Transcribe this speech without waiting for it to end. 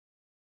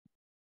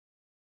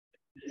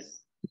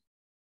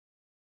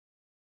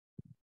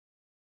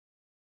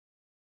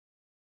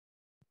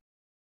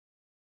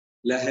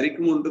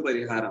ലഹരിക്കുമുണ്ട്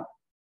പരിഹാരം.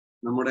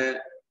 നമ്മുടെ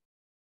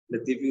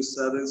ലത്തീഫ്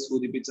ഉസ്താദ്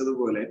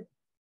സൂചിപ്പിച്ചതുപോലെ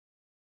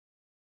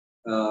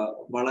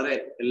വളരെ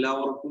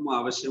എല്ലാവർക്കും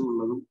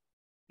ആവശ്യമുള്ളതും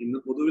ഇന്ന്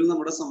പൊതുവിൽ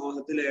നമ്മുടെ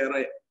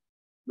സമൂഹത്തിലേറെ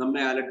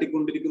നമ്മെ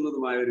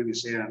അലട്ടിക്കൊണ്ടിരിക്കുന്നതുമായ ഒരു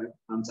വിഷയമാണ്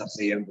നാം ചർച്ച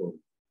ചെയ്യാൻ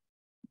പോകുന്നത്.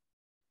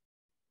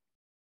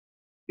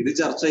 ഇത്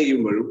ചർച്ച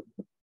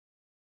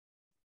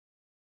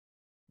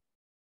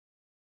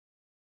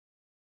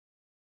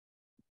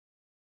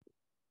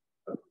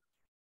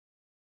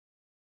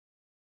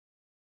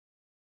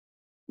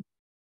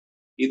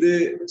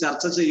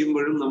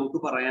ചെയ്യുമ്പോഴും നമുക്ക്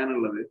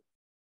പറയാനുള്ളത്,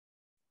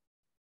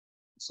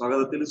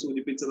 സ്വാഗതത്തിൽ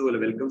സൂചിപ്പിച്ചതുപോലെ,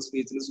 വെൽക്കം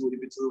സ്പീച്ചിൽ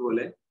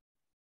സൂചിപ്പിച്ചതുപോലെ,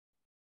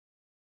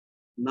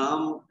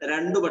 നാം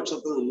രണ്ടു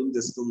പക്ഷത്തു നിന്നും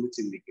ജസ്റ്റ് ഒന്ന്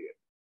ചിന്തിക്കുക.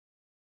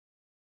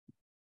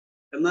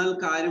 എന്നാൽ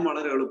കാര്യം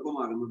വളരെ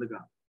എളുപ്പമാകുന്നത്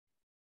കാണാം.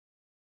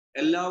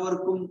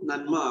 എല്ലാവർക്കും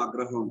നന്മ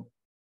ആഗ്രഹവും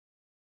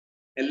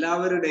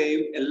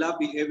എല്ലാവരുടെയും എല്ലാ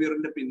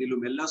ബിഹേവിയറിന്റെ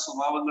പിന്നിലും, എല്ലാ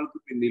സ്വഭാവങ്ങൾക്ക്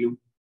പിന്നിലും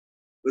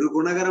ഒരു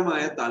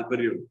ഗുണകരമായ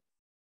താല്പര്യമുണ്ട്.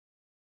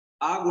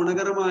 ആ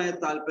ഗുണകരമായ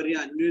താല്പര്യം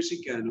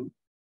അന്വേഷിക്കാനും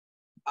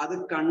അത്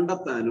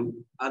കണ്ടെത്താനും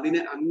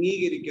അതിനെ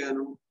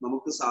അംഗീകരിക്കാനും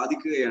നമുക്ക്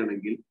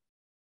സാധിക്കുകയാണെങ്കിൽ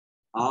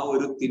ആ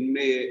ഒരു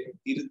തിന്മയെ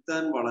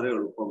തിരുത്താൻ വളരെ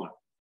എളുപ്പമാണ്.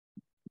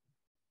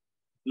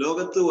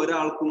 ലോകത്ത്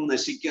ഒരാൾക്കും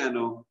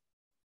നശിക്കാനോ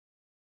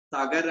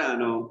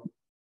തകരാനോ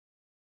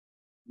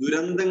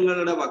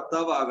ദുരന്തങ്ങളുടെ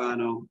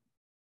വക്താവാകാനോ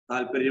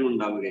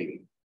താല്പര്യമുണ്ടാവുകയില്ല.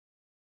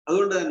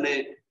 അതുകൊണ്ട് തന്നെ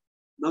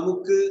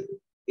നമുക്ക്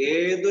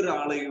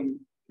ഏതൊരാളെയും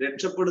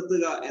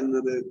രക്ഷപ്പെടുത്തുക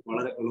എന്നത്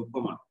വളരെ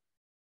എളുപ്പമാണ്.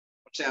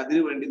 പക്ഷെ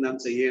അതിനുവേണ്ടി നാം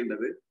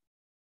ചെയ്യേണ്ടത്,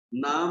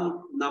 നാം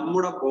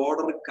നമ്മുടെ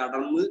ബോർഡർ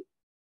കടന്ന്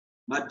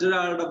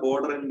മറ്റൊരാളുടെ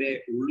ബോർഡറിന്റെ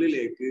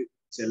ഉള്ളിലേക്ക്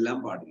ചെല്ലാൻ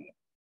പാടില്ല.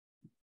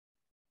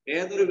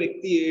 ഏതൊരു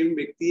വ്യക്തിയെയും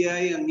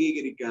വ്യക്തിയായി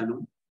അംഗീകരിക്കാനും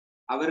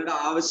അവരുടെ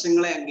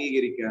ആവശ്യങ്ങളെ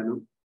അംഗീകരിക്കാനും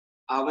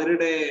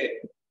അവരുടെ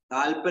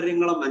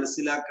താല്പര്യങ്ങളെ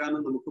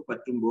മനസ്സിലാക്കാനും നമുക്ക്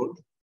പറ്റുമ്പോൾ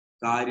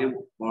കാര്യം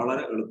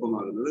വളരെ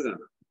എളുപ്പമാകുന്നത്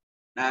കാണാം.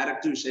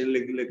 ഡയറക്റ്റ്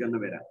വിഷയത്തിലേക്ക് തന്നെ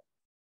വരാം.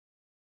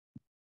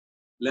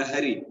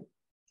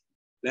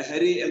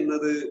 ലഹരി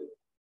എന്നത്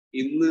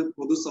ഇന്ന്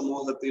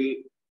പൊതുസമൂഹത്തിൽ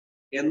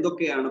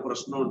എന്തൊക്കെയാണ്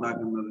പ്രശ്നം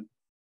ഉണ്ടാക്കുന്നത്?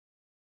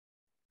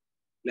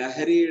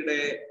 ലഹരിയുടെ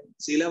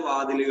ചില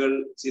വാതിലുകൾ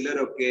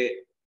ചിലരൊക്കെ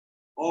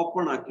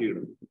ഓപ്പൺ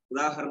ആക്കിയിടും.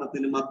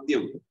 ഉദാഹരണത്തിന്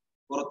മദ്യം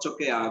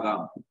കുറച്ചൊക്കെ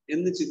ആകാം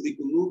എന്ന്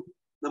ചിന്തിക്കുന്നു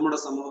നമ്മുടെ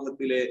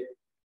സമൂഹത്തിലെ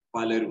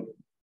പലരും.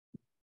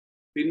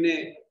 പിന്നെ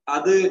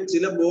അത്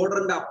ചില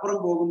ബോർഡറിന്റെ അപ്പുറം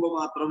പോകുമ്പോൾ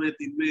മാത്രമേ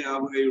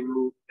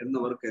തിന്മയാവുകയുള്ളൂ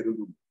എന്നവർ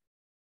കരുതുന്നു.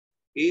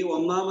 ഈ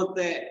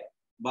ഒന്നാമത്തെ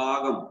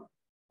ഭാഗം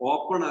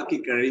ഓപ്പൺ ആക്കി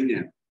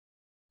കഴിഞ്ഞാൽ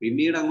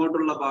പിന്നീട്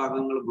അങ്ങോട്ടുള്ള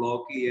ഭാഗങ്ങൾ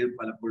ബ്ലോക്ക് ചെയ്യാൻ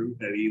പലപ്പോഴും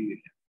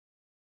കഴിയുന്നില്ല.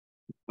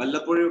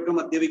 വല്ലപ്പോഴൊക്കെ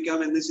മദ്യപിക്കാം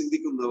എന്ന്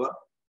ചിന്തിക്കുന്നവർ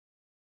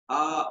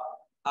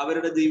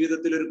അവരുടെ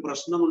ജീവിതത്തിൽ ഒരു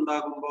പ്രശ്നം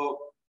ഉണ്ടാകുമ്പോൾ,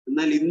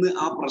 എന്നാൽ ഇന്ന്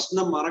ആ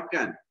പ്രശ്നം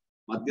മറക്കാൻ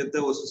മദ്യത്തെ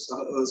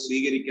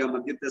സ്വീകരിക്കാം,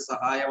 മദ്യത്തെ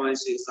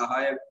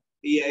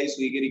സഹായിയായി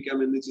സ്വീകരിക്കാം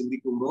എന്ന്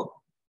ചിന്തിക്കുമ്പോൾ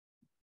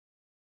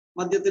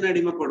മദ്യത്തിന്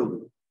അടിമപ്പെടുന്നു.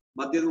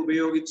 മദ്യം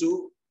ഉപയോഗിച്ചു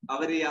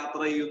അവരെ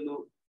യാത്ര ചെയ്യുന്നു.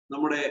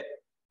 നമ്മുടെ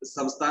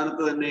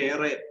സംസ്ഥാനത്ത് തന്നെ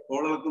ഏറെ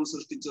കോളിളക്കം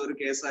സൃഷ്ടിച്ച ഒരു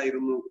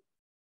കേസായിരുന്നു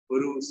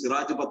ഒരു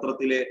സിറാജ്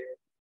പത്രത്തിലെ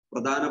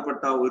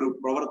പ്രധാനപ്പെട്ട ഒരു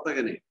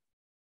പ്രവർത്തകനെ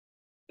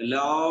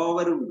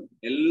എല്ലാവരും,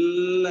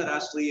 എല്ലാ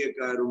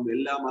രാഷ്ട്രീയക്കാരും,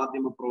 എല്ലാ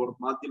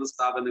മാധ്യമ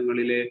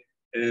സ്ഥാപനങ്ങളിലെ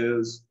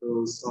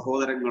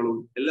സഹോദരങ്ങളും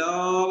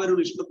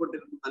എല്ലാവരും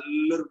ഇഷ്ടപ്പെട്ടിരുന്ന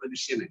നല്ലൊരു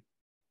മനുഷ്യനെ,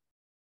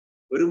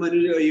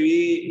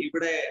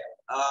 ഇവിടെ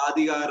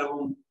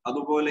അധികാരവും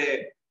അതുപോലെ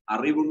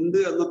അറിവുണ്ട്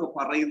എന്നൊക്കെ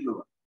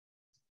പറയുന്നവർ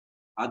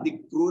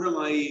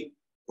അതിക്രൂരമായി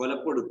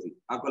കൊലപ്പെടുത്തി.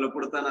 ആ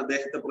കൊലപ്പെടുത്താൻ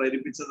അദ്ദേഹത്തെ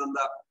പ്രേരിപ്പിച്ചത്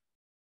എന്താ?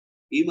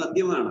 ഈ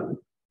മദ്യമാണ്.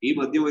 ഈ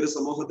മദ്യം ഒരു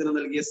സമൂഹത്തിന്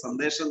നൽകിയ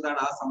സന്ദേശം എന്താണ്?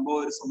 ആ സംഭവം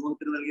ഒരു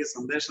സമൂഹത്തിന് നൽകിയ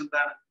സന്ദേശം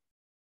എന്താണ്?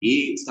 ഈ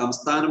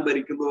സംസ്ഥാനം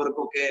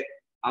ഭരിക്കുന്നവർക്കൊക്കെ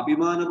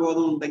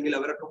അഭിമാനബോധം ഉണ്ടെങ്കിൽ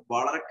അവരൊക്കെ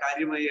വളരെ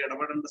കാര്യമായി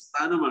ഇടപെടേണ്ട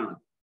സ്ഥാനമാണ്.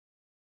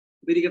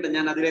 ഇരിക്കട്ടെ,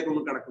 ഞാൻ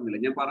അതിലേക്കൊന്നും കടക്കുന്നില്ല.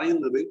 ഞാൻ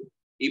പറയുന്നത്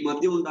ഈ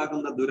മദ്യം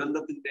ഉണ്ടാക്കുന്ന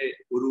ദുരന്തത്തിന്റെ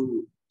ഒരു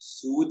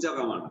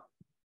സൂചകമാണ്,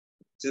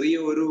 ചെറിയ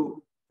ഒരു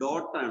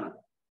ഡോട്ടാണ്.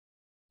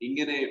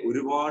 ഇങ്ങനെ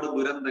ഒരുപാട്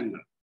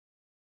ദുരന്തങ്ങൾ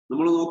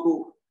നമ്മൾ നോക്കൂ.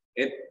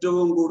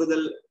 ഏറ്റവും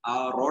കൂടുതൽ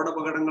റോഡ്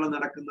അപകടങ്ങൾ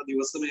നടക്കുന്ന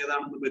ദിവസം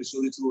ഏതാണെന്ന്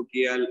പരിശോധിച്ച്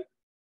നോക്കിയാൽ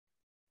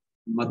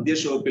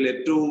മദ്യഷോപ്പിൽ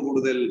ഏറ്റവും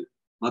കൂടുതൽ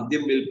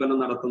മദ്യം വിൽപ്പന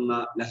നടത്തുന്ന,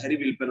 ലഹരി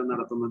വിൽപ്പന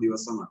നടത്തുന്ന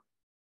ദിവസമാണ്.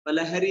 അപ്പൊ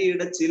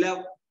ലഹരിയുടെ ചില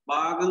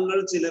ഭാഗങ്ങൾ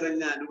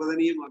ചിലരങ്ങ്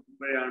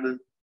അനുവദനീയമാക്കുമ്പോഴാണ്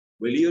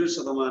വലിയൊരു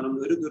ശതമാനം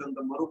ഒരു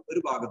ദുരന്തം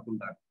ഒരു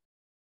ഭാഗത്തുണ്ടാകും.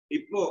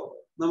 ഇപ്പോ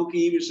നമുക്ക്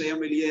ഈ വിഷയം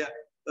വലിയ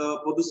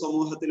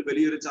പൊതുസമൂഹത്തിൽ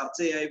വലിയൊരു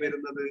ചർച്ചയായി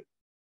വരുന്നത്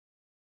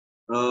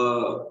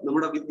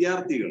നമ്മുടെ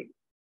വിദ്യാർത്ഥികൾ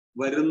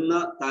വരുന്ന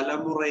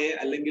തലമുറയെ,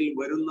 അല്ലെങ്കിൽ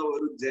വരുന്ന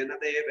ഒരു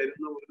ജനതയെ,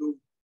 വരുന്ന ഒരു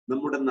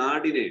നമ്മുടെ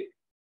നാടിനെ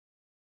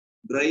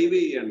ഡ്രൈവ്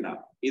ചെയ്യേണ്ട,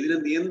 ഇതിനെ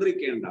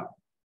നിയന്ത്രിക്കേണ്ട,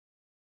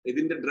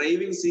 ഇതിന്റെ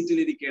ഡ്രൈവിംഗ് സീറ്റിൽ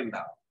ഇരിക്കേണ്ട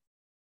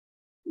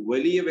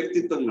വലിയ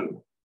വ്യക്തിത്വങ്ങൾ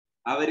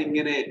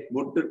അവരിങ്ങനെ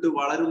മുട്ടിട്ട്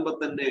വളരുമ്പോ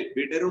തന്നെ,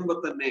 വിടരുമ്പോ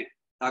തന്നെ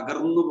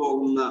തകർന്നു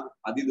പോകുന്ന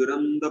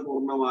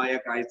അതിദുരന്തപൂർണമായ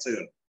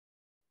കാഴ്ചകൾ.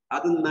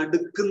 അത്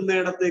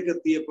നടുക്കുന്നിടത്തേക്ക്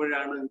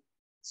എത്തിയപ്പോഴാണ്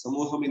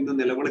സമൂഹം ഇന്ന്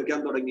നിലവിളിക്കാൻ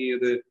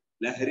തുടങ്ങിയത്.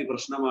 ലഹരി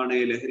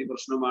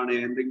പ്രശ്നമാണ്,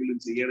 എന്തെങ്കിലും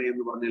ചെയ്യണേ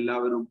എന്ന് പറഞ്ഞ്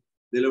എല്ലാവരും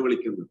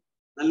നിലവിളിക്കുന്നു.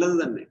 നല്ലത്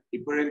തന്നെ,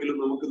 ഇപ്പോഴെങ്കിലും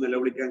നമുക്ക്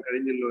നിലവിളിക്കാൻ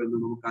കഴിഞ്ഞല്ലോ എന്ന്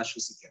നമുക്ക്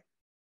ആശ്വസിക്കാം.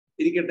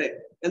 ഇരിക്കട്ടെ,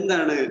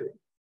 എന്താണ്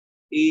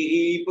ഈ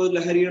ഇപ്പൊ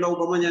ലഹരിയുടെ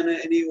ഉപമ ഞാൻ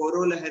ഇനി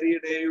ഓരോ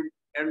ലഹരിയുടെയും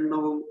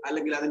എണ്ണവും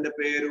അല്ലെങ്കിൽ അതിന്റെ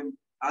പേരും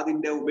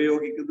അതിന്റെ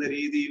ഉപയോഗിക്കുന്ന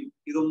രീതിയും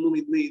ഇതൊന്നും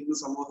ഇന്ന്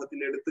സമൂഹത്തിൽ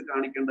എടുത്തു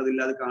കാണിക്കേണ്ടതില്ല.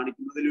 അത്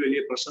കാണിക്കുന്നതിൽ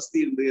വലിയ പ്രശസ്തി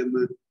ഉണ്ട്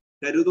എന്ന്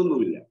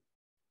കരുതുന്നുമില്ല.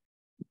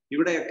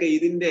 ഇവിടെയൊക്കെ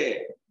ഇതിന്റെ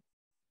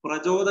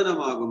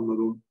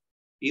പ്രചോദനമാകുന്നതും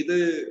ഇത്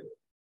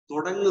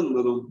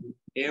തുടങ്ങുന്നതും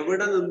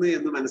എവിടെ നിന്ന്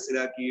എന്ന്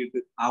മനസ്സിലാക്കിയിട്ട്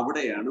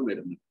അവിടെയാണ്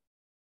വരുന്നത്.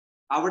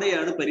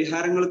 അവിടെയാണ്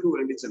പരിഹാരങ്ങൾക്ക്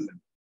വേണ്ടി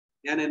ചെല്ലുന്നത്.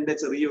 ഞാൻ എൻ്റെ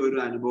ചെറിയ ഒരു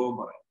അനുഭവം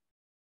പറയാം.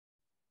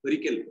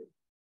 ഒരിക്കൽ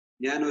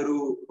ഞാനൊരു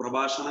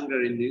പ്രഭാഷണം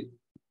കഴിഞ്ഞ്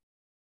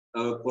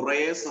കുറേ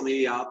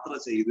സമയം യാത്ര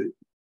ചെയ്ത്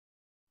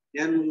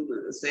ഞാൻ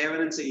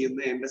സേവനം ചെയ്യുന്ന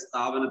എൻ്റെ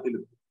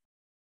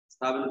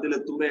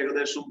സ്ഥാപനത്തിലെത്തുമ്പോൾ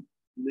ഏകദേശം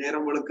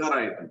നേരം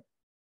വെളുക്കാറായിട്ടുണ്ട്.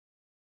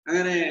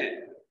 അങ്ങനെ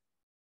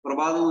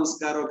പ്രഭാത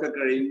നമസ്കാരമൊക്കെ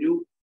കഴിഞ്ഞു.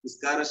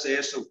 നിസ്കാര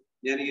ശേഷം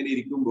ഞാൻ ഇങ്ങനെ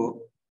ഇരിക്കുമ്പോൾ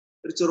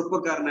ഒരു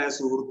ചെറുപ്പക്കാരനായ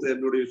സുഹൃത്ത്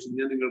എന്നോട് ചോദിച്ചു,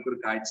 ഞാൻ നിങ്ങൾക്കൊരു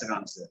കാഴ്ച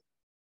കാണിച്ചു തരാം.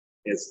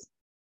 യെസ്,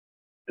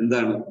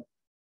 എന്താണ്?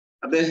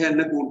 അദ്ദേഹം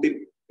എന്നെ കൂട്ടി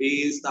ഈ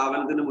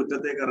സ്ഥാപനത്തിന്റെ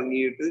മുറ്റത്തേക്ക്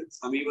ഇറങ്ങിയിട്ട്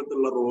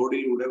സമീപത്തുള്ള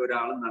റോഡിലൂടെ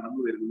ഒരാൾ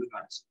നടന്നു വരുന്നത്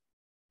കാണിച്ചു.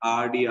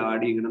 ആടി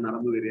ഇങ്ങനെ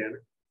നടന്നു വരികയാണ്.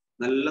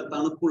 നല്ല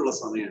തണുപ്പുള്ള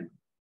സമയമാണ്.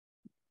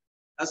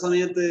 ആ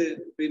സമയത്ത്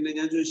പിന്നെ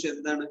ഞാൻ ചോദിച്ചു,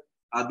 എന്താണ്,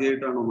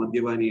 ആദ്യമായിട്ടാണോ,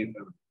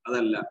 മദ്യപാനിയായിട്ടാണോ?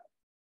 അതല്ല,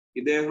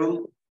 ഇദ്ദേഹം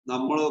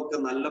നമ്മളൊക്കെ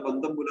നല്ല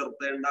ബന്ധം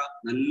പുലർത്തേണ്ട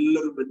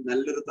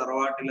നല്ലൊരു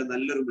തറവാട്ടിലെ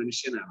നല്ലൊരു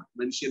മനുഷ്യനാണ്.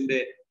 മനുഷ്യന്റെ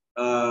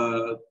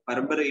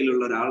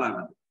പരമ്പരയിലുള്ള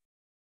ഒരാളാണ്.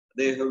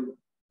 അദ്ദേഹം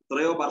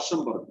എത്രയോ വർഷം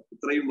പറഞ്ഞു,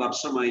 ഇത്രയും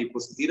വർഷമായി ഇപ്പൊ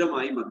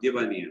സ്ഥിരമായി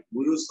മദ്യപാനിയാണ്,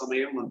 മുഴുവൻ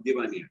സമയം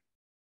മദ്യപാനിയാണ്.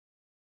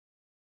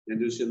 ഞാൻ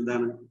ചോദിച്ചു,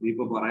 എന്താണ് നീ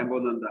ഇപ്പൊ പറയാൻ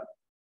പോകുന്നത്? എന്താ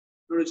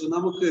ചോദിച്ചു.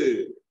 നമുക്ക്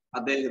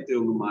അദ്ദേഹത്തെ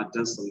ഒന്ന്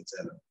മാറ്റാൻ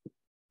ശ്രമിച്ചാലോ?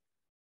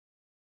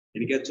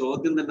 എനിക്ക് ആ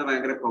ചോദ്യം തന്നെ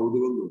ഭയങ്കര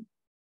കൗതുകം തോന്നി.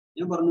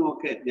 ഞാൻ പറഞ്ഞു,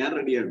 ഓക്കെ, ഞാൻ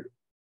റെഡിയാണ്.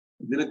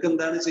 നിനക്ക്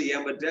എന്താണ്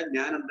ചെയ്യാൻ പറ്റുക,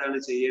 ഞാൻ എന്താണ്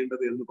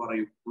ചെയ്യേണ്ടത് എന്ന്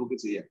പറയും, നമുക്ക്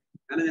ചെയ്യാം.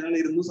 അങ്ങനെ ഞങ്ങൾ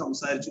ഇരുന്നു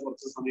സംസാരിച്ചു.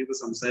 കുറച്ച് സമയം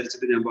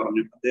സംസാരിച്ചിട്ട് ഞാൻ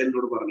പറഞ്ഞു,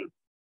 അദ്ദേഹത്തിനോട് പറഞ്ഞു,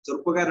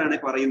 ചെറുപ്പക്കാരാണ്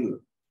പറയുന്നത്,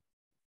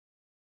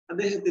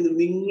 അദ്ദേഹത്തിന്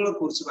നിങ്ങളെ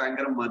കുറിച്ച്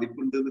ഭയങ്കര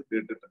മതിപ്പുണ്ട് എന്ന്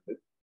കേട്ടിട്ടുണ്ട്.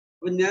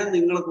 അപ്പൊ ഞാൻ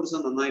നിങ്ങളെ കുറിച്ച്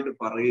നന്നായിട്ട്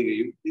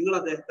പറയുകയും നിങ്ങൾ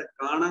അദ്ദേഹത്തെ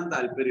കാണാൻ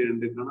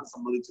താല്പര്യമുണ്ട്, കാണാൻ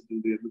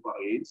സമ്മതിച്ചിട്ടുണ്ട് എന്ന്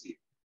പറയുകയും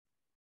ചെയ്യും.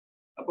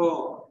 അപ്പോ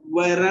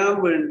വരാൻ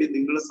വേണ്ടി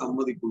നിങ്ങൾ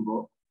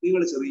സമ്മതിക്കുമ്പോൾ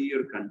നിങ്ങൾ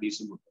ചെറിയൊരു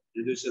കണ്ടീഷൻ ഉണ്ട്.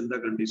 ഞാൻ ചോദിച്ചു, എന്താ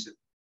കണ്ടീഷൻ?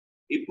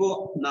 ഇപ്പോ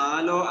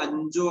 4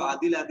 5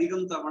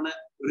 അതിലധികം തവണ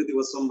ഒരു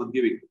ദിവസം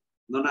മദ്യപിക്കും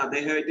എന്ന് പറഞ്ഞാൽ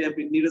അദ്ദേഹമായിട്ട് ഞാൻ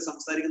പിന്നീട്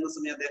സംസാരിക്കുന്ന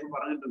സമയം അദ്ദേഹം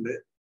പറഞ്ഞിട്ടുണ്ട്,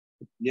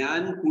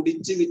 ഞാൻ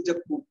കുടിച്ച് വിറ്റ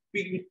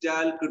കുപ്പി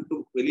വിറ്റാൽ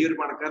കിട്ടും. വലിയൊരു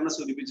പണക്കാരനെ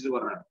സൂചിപ്പിച്ചിട്ട്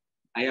പറഞ്ഞാണ്,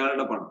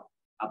 അയാളുടെ പണം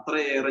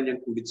അത്രയേറെ ഞാൻ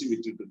കുടിച്ച്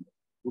വിറ്റിട്ടുണ്ട്,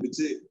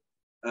 കുടിച്ച്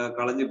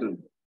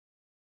കളഞ്ഞിട്ടുണ്ട്.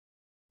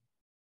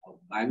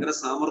 ഭയങ്കര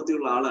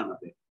സാമർഥ്യമുള്ള ആളാണ്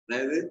അദ്ദേഹം.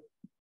 അതായത്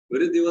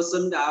ഒരു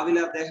ദിവസം രാവിലെ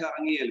അദ്ദേഹം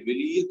ഇറങ്ങിയാൽ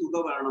വലിയ തുക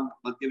വേണം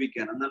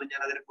മദ്യപിക്കാൻ എന്നാണ്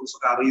ഞാൻ അതിനെ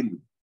കുറിച്ചൊക്കെ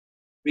അറിയുന്നത്.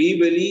 ഈ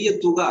വലിയ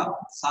തുക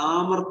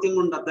സാമർഥ്യം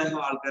കൊണ്ട് അദ്ദേഹം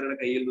ആൾക്കാരുടെ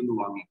കയ്യിൽ നിന്ന്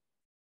വാങ്ങി.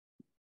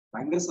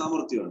 ഭയങ്കര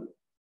സാമർഥ്യമാണ്.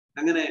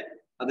 അങ്ങനെ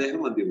അദ്ദേഹം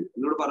മദ്യപിക്കും.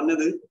 എന്നോട്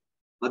പറഞ്ഞത്,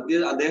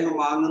 അദ്ദേഹം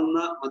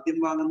മദ്യം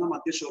വാങ്ങുന്ന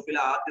മദ്യ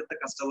ഷോപ്പിലെ ആദ്യത്തെ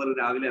കസ്റ്റമർ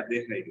രാവിലെ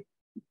അദ്ദേഹമായിരിക്കും.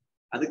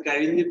 അത്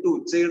കഴിഞ്ഞിട്ട്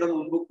ഉച്ചയുടെ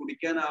മുമ്പ്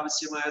കുടിക്കാൻ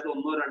ആവശ്യമായത്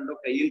 1 2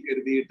 കയ്യിൽ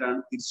കരുതിയിട്ടാണ്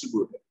തിരിച്ചു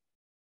പോവുക.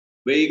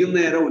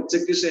 വൈകുന്നേരം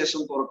ഉച്ചയ്ക്ക്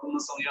ശേഷം തുറക്കുന്ന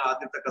സമയം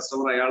ആദ്യത്തെ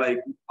കസ്റ്റമർ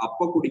അയാളായിരിക്കും.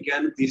 അപ്പൊ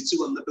കുടിക്കാനും തിരിച്ചു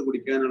വന്നിട്ട്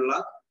കുടിക്കാനുള്ള,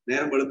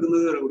 നേരം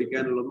വെളുക്കുന്നത് വരെ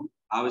കുടിക്കാനുള്ളതും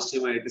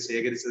ആവശ്യമായിട്ട്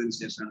ശേഖരിച്ചതിന്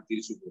ശേഷമാണ്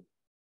തിരിച്ചു പോകുന്നത്.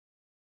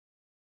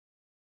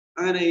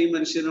 അങ്ങനെ ഈ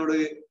മനുഷ്യനോട്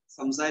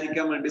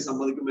സംസാരിക്കാൻ വേണ്ടി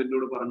സമ്മതിക്കുമ്പോൾ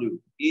എന്നോട് പറഞ്ഞു,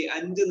 ഈ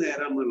 5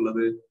 നേരം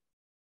എന്നുള്ളത്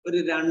ഒരു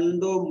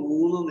 2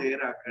 3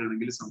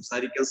 നേരമാക്കുകയാണെങ്കിൽ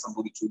സംസാരിക്കാൻ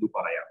സമ്മതിച്ചു എന്ന്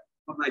പറയാം.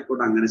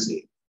 ആയിക്കോട്ടെ, അങ്ങനെ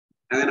ചെയ്യും.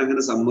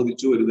 അങ്ങനെ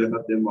സമ്മതിച്ചു. ഒരു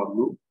അദ്ദേഹം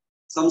വന്നു,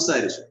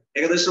 സംസാരിച്ചു.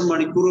 ഏകദേശം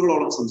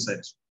മണിക്കൂറുകളോളം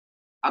സംസാരിച്ചു.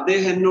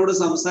 അദ്ദേഹം എന്നോട്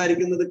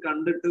സംസാരിക്കുന്നത്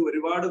കണ്ടിട്ട്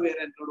ഒരുപാട് പേര്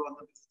എന്നോട്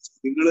വന്നിട്ട്,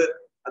 നിങ്ങള്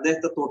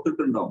അദ്ദേഹത്തെ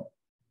തൊട്ടിട്ടുണ്ടോ?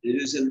 ഞാൻ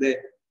ചോദിച്ചു, എന്തേ?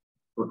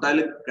 തൊട്ടാൽ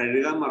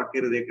കഴുകാൻ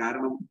മറക്കരുതേ,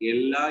 കാരണം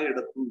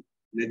എല്ലായിടത്തും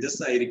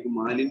നജസ്സായിരിക്കും,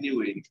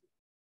 മാലിന്യമായിരിക്കും.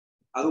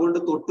 അതുകൊണ്ട്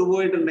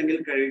തൊട്ടുപോയിട്ടുണ്ടെങ്കിൽ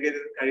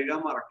കഴുകാൻ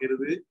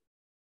മറക്കരുത്,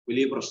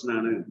 വലിയ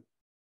പ്രശ്നമാണ്.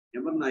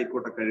 ഞാൻ പറഞ്ഞു,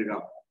 ആയിക്കോട്ടെ,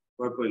 കഴുകാം,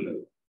 കുഴപ്പമില്ല,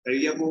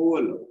 കഴുകിയാൽ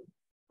പോവുമല്ലോ.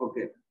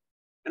 ഓക്കെ.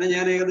 അങ്ങനെ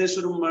ഞാൻ ഏകദേശം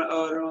ഒരു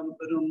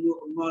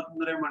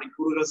 1.5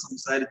 മണിക്കൂറുകൾ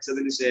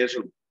സംസാരിച്ചതിന്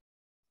ശേഷം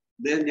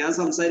ഞാൻ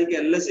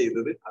സംസാരിക്കുകയല്ല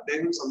ചെയ്തത്,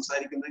 അദ്ദേഹം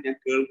സംസാരിക്കുന്നത് ഞാൻ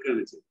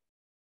കേൾക്കുകയാണ് ചെയ്തത്.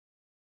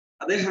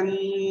 അദ്ദേഹം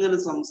അങ്ങനെ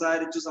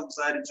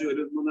സംസാരിച്ചു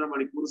ഒരു 1.5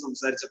 മണിക്കൂർ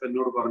സംസാരിച്ചപ്പോൾ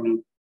എന്നോട് പറഞ്ഞു,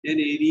 ഞാൻ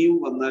ഇനിയും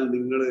വന്നാൽ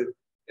നിങ്ങൾ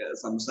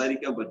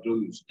സംസാരിക്കാൻ പറ്റുമോ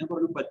എന്ന് ചോദിച്ചു. ഞാൻ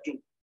പറഞ്ഞു, പറ്റും,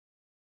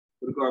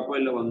 ഒരു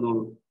കുഴപ്പമില്ല,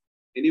 വന്നോളൂ.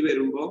 ഇനി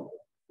വരുമ്പോ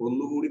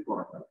ഒന്നുകൂടി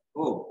കുറക്കാം.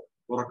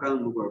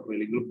 കുറക്കാനൊന്നും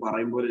കുഴപ്പമില്ല, നിങ്ങൾ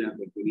പറയും പോലെ ഞാൻ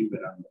കേൾക്കും, ഇനിയും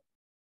വരാൻ.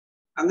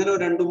 അങ്ങനെ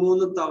 2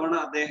 3 തവണ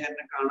അദ്ദേഹം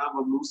എന്നെ കാണാൻ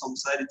വന്നു,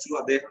 സംസാരിച്ചു.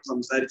 അദ്ദേഹം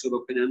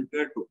സംസാരിച്ചതൊക്കെ ഞാൻ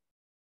കേട്ടു.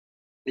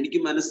 എനിക്ക്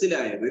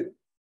മനസ്സിലായത്,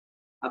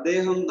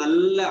 അദ്ദേഹം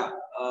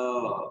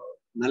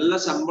നല്ല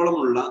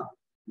ശമ്പളമുള്ള,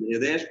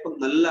 യഥേഷ്ടം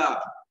നല്ല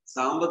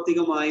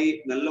സാമ്പത്തികമായി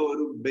നല്ല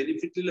ഒരു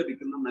ബെനിഫിറ്റ്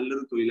ലഭിക്കുന്ന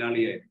നല്ലൊരു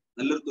തൊഴിലാളിയായിരുന്നു,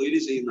 നല്ലൊരു തൊഴിൽ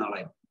ചെയ്യുന്ന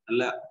ആളായിരുന്നു,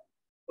 നല്ല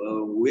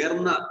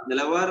ഉയർന്ന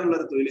നിലവാരമുള്ള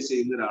ഒരു തൊഴിൽ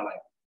ചെയ്യുന്ന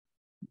ഒരാളായിരുന്നു.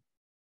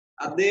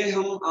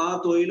 അദ്ദേഹം ആ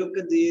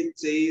തൊഴിലൊക്കെ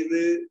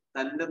ചെയ്ത്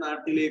തന്റെ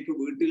നാട്ടിലേക്ക്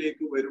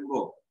വീട്ടിലേക്ക് വരുമ്പോ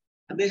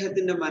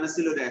അദ്ദേഹത്തിന്റെ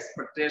മനസ്സിൽ ഒരു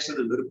എക്സ്പെക്ടേഷൻ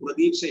ഉണ്ട്, ഒരു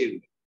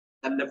പ്രതീക്ഷയുണ്ട്.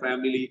 തന്റെ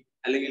ഫാമിലി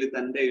അല്ലെങ്കിൽ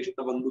തന്റെ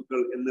ഇഷ്ടബന്ധുക്കൾ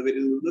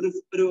എന്നിവരിൽ നിന്നൊരു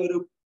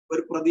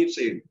ഒരു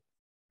പ്രതീക്ഷയുണ്ട്.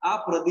 ആ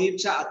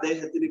പ്രതീക്ഷ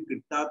അദ്ദേഹത്തിന്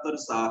കിട്ടാത്തൊരു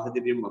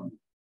സാഹചര്യം വന്നു.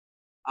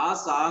 ആ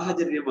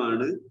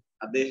സാഹചര്യമാണ്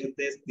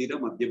അദ്ദേഹത്തെ സ്ഥിര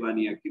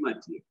മദ്യപാനിയാക്കി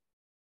മാറ്റിയത്.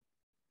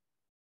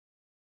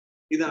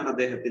 ഇതാണ്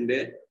അദ്ദേഹത്തിന്റെ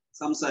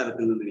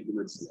സംസാരത്തിൽ നിന്ന് എനിക്ക്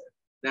മനസ്സിലായത്.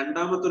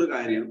 രണ്ടാമത്തെ ഒരു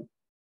കാര്യം,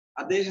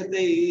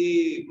 അദ്ദേഹത്തെ ഈ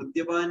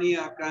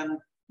മദ്യപാനിയാക്കാൻ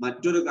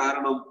മറ്റൊരു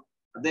കാരണം,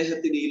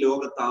 അദ്ദേഹത്തിന് ഈ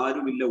ലോകത്ത്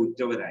ആരുമില്ല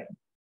ഉറ്റവരായി.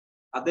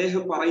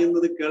 അദ്ദേഹം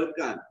പറയുന്നത്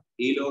കേൾക്കാൻ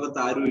ഈ ലോകത്ത്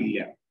ആരുമില്ല.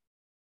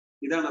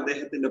 ഇതാണ്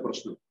അദ്ദേഹത്തിന്റെ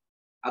പ്രശ്നം.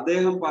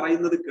 അദ്ദേഹം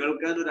പറയുന്നത്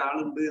കേൾക്കാൻ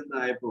ഒരാളുണ്ട്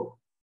എന്നായപ്പോ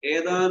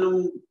ഏതാനും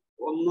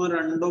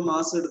 1-2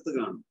 മാസം എടുത്ത്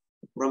കാണും.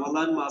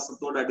 റമദാൻ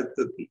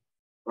മാസത്തോടടുത്തെത്തി.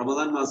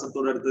 റമദാൻ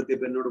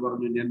മാസത്തോടടുത്തെത്തിയപ്പോ എന്നോട്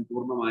പറഞ്ഞു, ഞാൻ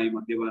പൂർണ്ണമായി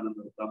മദ്യപാനം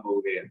നിർത്താൻ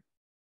പോവുകയാണ്.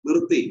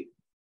 നിർത്തി.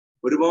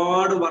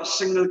 ഒരുപാട്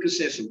വർഷങ്ങൾക്ക്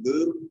ശേഷം,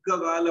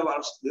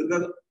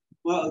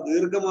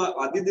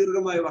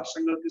 അതിദീർഘമായ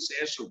വർഷങ്ങൾക്ക്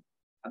ശേഷം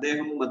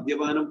അദ്ദേഹം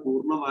മദ്യപാനം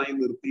പൂർണ്ണമായി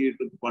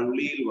നിർത്തിയിട്ട്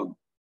പള്ളിയിൽ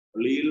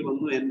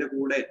വന്നു എന്റെ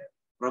കൂടെ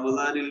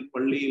റമദാനിൽ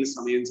പള്ളിയിൽ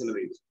സമയം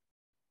ചെലവഴിച്ചു.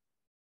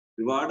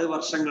 ഒരുപാട്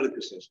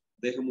വർഷങ്ങൾക്ക് ശേഷം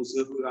അദ്ദേഹം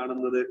മുസ്ലിഫ്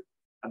കാണുന്നത്,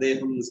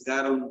 അദ്ദേഹം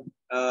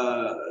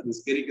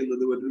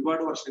നിസ്കരിക്കുന്നത്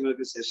ഒരുപാട്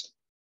വർഷങ്ങൾക്ക് ശേഷം.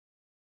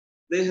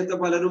 അദ്ദേഹത്തെ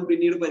പലരും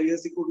പിന്നീട്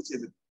പരിഹസിക്കുകയൊക്കെ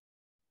ചെയ്തു.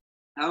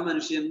 ആ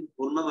മനുഷ്യൻ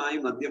പൂർണ്ണമായി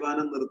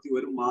മദ്യപാനം നിർത്തി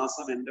 1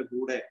 മാസം എന്റെ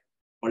കൂടെ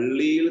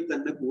പള്ളിയിൽ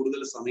തന്നെ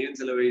കൂടുതൽ സമയം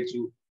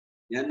ചെലവഴിച്ചു.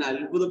 ഞാൻ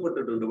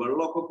അത്ഭുതപ്പെട്ടിട്ടുണ്ട്.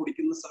 വെള്ളമൊക്കെ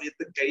കുടിക്കുന്ന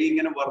സമയത്ത് കൈ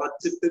ഇങ്ങനെ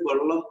വിറച്ചിട്ട്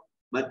വെള്ളം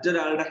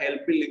മറ്റൊരാളുടെ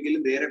ഹെൽപ്പില്ലെങ്കിൽ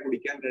നേരെ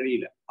കുടിക്കാൻ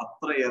കഴിയില്ല,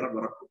 അത്രയേറെ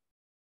വിറക്കും.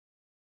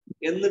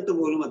 എന്നിട്ട്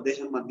പോലും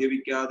അദ്ദേഹം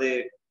മദ്യപിക്കാതെ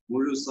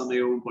മുഴുവൻ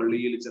സമയവും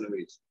പള്ളിയിൽ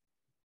ചെലവഴിച്ചു.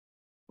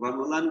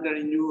 റമദാൻ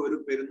കഴിഞ്ഞു, ഒരു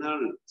പെരുന്നാൾ,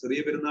 ചെറിയ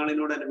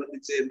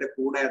പെരുന്നാളിനോടനുബന്ധിച്ച് എന്റെ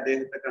കൂടെ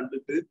അദ്ദേഹത്തെ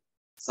കണ്ടിട്ട്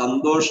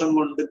സന്തോഷം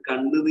കൊണ്ട്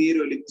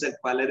കണ്ണുനീരൊലിച്ച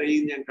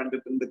പലരെയും ഞാൻ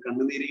കണ്ടിട്ടുണ്ട്.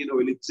 കണ്ണുനീരിങ്ങനെ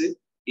ഒലിച്ച്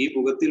ഈ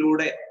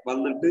മുഖത്തിലൂടെ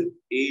വന്നിട്ട്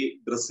ഈ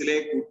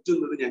ഡ്രസ്സിലേക്ക്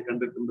ഉറ്റുന്നത് ഞാൻ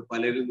കണ്ടിട്ടുണ്ട്,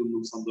 പലരിൽ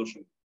നിന്നും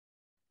സന്തോഷം.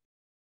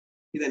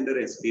 ഇതെന്റെ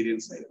ഒരു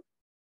എക്സ്പീരിയൻസ് ആയിരുന്നു.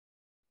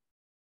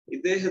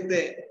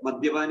 ഇദ്ദേഹത്തെ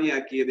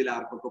മദ്യപാനിയാക്കിയതിൽ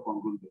ആർക്കൊക്കെ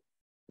പങ്കുണ്ട്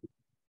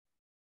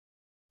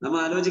നാം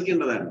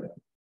ആലോചിക്കേണ്ടതാണ്.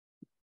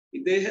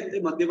 ഇദ്ദേഹത്തെ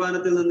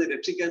മദ്യപാനത്തിൽ നിന്ന്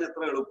രക്ഷിക്കാൻ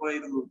എത്ര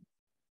എളുപ്പമായിരുന്നു.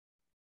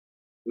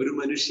 ഒരു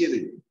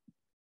മനുഷ്യന്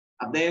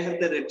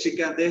അദ്ദേഹത്തെ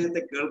രക്ഷിക്കാൻ,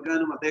 അദ്ദേഹത്തെ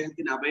കേൾക്കാനും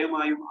അദ്ദേഹത്തിന്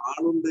അഭയമായും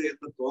ആളുണ്ട്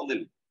എന്ന്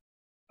തോന്നൽ,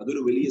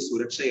 അതൊരു വലിയ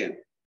സുരക്ഷയാണ്.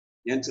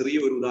 ഞാൻ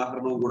ചെറിയൊരു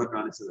ഉദാഹരണവും കൂടെ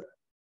കാണിച്ചു തരാം.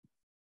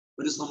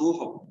 ഒരു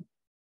സമൂഹം,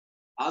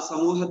 ആ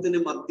സമൂഹത്തിന്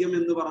മദ്യം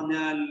എന്ന്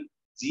പറഞ്ഞാൽ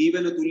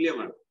ജീവന്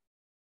തുല്യമാണ്.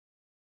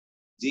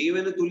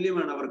 ജീവന്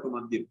തുല്യമാണ് അവർക്ക്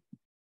മദ്യം.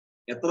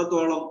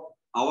 എത്രത്തോളം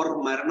അവർ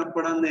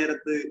മരണപ്പെടാൻ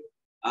നേരത്ത്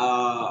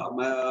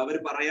അവർ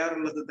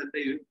പറയാറുള്ളത്, തന്റെ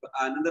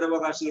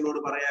അനന്തരാവകാശികളോട്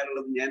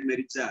പറയാറുള്ളത്, ഞാൻ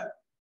മരിച്ചാൽ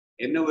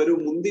എന്നെ ഒരു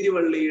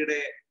മുന്തിരിവള്ളിയുടെ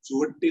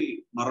ചുവട്ടിൽ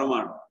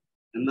മറമാണ്,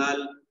 എന്നാൽ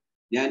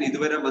ഞാൻ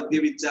ഇതുവരെ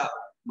മദ്യപിച്ച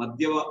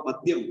മദ്യം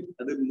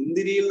അത്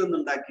മുന്തിരിയിൽ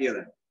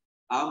നിന്നുണ്ടാക്കിയതാണ്.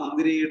 ആ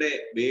മുന്തിരിയുടെ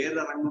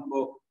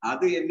വേരിറങ്ങുമ്പോ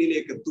അത്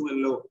എന്നിലേക്ക്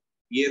എത്തുമല്ലോ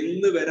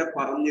എന്ന് വരെ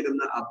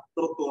പറഞ്ഞിരുന്ന,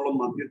 അത്രത്തോളം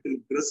മദ്യത്തിൽ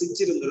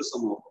ഗ്രസിച്ചിരുന്നൊരു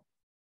സമൂഹം.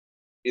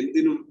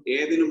 എന്തിനും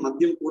ഏതിനും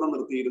മദ്യം കൂടെ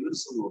നിർത്തിയിരുന്നൊരു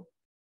സമൂഹം.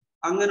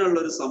 അങ്ങനെയുള്ള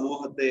ഒരു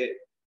സമൂഹത്തെ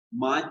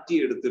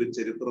മാറ്റിയെടുത്തൊരു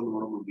ചരിത്രം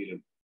നമ്മുടെ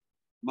മുമ്പിലുണ്ട്.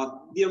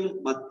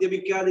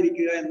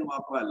 മദ്യപിക്കാതിരിക്കുക എന്ന്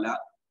മാത്രമല്ല,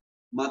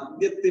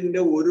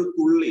 മദ്യത്തിന്റെ ഒരു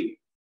തുള്ളി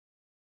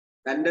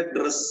തന്റെ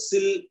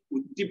ഡ്രസ്സിൽ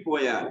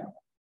ഉറ്റിപ്പോയാൽ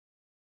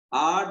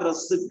ആ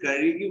ഡ്രസ്സ്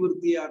കഴുകി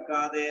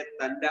വൃത്തിയാക്കാതെ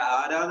തന്റെ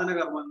ആരാധന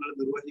കർമ്മങ്ങൾ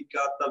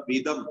നിർവഹിക്കാത്ത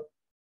വിധം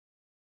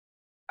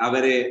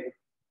അവരെ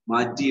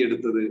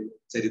മാറ്റിയെടുത്തത്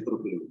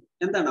ചരിത്രത്തിലുണ്ട്.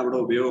 എന്താണ് അവിടെ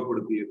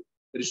ഉപയോഗപ്പെടുത്തിയത്?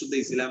 പരിശുദ്ധ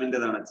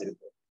ഇസ്ലാമിൻ്റെതാണ് ആ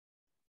ചരിത്രം.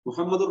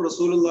 മുഹമ്മദ്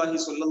റസൂലുള്ളാഹി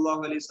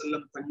സ്വല്ലല്ലാഹു അലൈഹി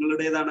വസല്ലം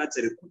തങ്ങളുടേതാണ് ആ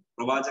ചരിത്രം.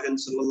 പ്രവാചകൻ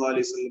സ്വല്ലല്ലാഹു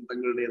അലൈഹി വസല്ലം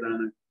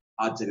തങ്ങളുടേതാണ്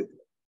ആ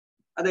ചരിത്രം.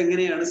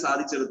 അതെങ്ങനെയാണ്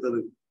സാധിച്ചെടുത്തത്?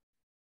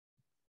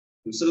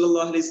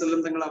 സ്വല്ലല്ലാഹു അലൈഹി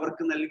വസല്ലം തങ്ങൾ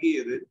അവർക്ക്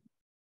നൽകിയത്,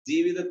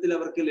 ജീവിതത്തിൽ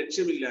അവർക്ക്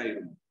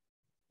ലക്ഷ്യമില്ലായിരുന്നു.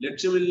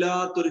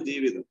 ലക്ഷ്യമില്ലാത്തൊരു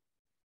ജീവിതം.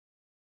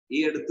 ഈ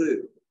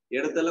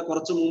അടുത്തല്ല,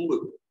 കുറച്ചു മുമ്പ്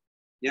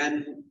ഞാൻ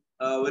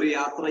ഒരു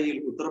യാത്രയിൽ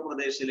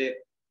ഉത്തർപ്രദേശിലെ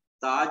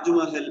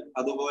താജ്മഹൽ,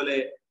 അതുപോലെ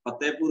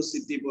ഫത്തേപൂർ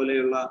സിറ്റി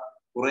പോലെയുള്ള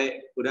കുറെ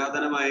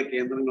പുരാതനമായ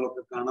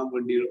കേന്ദ്രങ്ങളൊക്കെ കാണാൻ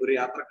വേണ്ടി ഒരു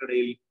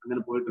യാത്രക്കിടയിൽ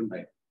അങ്ങനെ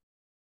പോയിട്ടുണ്ടായിരുന്നു.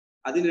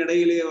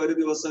 അതിനിടയിൽ ഒരു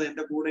ദിവസം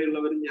എന്റെ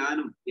കൂടെയുള്ളവരും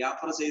ഞാനും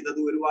യാത്ര ചെയ്തത്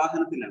ഒരു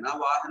വാഹനത്തിലാണ്. ആ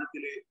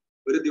വാഹനത്തില്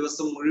ഒരു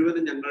ദിവസം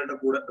മുഴുവനും ഞങ്ങളുടെ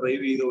കൂടെ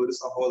ഡ്രൈവ് ചെയ്ത ഒരു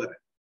സഹോദരൻ.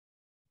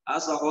 ആ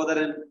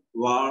സഹോദരൻ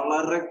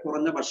വളരെ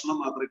കുറഞ്ഞ ഭക്ഷണം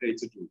മാത്രമേ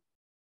കഴിച്ചിട്ടുള്ളൂ.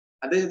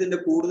 അദ്ദേഹത്തിന്റെ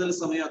കൂടുതൽ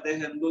സമയം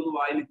അദ്ദേഹം എന്തോന്ന്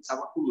വായിൽ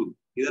ചവക്കുന്നു.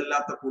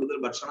 ഇതല്ലാത്ത കൂടുതൽ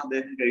ഭക്ഷണം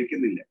അദ്ദേഹം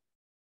കഴിക്കുന്നില്ല.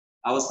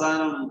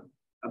 അവസാനം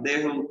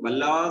അദ്ദേഹം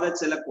വല്ലാതെ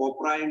ചില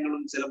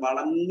കോപ്രായങ്ങളും ചില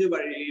വളഞ്ഞു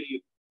വഴിയിൽ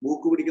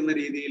മൂക്ക് പിടിക്കുന്ന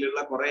രീതിയിലുള്ള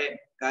കുറെ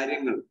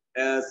കാര്യങ്ങൾ,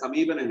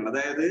 സമീപനങ്ങൾ,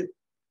 അതായത്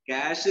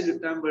ക്യാഷ്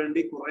കിട്ടാൻ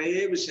വേണ്ടി കുറെ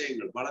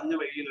വിഷയങ്ങൾ, വളഞ്ഞ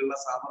വഴിയിലുള്ള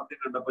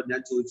സാമർത്ഥ്യം കണ്ടപ്പോൾ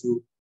ഞാൻ ചോദിച്ചു,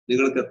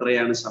 നിങ്ങൾക്ക്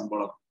എത്രയാണ്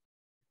ശമ്പളം?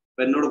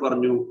 അപ്പൊ എന്നോട്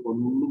പറഞ്ഞു,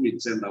 ഒന്നും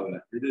മിച്ചം ഉണ്ടാവില്ല.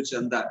 ഞാൻ ചോദിച്ചു,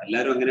 എന്താ?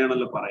 എല്ലാരും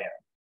അങ്ങനെയാണല്ലോ പറയാ,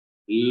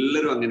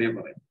 എല്ലാരും അങ്ങനെയാ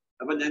പറയാം.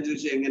 അപ്പൊ ഞാൻ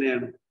ചോദിച്ചു,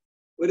 എങ്ങനെയാണ്?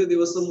 ഒരു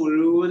ദിവസം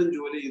മുഴുവനും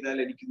ജോലി ചെയ്താൽ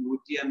എനിക്ക്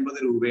 150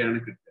 രൂപയാണ്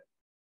കിട്ടുക.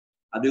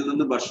 അതിൽ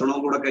നിന്ന്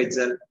ഭക്ഷണവും കൂടെ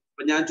കഴിച്ചാൽ.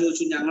 അപ്പൊ ഞാൻ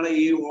ചോദിച്ചു, ഞങ്ങളെ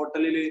ഈ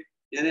ഹോട്ടലില്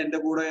ഞാൻ എന്റെ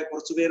കൂടെ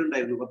കുറച്ച്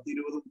പേരുണ്ടായിരുന്നു,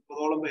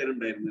 10-20-30ഓളം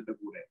പേരുണ്ടായിരുന്നു എന്റെ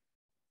കൂടെ.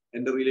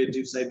 എന്റെ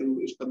റിലേറ്റീവ്സ് ആയിട്ടും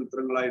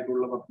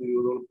ഇഷ്ടമിത്രങ്ങളായിട്ടുള്ള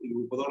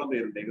 10-20-30ഓളം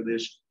പേരുണ്ട്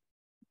ഏകദേശം.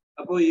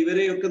 അപ്പൊ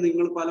ഇവരെയൊക്കെ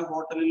നിങ്ങൾ പല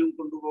ഹോട്ടലിലും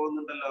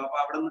കൊണ്ടുപോകുന്നുണ്ടല്ലോ, അപ്പൊ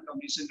അവിടെ നിന്ന്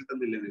കമ്മീഷൻ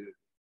കിട്ടുന്നില്ലേ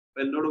നിങ്ങൾക്ക്? അപ്പൊ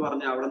എന്നോട്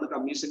പറഞ്ഞു, അവിടെ നിന്ന്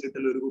കമ്മീഷൻ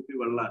കിട്ടൽ ഒരു കുപ്പി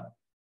വെള്ളമാണ്.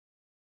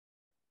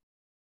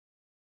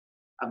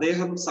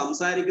 അദ്ദേഹം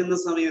സംസാരിക്കുന്ന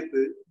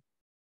സമയത്ത്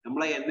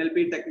നമ്മളെ NLP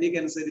ടെക്നിക്ക്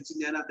അനുസരിച്ച്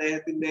ഞാൻ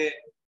അദ്ദേഹത്തിന്റെ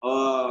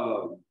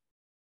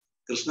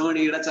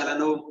കൃഷ്ണമണിയുടെ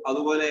ചലനവും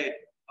അതുപോലെ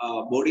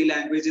ബോഡി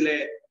ലാംഗ്വേജിലെ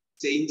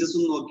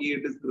ചേഞ്ചസും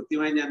നോക്കിയിട്ട്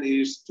കൃത്യമായി ഞാൻ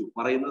നിരീക്ഷിച്ചു.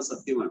 പറയുന്നത്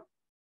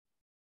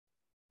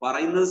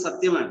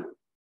സത്യമാണ്.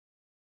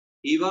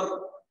 ഇവർ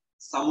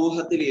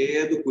സമൂഹത്തിൽ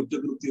ഏത്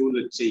കുറ്റകൃത്യവും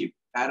ചെയ്യും.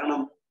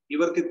 കാരണം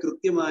ഇവർക്ക്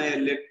കൃത്യമായ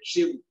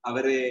ലക്ഷ്യം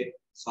അവരെ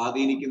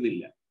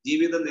സ്വാധീനിക്കുന്നില്ല,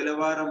 ജീവിത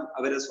നിലവാരം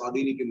അവരെ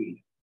സ്വാധീനിക്കുന്നില്ല.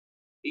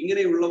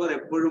 ഇങ്ങനെയുള്ളവർ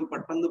എപ്പോഴും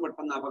പെട്ടെന്ന്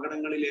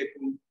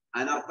അപകടങ്ങളിലേക്കും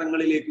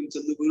അനർത്ഥങ്ങളിലേക്കും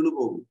ചെന്ന്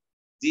വീണുപോകും.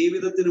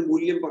 ജീവിതത്തിന്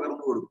മൂല്യം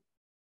പകർന്നു കൊടുക്കും.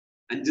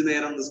 5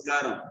 നേരം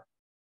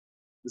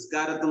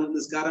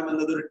നിസ്കാരം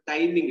എന്നതൊരു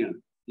ടൈമിംഗ് ആണ്.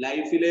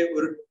 ലൈഫിലെ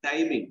ഒരു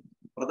ടൈമിംഗ്,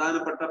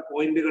 പ്രധാനപ്പെട്ട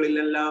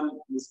പോയിന്റുകളിലെല്ലാം,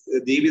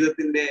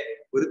 ജീവിതത്തിന്റെ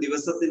ഒരു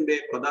ദിവസത്തിന്റെ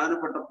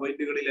പ്രധാനപ്പെട്ട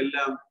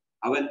പോയിന്റുകളിലെല്ലാം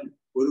അവൻ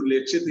ഒരു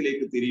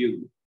ലക്ഷ്യത്തിലേക്ക്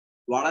തിരിയുന്നു.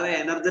 വളരെ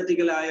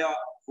എനർജറ്റിക്കലായ,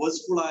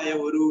 ഫോഴ്സ്ഫുൾ ആയ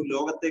ഒരു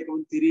ലോകത്തേക്ക്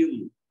അവൻ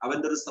തിരിയുന്നു.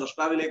 അവന്റെ ഒരു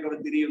സ്രഷ്ടാവിലേക്ക് അവൻ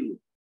തിരിയുന്നു.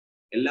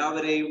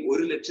 എല്ലാവരെയും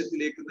ഒരു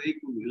ലക്ഷ്യത്തിലേക്ക്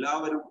നയിക്കുന്നു.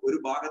 എല്ലാവരും ഒരു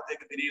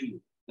ഭാഗത്തേക്ക് തിരിയുന്നു.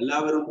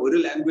 എല്ലാവരും ഒരു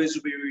ലാംഗ്വേജ്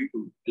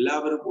ഉപയോഗിക്കുന്നു.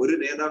 എല്ലാവരും ഒരു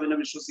നേതാവിനെ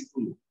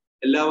വിശ്വസിക്കുന്നു.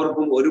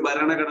 എല്ലാവർക്കും ഒരു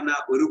ഭരണഘടന,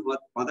 ഒരു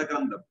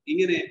മതഗ്രന്ഥം,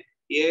 ഇങ്ങനെ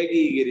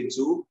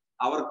ഏകീകരിച്ചു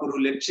അവർക്കൊരു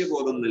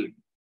ലക്ഷ്യബോധം നൽകി.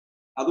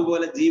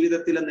 അതുപോലെ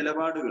ജീവിതത്തിലെ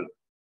നിലപാടുകൾ,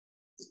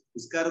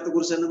 നിസ്കാരത്തെ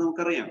കുറിച്ച് തന്നെ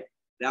നമുക്കറിയാം.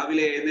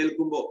 രാവിലെ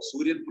എഴുന്നേൽക്കുമ്പോൾ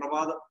സൂര്യൻ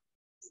പ്രഭാതം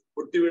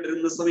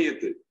പൊട്ടിവിടരുന്ന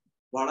സമയത്ത്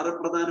വളരെ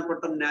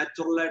പ്രധാനപ്പെട്ട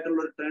നാച്ചുറൽ ആയിട്ടുള്ള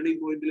ഒരു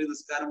ടേണിംഗ് പോയിന്റിൽ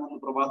നിസ്കാരം വന്നു.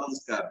 പ്രഭാത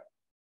നിസ്കാരം,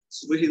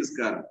 സുബഹി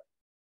നിസ്കാരം.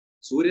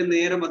 സൂര്യൻ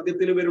നേരെ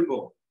മധ്യത്തിൽ വരുമ്പോ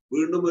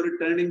വീണ്ടും ഒരു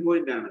ടേണിംഗ്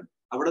പോയിന്റ് ആണ്.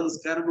 അവിടെ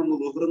നിസ്കാരം വന്നു,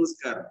 ളുഹ്ർ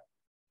നിസ്കാരം.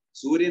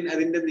 സൂര്യൻ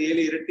അതിന്റെ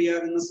നേരെ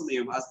ഇരട്ടിയാകുന്ന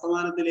സമയം,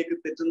 അസ്തമാനത്തിലേക്ക്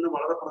തെറ്റുന്ന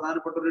വളരെ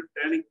പ്രധാനപ്പെട്ട ഒരു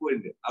ടേണിംഗ്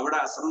പോയിന്റ്, അവിടെ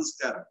അസ്ർ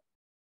നിസ്കാരം.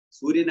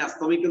 സൂര്യൻ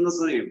അസ്തമിക്കുന്ന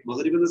സമയം,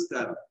 മഗ്രിബ്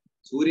നിസ്കാരം.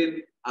 സൂര്യൻ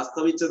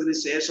അസ്തമിച്ചതിന്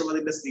ശേഷം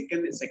അതിന്റെ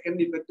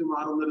സെക്കൻഡ് ഇഫക്റ്റ്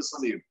മാറുന്ന ഒരു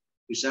സമയം,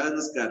 ഇശാ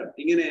നിസ്കാരം.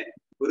 ഇങ്ങനെ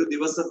ഒരു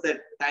ദിവസത്തെ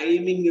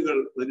ടൈമിങ്ങുകൾ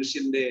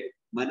മനുഷ്യന്റെ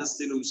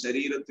മനസ്സിനും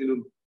ശരീരത്തിനും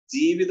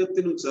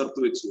ജീവിതത്തിനും ചേർത്ത്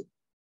വെച്ചു.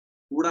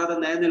 കൂടാതെ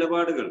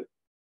നയനിലപാടുകൾ.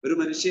 ഒരു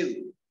മനുഷ്യൻ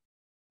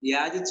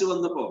യാചിച്ചു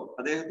വന്നപ്പോ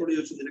അദ്ദേഹത്തോട്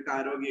ചോദിച്ചു, നിനക്ക്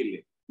ആരോഗ്യമില്ലേ?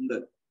 ഉണ്ട്.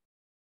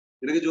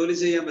 നിനക്ക് ജോലി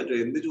ചെയ്യാൻ പറ്റുമോ?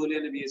 എന്ത്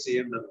ജോലിയാണ് നീ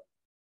ചെയ്യേണ്ടത്?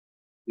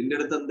 നിന്റെ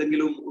അടുത്ത്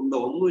എന്തെങ്കിലും ഉണ്ടോ?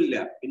 ഒന്നുമില്ല.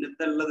 പിന്നെ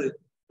എന്താ ഉള്ളത്?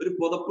 ഒരു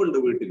പുതപ്പുണ്ട്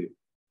വീട്ടില്,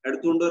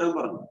 എടുത്തുകൊണ്ടുവരാൻ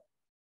പറഞ്ഞു.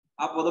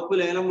 ആ പുതപ്പ്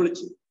ലേലം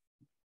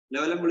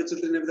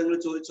വിളിച്ചിട്ട് നിബിധങ്ങൾ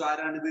ചോദിച്ചു,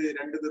 ആരാണിത്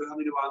 2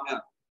 ദിർഹമിന് വാങ്ങുക?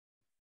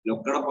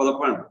 ലൊക്കട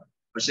പുതപ്പാണ്.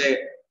 പക്ഷെ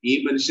ഈ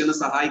മനുഷ്യനെ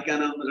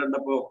സഹായിക്കാനാണെന്ന്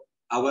കണ്ടപ്പോ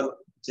അവർ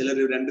ചിലർ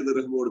 2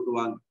 ദിർഹം കൊടുത്ത്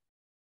വാങ്ങി.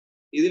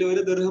 ഇതിൽ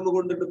 1 ദിർഹം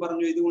കൊണ്ടിട്ട്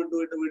പറഞ്ഞു, ഇത്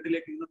കൊണ്ടുപോയിട്ട്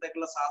വീട്ടിലേക്ക്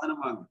ഇന്നത്തേക്കുള്ള സാധനം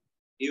വാങ്ങും.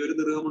 ഈ 1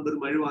 ദിർഹം കൊണ്ട് ഒരു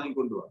മഴ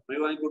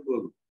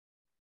വാങ്ങിക്കൊണ്ടുവന്നു.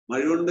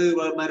 മഴ കൊണ്ട്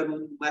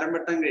മരം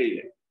വെട്ടാൻ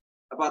കഴിയില്ല.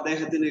 അപ്പൊ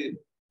അദ്ദേഹത്തിന്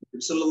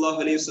സല്ലല്ലാഹു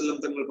അലൈഹി വസല്ലം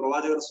തങ്ങൾ,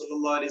 പ്രവാചകർ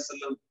സല്ലല്ലാഹു അലൈഹി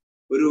വസല്ലം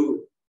ഒരു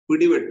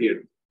പിടി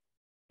വെട്ടിയെടുത്തു.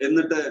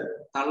 എന്നിട്ട്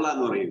തള്ള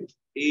എന്ന് പറയും,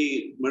 ഈ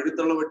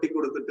മഴുത്തള്ള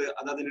വെട്ടിക്കൊടുത്തിട്ട്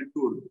അത് അതിലിട്ട്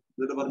കൊടുത്തു.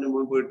 എന്നിട്ട് പറഞ്ഞു,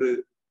 മോൻ പോയിട്ട്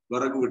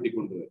വിറക്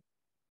വെട്ടിക്കൊണ്ടുവരും.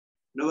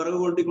 പിന്നെ വിറക്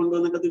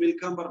വെട്ടിക്കൊണ്ടുവന്നിട്ട് അത്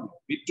വിൽക്കാൻ പറഞ്ഞു.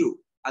 വിറ്റു.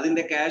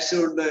 അതിന്റെ ക്യാഷ്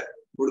കൊണ്ട്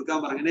കൊടുക്കാൻ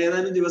പറഞ്ഞു. അങ്ങനെ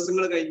ഏതാനും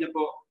ദിവസങ്ങൾ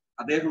കഴിഞ്ഞപ്പോ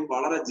അദ്ദേഹം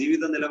വളരെ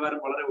ജീവിത നിലവാരം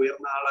വളരെ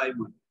ഉയർന്ന ആളായി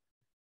മാറി.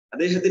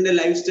 അദ്ദേഹത്തിന്റെ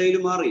ലൈഫ് സ്റ്റൈൽ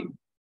മാറി,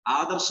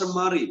 ആദർശം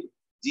മാറി,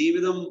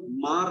 ജീവിതം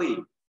മാറി.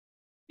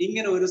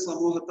 ഇങ്ങനെ ഒരു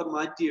സമൂഹത്തെ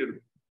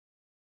മാറ്റിയെടുത്തു.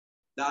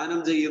 ദാനം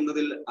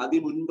ചെയ്യുന്നതിൽ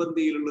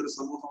അതിമുൻപന്തിയിലുള്ള ഒരു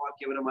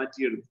സമൂഹമാക്കി അവരെ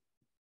മാറ്റിയെടുത്തു.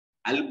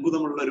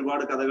 അത്ഭുതമുള്ള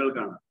ഒരുപാട് കഥകൾ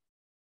കാണാം.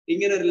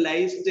 ഇങ്ങനെ ഒരു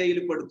ലൈഫ് സ്റ്റൈൽ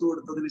പെടുത്തു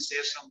കൊടുത്തതിന്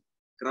ശേഷം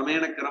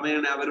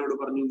ക്രമേണ അവരോട്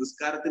പറഞ്ഞു,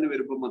 നിസ്കാരത്തിന്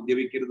വരുമ്പോൾ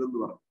മദ്യപിക്കരുതെന്ന്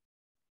പറഞ്ഞു.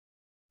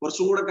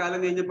 കുറച്ചും കൂടെ കാലം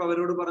കഴിഞ്ഞപ്പോ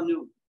അവരോട് പറഞ്ഞു,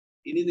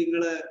 ഇനി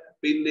നിങ്ങള്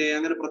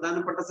അങ്ങനെ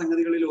പ്രധാനപ്പെട്ട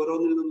സംഗതികളിൽ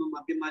ഓരോന്നിൽ നിന്നും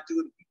മദ്യം മാറ്റി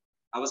നിർത്തി.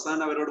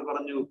 അവസാനം അവരോട്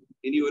പറഞ്ഞു,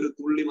 ഇനി ഒരു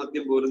തുള്ളി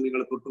മദ്യം പോലും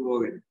നിങ്ങൾ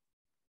തൊട്ടുപോകരുത്,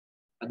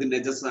 അത്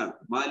നജസാണ്,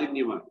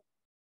 മാലിന്യമാണ്.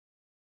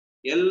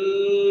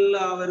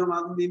 എല്ലാവരും ആ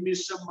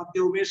നിമിഷം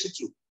മദ്യം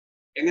ഉപേക്ഷിച്ചു.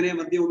 എങ്ങനെയാ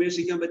മദ്യം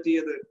ഉപേക്ഷിക്കാൻ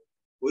പറ്റിയത്?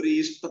 ഒരു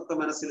ഇഷ്ടത്തെ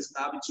മനസ്സിൽ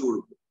സ്ഥാപിച്ചു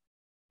കൊടുത്തു.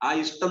 ആ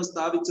ഇഷ്ടം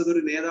സ്ഥാപിച്ചത്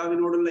ഒരു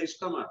നേതാവിനോടുള്ള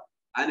ഇഷ്ടമാണ്.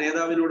 ആ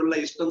നേതാവിനോടുള്ള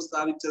ഇഷ്ടം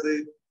സ്ഥാപിച്ചത്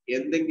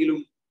എന്തെങ്കിലും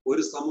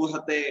ഒരു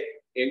സമൂഹത്തെ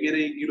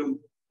എങ്ങനെയെങ്കിലും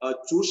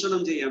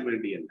ചൂഷണം ചെയ്യാൻ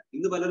വേണ്ടിയല്ല.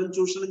 ഇന്ന് പലരും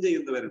ചൂഷണം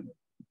ചെയ്യുന്നവരുണ്ട്.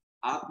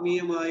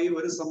 ആത്മീയമായി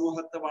ഒരു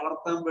സമൂഹത്തെ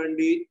വളർത്താൻ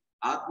വേണ്ടി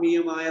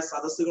ആത്മീയമായ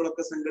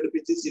സദസ്സുകളൊക്കെ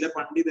സംഘടിപ്പിച്ച് ചില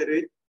പണ്ഡിതര്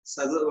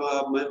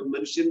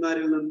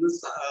മനുഷ്യന്മാരിൽ നിന്ന്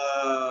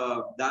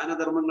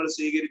ദാനധർമ്മങ്ങൾ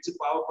സ്വീകരിച്ച്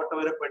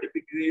പാവപ്പെട്ടവരെ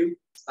പഠിപ്പിക്കുകയും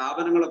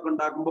സ്ഥാപനങ്ങളൊക്കെ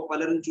ഉണ്ടാക്കുമ്പോൾ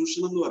പലരും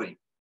ചൂഷണം എന്ന് പറയും.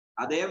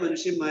 അതേ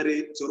മനുഷ്യന്മാര്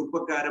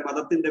ചെറുപ്പക്കാരെ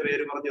മതത്തിന്റെ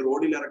പേര് പറഞ്ഞ്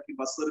റോഡിലിറക്കി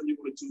ബസ് എറിഞ്ഞു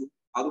കുളിച്ചു,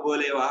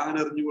 അതുപോലെ വാഹനം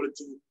എറിഞ്ഞു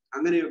കുളിച്ചു,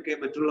 അങ്ങനെയൊക്കെ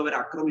മറ്റുള്ളവരെ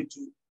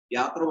ആക്രമിച്ചു,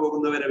 യാത്ര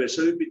പോകുന്നവരെ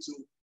വിഷമിപ്പിച്ചു.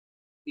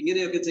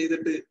 ഇങ്ങനെയൊക്കെ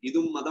ചെയ്തിട്ട്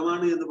ഇതും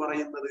മതമാണ് എന്ന്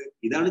പറയുന്നത്,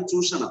 ഇതാണ്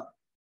ചൂഷണം.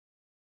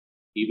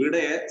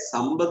 ഇവിടെ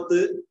സമ്പത്ത്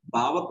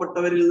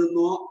പാവപ്പെട്ടവരിൽ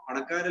നിന്നോ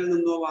പണക്കാരിൽ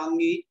നിന്നോ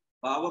വാങ്ങി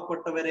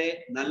പാവപ്പെട്ടവരെ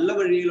നല്ല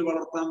വഴിയിൽ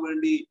വളർത്താൻ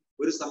വേണ്ടി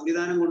ഒരു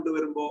സംവിധാനം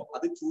കൊണ്ടുവരുമ്പോൾ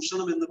അത്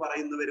ചൂഷണം എന്ന്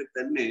പറയുന്നവർ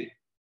തന്നെ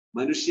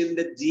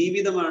മനുഷ്യന്റെ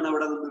ജീവിതമാണ്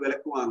അവിടെ നിന്ന്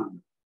വിലക്ക്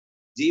വാങ്ങുന്നത്.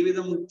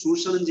 ജീവിതം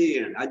ചൂഷണം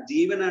ചെയ്യുകയാണ്. ആ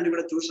ജീവനാണ്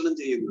ഇവിടെ ചൂഷണം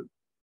ചെയ്യുന്നത്.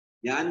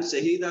 ഞാൻ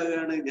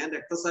ഷഹീദാകുകയാണ്, ഞാൻ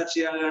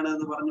രക്തസാക്ഷിയാകുകയാണ്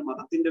എന്ന് പറഞ്ഞ്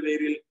മതത്തിന്റെ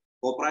പേരിൽ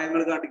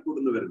കോപ്രായങ്ങൾ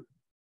കാട്ടിക്കൂട്ടുന്നവരുണ്ട്.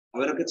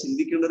 അവരൊക്കെ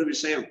ചിന്തിക്കേണ്ട ഒരു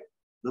വിഷയം,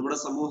 നമ്മുടെ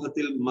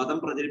സമൂഹത്തിൽ മതം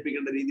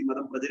പ്രചരിപ്പിക്കേണ്ട രീതി,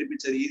 മതം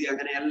പ്രചരിപ്പിച്ച രീതി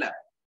അങ്ങനെയല്ല.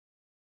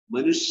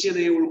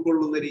 മനുഷ്യനെ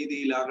ഉൾക്കൊള്ളുന്ന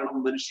രീതിയിലാകണം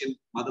മനുഷ്യൻ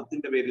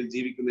മതത്തിന്റെ പേരിൽ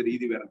ജീവിക്കുന്ന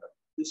രീതി വരേണ്ടത്.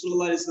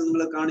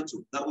 നിങ്ങളെ കാണിച്ചു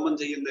ധർമ്മം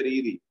ചെയ്യുന്ന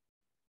രീതി,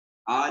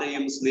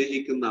 ആരെയും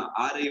സ്നേഹിക്കുന്ന,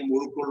 ആരെയും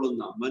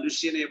ഉൾക്കൊള്ളുന്ന,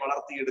 മനുഷ്യനെ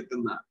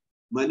വളർത്തിയെടുക്കുന്ന,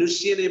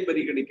 മനുഷ്യനെ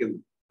പരിഗണിക്കുന്നു.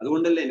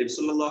 അതുകൊണ്ടല്ലേ നബി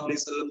സല്ലല്ലാഹു അലൈഹി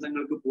വസല്ലം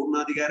തങ്ങൾക്ക്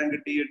പൂർണ്ണാധികാരം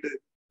കിട്ടിയിട്ട്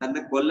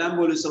തന്നെ കൊല്ലാൻ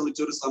പോലും ശ്രമിച്ച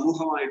ഒരു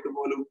സമൂഹമായിട്ട്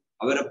പോലും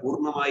അവരെ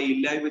പൂർണ്ണമായി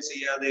ഇല്ലായ്മ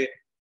ചെയ്യാതെ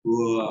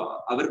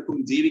അവർക്കും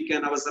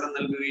ജീവിക്കാൻ അവസരം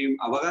നൽകുകയും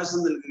അവകാശം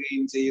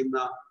നൽകുകയും ചെയ്യുന്ന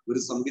ഒരു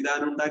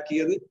സംവിധാനം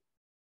ഉണ്ടാക്കിയത്.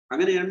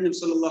 അങ്ങനെയാണ് നബി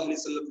സല്ലല്ലാഹു അലൈഹി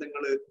വസല്ലം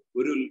തങ്ങൾ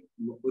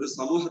ഒരു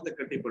സമൂഹത്തെ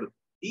കെട്ടിപ്പടുത്തു.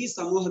 ഈ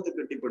സമൂഹത്തെ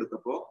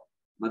കെട്ടിപ്പടുത്തപ്പോ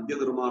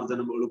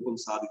മദ്യനിർമാർജനം എളുപ്പം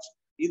സാധിച്ചു.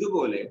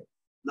 ഇതുപോലെ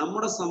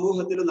നമ്മുടെ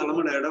സമൂഹത്തിൽ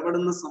നമ്മൾ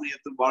ഇടപെടുന്ന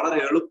സമയത്ത് വളരെ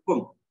എളുപ്പം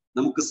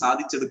നമുക്ക്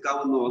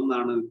സാധിച്ചെടുക്കാവുന്ന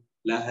ഒന്നാണ്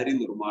ലഹരി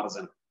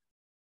നിർമാർജനം.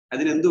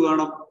 അതിനെന്ത്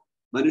വേണം?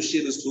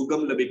 മനുഷ്യന്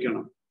സുഖം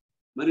ലഭിക്കണം,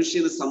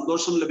 മനുഷ്യന്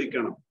സന്തോഷം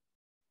ലഭിക്കണം,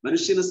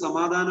 മനുഷ്യന്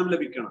സമാധാനം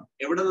ലഭിക്കണം.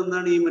 എവിടെ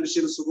നിന്നാണ് ഈ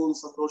മനുഷ്യന് സുഖവും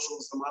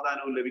സന്തോഷവും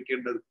സമാധാനവും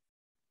ലഭിക്കേണ്ടത്?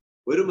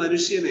 ഒരു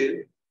മനുഷ്യന്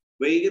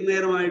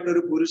വൈകുന്നേരമായിട്ട്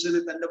ഒരു പുരുഷന്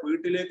തന്റെ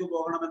വീട്ടിലേക്ക്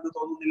പോകണമെന്ന്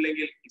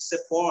തോന്നുന്നില്ലെങ്കിൽ ഇറ്റ്സ് എ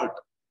ഫോൾട്ട്.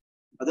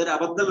 അതൊരു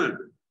അബദ്ധമാണ്,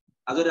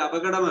 അതൊരു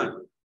അപകടമാണ്,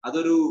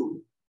 അതൊരു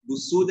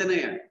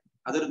ദുസ്സൂചനയാണ്,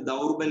 അതൊരു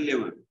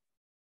ദൗർബല്യമാണ്.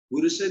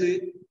 പുരുഷന്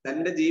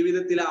തന്റെ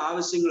ജീവിതത്തിലെ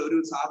ആവശ്യങ്ങൾ, ഒരു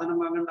സാധനം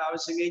വാങ്ങേണ്ട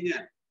ആവശ്യം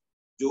കഴിഞ്ഞാൽ,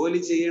 ജോലി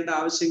ചെയ്യേണ്ട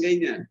ആവശ്യം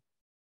കഴിഞ്ഞാൽ,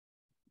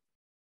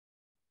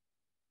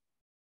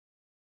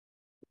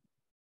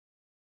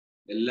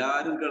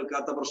 എല്ലാരും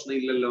കേൾക്കാത്ത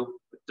പ്രശ്നമില്ലല്ലോ,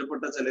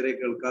 ഒറ്റപ്പെട്ട ചിലരെ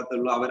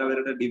കേൾക്കാത്തുള്ളൂ.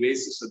 അവരവരുടെ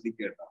ഡിവൈസ്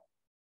ശ്രദ്ധിക്കേണ്ട.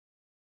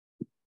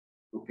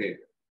 ഓക്കെ,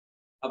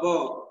 അപ്പോ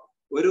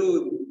ഒരു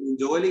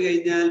ജോലി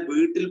കഴിഞ്ഞാൽ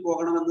വീട്ടിൽ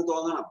പോകണമെന്ന്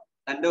തോന്നണം,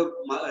 തന്റെ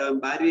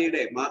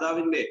ഭാര്യയുടെ,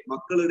 മാതാവിന്റെ,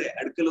 മക്കളുടെ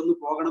അടുക്കലൊന്ന്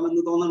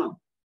പോകണമെന്ന് തോന്നണം.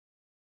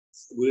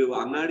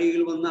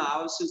 അങ്ങാടിയിൽ വന്ന്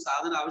അവശ്യ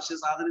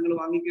സാധനങ്ങൾ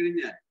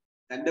വാങ്ങിക്കഴിഞ്ഞാൽ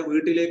തന്റെ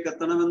വീട്ടിലേക്ക്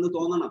എത്തണമെന്ന്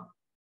തോന്നണം.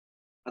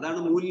 അതാണ്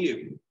മൂല്യം.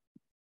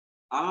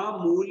 ആ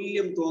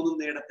മൂല്യം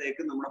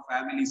തോന്നുന്നിടത്തേക്ക് നമ്മുടെ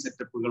ഫാമിലി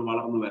സെറ്റപ്പുകൾ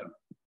വളർന്നു വരണം.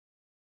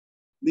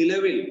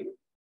 നിലവിൽ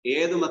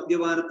ഏത്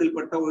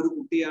മദ്യപാനത്തിൽപ്പെട്ട ഒരു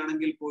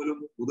കുട്ടിയാണെങ്കിൽ പോലും,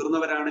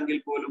 മുതിർന്നവരാണെങ്കിൽ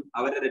പോലും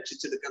അവരെ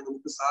രക്ഷിച്ചെടുക്കാൻ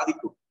നമുക്ക്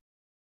സാധിക്കും.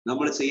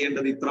 നമ്മൾ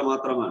ചെയ്യേണ്ടത് ഇത്ര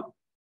മാത്രമാണ്.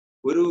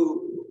 ഒരു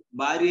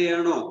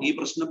ഭാര്യയാണോ ഈ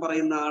പ്രശ്നം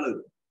പറയുന്ന ആള്,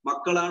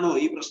 മക്കളാണോ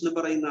ഈ പ്രശ്നം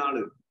പറയുന്ന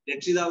ആള്,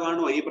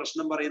 രക്ഷിതാവാണോ ഈ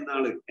പ്രശ്നം പറയുന്ന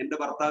ആള്, എന്റെ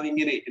ഭർത്താവ്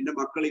ഇങ്ങനെ, എന്റെ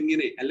മക്കൾ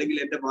ഇങ്ങനെ, അല്ലെങ്കിൽ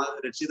എന്റെ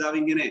രക്ഷിതാവ്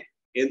ഇങ്ങനെ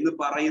എന്ന്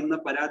പറയുന്ന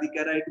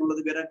പരാതിക്കാരായിട്ടുള്ളത്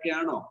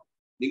ഇവരൊക്കെയാണോ?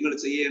 നിങ്ങൾ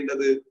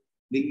ചെയ്യേണ്ടത്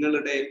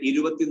നിങ്ങളുടെ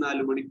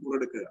 24 മണിക്കൂർ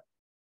എടുക്കുക.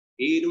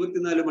 ഈ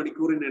 24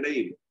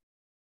 മണിക്കൂറിനിടയിൽ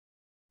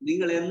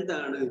നിങ്ങൾ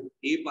എന്താണ്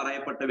ഈ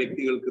പറയപ്പെട്ട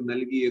വ്യക്തികൾക്ക്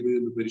നൽകിയത്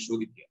എന്ന്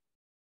പരിശോധിക്കുക.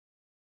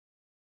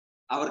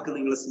 അവർക്ക്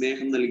നിങ്ങൾ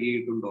സ്നേഹം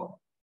നൽകിയിട്ടുണ്ടോ?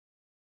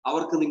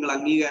 അവർക്ക് നിങ്ങൾ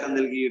അംഗീകാരം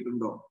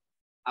നൽകിയിട്ടുണ്ടോ?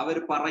 അവർ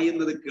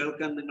പറയുന്നത്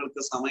കേൾക്കാൻ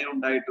നിങ്ങൾക്ക് സമയം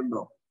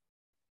ഉണ്ടായിട്ടുണ്ടോ?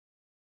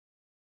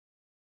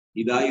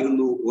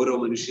 ഇതായിരുന്നു ഓരോ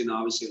മനുഷ്യന്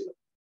ആവശ്യമുള്ളത്.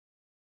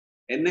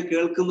 എന്നെ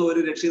കേൾക്കുന്ന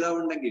ഒരു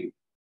രക്ഷിതാവുണ്ടെങ്കിൽ,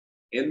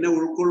 എന്നെ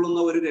ഉൾക്കൊള്ളുന്ന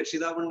ഒരു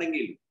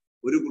രക്ഷിതാവുണ്ടെങ്കിൽ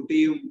ഒരു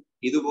കുട്ടിയും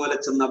ഇതുപോലെ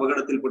ചെന്ന്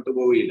അപകടത്തിൽപ്പെട്ടു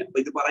പോവുകയില്ല. അപ്പൊ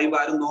ഇത് പറയുമ്പോൾ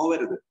ആരും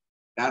നോവരുത്.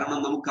 കാരണം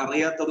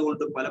നമുക്കറിയാത്തത്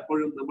കൊണ്ട്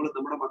പലപ്പോഴും നമ്മൾ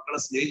നമ്മുടെ മക്കളെ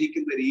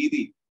സ്നേഹിക്കുന്ന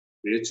രീതി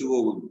പിഴച്ചു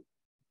പോകുന്നു.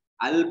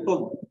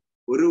 അല്പം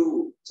ഒരു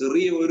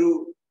ചെറിയ ഒരു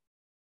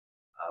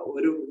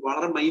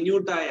വളരെ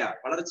മൈന്യൂട്ടായ,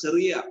 വളരെ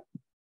ചെറിയ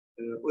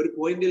ഒരു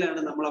പോയിന്റിലാണ്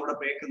നമ്മൾ അവിടെ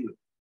പേക്കുന്നത്.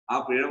 ആ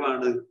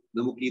പിഴവാണ്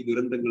നമുക്ക് ഈ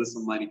ദുരന്തങ്ങൾ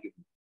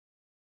സമ്മാനിക്കുന്നത്.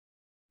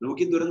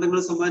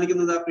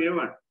 ആ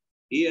പിഴവാണ്.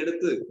 ഈ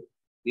അടുത്ത്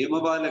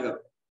നിയമപാലകർ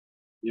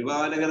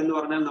എന്ന്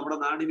പറഞ്ഞാൽ നമ്മുടെ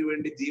നാടിന്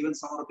വേണ്ടി ജീവിതം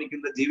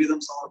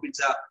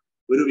സമർപ്പിച്ച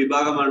ഒരു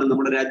വിഭാഗമാണ്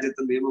നമ്മുടെ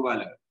രാജ്യത്തെ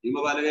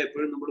നിയമപാലകർ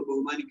എപ്പോഴും നമ്മൾ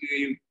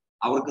ബഹുമാനിക്കുകയും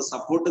അവർക്ക്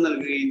സപ്പോർട്ട്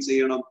നൽകുകയും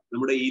ചെയ്യണം.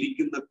 നമ്മുടെ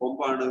ഇരിക്കുന്ന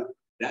കൊമ്പാണ്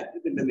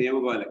രാജ്യത്തിന്റെ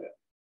നിയമപാലകർ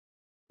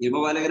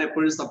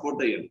എപ്പോഴും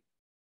സപ്പോർട്ട് ചെയ്യണം.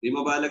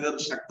 നിയമപാലകർ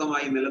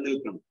ശക്തമായി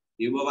നിലനിൽക്കണം.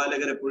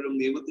 നിയമപാലകർ എപ്പോഴും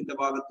നിയമത്തിന്റെ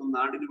ഭാഗത്തും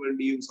നാടിനു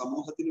വേണ്ടിയും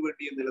സമൂഹത്തിനു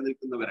വേണ്ടിയും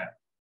നിലനിൽക്കുന്നവരാണ്.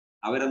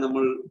 അവരെ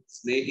നമ്മൾ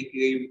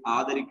സ്നേഹിക്കുകയും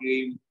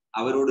ആദരിക്കുകയും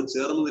അവരോട്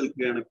ചേർന്ന്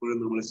നിൽക്കുകയാണ് എപ്പോഴും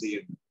നമ്മൾ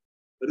ചെയ്യേണ്ടത്.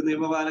 ഒരു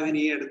നിയമപാലകൻ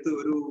ഈ അടുത്ത്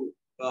ഒരു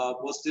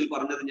പോസ്റ്റിൽ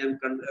പറഞ്ഞത് ഞാൻ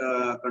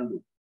കണ്ടു.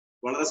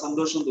 വളരെ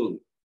സന്തോഷം തോന്നി.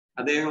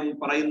 അദ്ദേഹം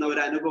പറയുന്ന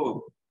ഒരു അനുഭവം,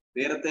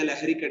 നേരത്തെ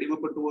ലഹരിക്ക്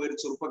അടിമപ്പെട്ടു പോയ ഒരു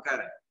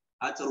ചെറുപ്പക്കാരൻ,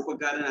 ആ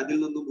ചെറുപ്പക്കാരൻ അതിൽ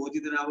നിന്നും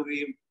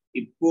മോചിതനാവുകയും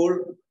ഇപ്പോൾ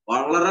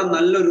വളരെ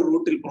നല്ലൊരു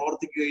റൂട്ടിൽ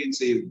പ്രവർത്തിക്കുകയും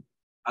ചെയ്യുന്നു.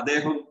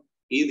 അദ്ദേഹം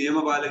ഈ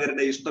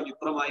നിയമപാലകരുടെ ഇഷ്ടം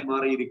ഇത്രമായി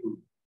മാറിയിരിക്കുന്നു.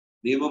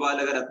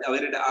 നിയമപാലകർ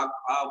അവരുടെ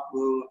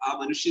ആ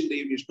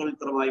മനുഷ്യന്റെയും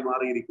ഇഷ്ടമിത്രമായി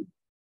മാറിയിരിക്കുന്നു.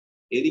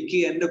 എനിക്ക്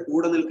എന്റെ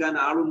കൂടെ നിൽക്കാൻ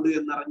ആളുണ്ട്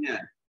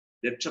എന്നറിഞ്ഞാൽ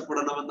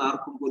രക്ഷപ്പെടണമെന്ന്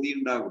ആർക്കും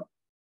കൊതിയുണ്ടാകും.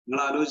 നിങ്ങൾ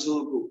ആലോചിച്ച്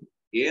നോക്കൂ,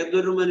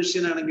 ഏതൊരു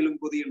മനുഷ്യനാണെങ്കിലും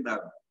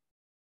കൊതിയുണ്ടാകും.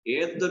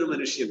 ഏതൊരു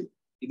മനുഷ്യനും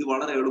ഇത്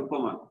വളരെ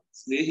എളുപ്പമാണ്,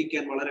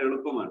 സ്നേഹിക്കാൻ വളരെ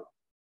എളുപ്പമാണ്.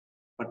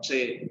 പക്ഷേ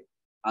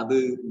അത്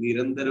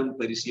നിരന്തരം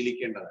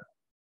പരിശീലിക്കേണ്ടതാണ്.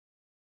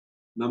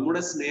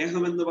 നമ്മുടെ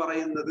സ്നേഹം എന്ന്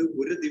പറയുന്നത്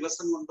ഒരു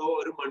ദിവസം കൊണ്ടോ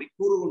ഒരു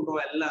മണിക്കൂർ കൊണ്ടോ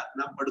അല്ല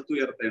നാം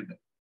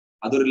പടുത്തുയർത്തേണ്ടത്.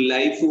 അതൊരു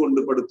ലൈഫ് കൊണ്ട്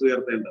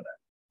പടുത്തുയർത്തേണ്ടത്.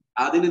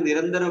 അതിന്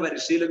നിരന്തര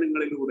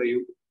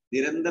പരിശീലനങ്ങളിലൂടെയും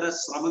നിരന്തര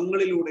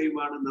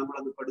ശ്രമങ്ങളിലൂടെയുമാണ് നമ്മൾ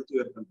അത്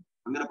പടുത്തുയർത്തേണ്ടത്.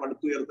 അങ്ങനെ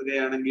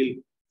പടുത്തുയർത്തുകയാണെങ്കിൽ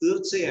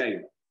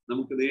തീർച്ചയായും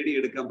നമുക്ക്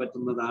നേടിയെടുക്കാൻ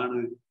പറ്റുന്നതാണ്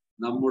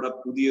നമ്മുടെ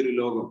പുതിയൊരു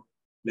ലോകം.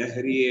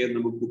 ലഹരിയെ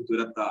നമുക്ക്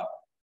തുരത്താം.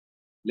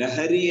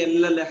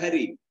 ലഹരിയല്ല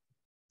ലഹരി,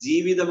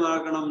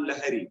 ജീവിതമാകണം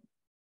ലഹരി.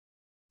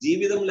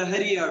 ജീവിതം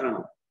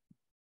ലഹരിയാകണം.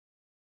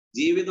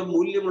 ജീവിതം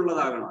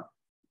മൂല്യമുള്ളതാകണം.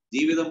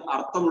 ജീവിതം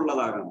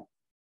അർത്ഥമുള്ളതാകണം.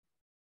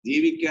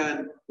 ജീവിക്കാൻ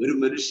ഒരു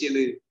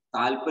മനുഷ്യന്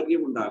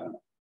താല്പര്യമുണ്ടാകണം.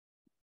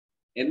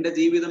 എന്റെ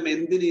ജീവിതം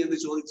എന്തിന് എന്ന്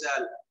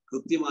ചോദിച്ചാൽ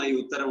കൃത്യമായി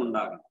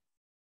ഉത്തരമുണ്ടാകണം.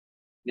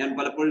 ഞാൻ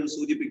പലപ്പോഴും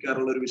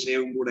സൂചിപ്പിക്കാറുള്ള ഒരു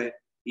വിഷയവും കൂടെ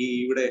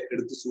ഇവിടെ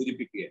എടുത്ത്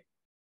സൂചിപ്പിക്കുക.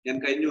 ഞാൻ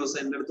കഴിഞ്ഞ ദിവസം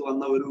എൻ്റെ അടുത്ത്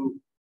വന്ന ഒരു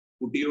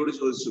കുട്ടിയോട്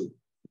ചോദിച്ചു,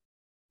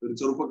 ഒരു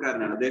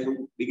ചെറുപ്പക്കാരനാണ്, അദ്ദേഹം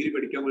ഡിഗ്രി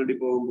പഠിക്കാൻ വേണ്ടി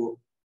പോകുമ്പോൾ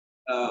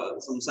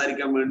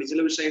സംസാരിക്കാൻ വേണ്ടി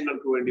ചില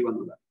വിഷയങ്ങൾക്ക് വേണ്ടി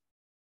വന്നതാണ്.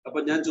 അപ്പൊ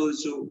ഞാൻ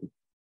ചോദിച്ചു,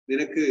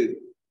 നിനക്ക്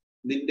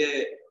നിന്റെ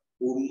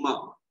ഉമ്മ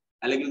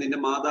അല്ലെങ്കിൽ നിന്റെ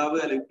മാതാവ്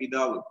അല്ലെങ്കിൽ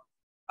പിതാവ്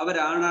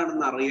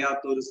അവരാണാണെന്ന്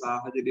അറിയാത്ത ഒരു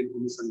സാഹചര്യം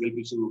ഒന്ന്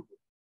സങ്കല്പിച്ചു നോക്കൂ.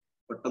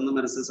 പെട്ടെന്ന്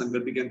മനസ്സിൽ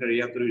സങ്കല്പിക്കാൻ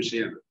കഴിയാത്തൊരു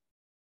വിഷയമാണ്.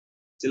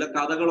 ചില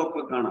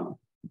കഥകളൊക്കെ കാണാം.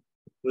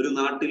 ഒരു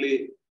നാട്ടില്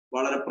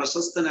വളരെ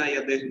പ്രശസ്തനായി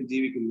അദ്ദേഹം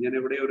ജീവിക്കുന്നു. ഞാൻ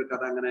എവിടെയോ ഒരു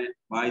കഥ അങ്ങനെ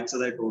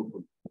വായിച്ചതായിട്ട്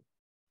ഓർക്കുന്നു.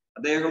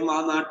 അദ്ദേഹം ആ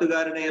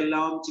നാട്ടുകാരുടെ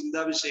എല്ലാം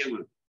ചിന്താ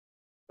വിഷയമാണ്.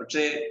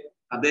 പക്ഷേ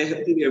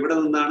അദ്ദേഹത്തിന് എവിടെ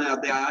നിന്നാണ്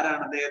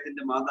ആരാണ്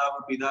അദ്ദേഹത്തിന്റെ മാതാവ്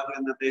പിതാവ്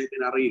എന്ന്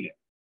അദ്ദേഹത്തിന് അറിയില്ല.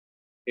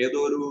 ഏതോ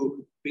ഒരു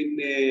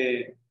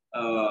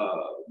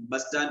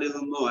ബസ് സ്റ്റാൻഡിൽ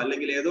നിന്നോ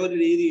അല്ലെങ്കിൽ ഏതോ ഒരു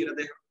രീതിയിൽ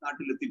അദ്ദേഹം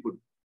നാട്ടിൽ എത്തിപ്പെട്ടു.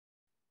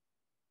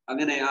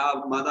 അങ്ങനെ ആ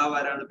മാതാവ്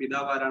ആരാണ്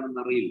പിതാവ്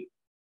ആരാണെന്ന് അറിയില്ല.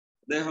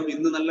 അദ്ദേഹം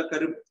ഇന്ന് നല്ല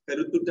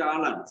കരുത്തുറ്റ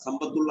ആളാണ്,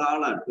 സമ്പത്തുള്ള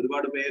ആളാണ്,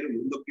 ഒരുപാട് പേരും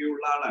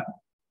എന്തൊക്കെയുള്ള ആളാണ്.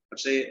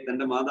 പക്ഷേ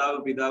തന്റെ മാതാവ്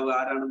പിതാവ്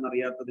ആരാണെന്ന്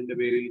അറിയാത്തതിന്റെ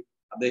പേരിൽ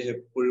അദ്ദേഹം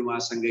എപ്പോഴും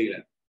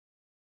ആശങ്കയിലാണ്.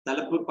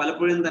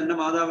 പലപ്പോഴും തന്റെ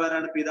മാതാവ്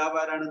ആരാണ് പിതാവ്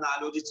ആരാണെന്ന്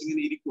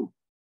ആലോചിച്ചിങ്ങനെ ഇരിക്കും.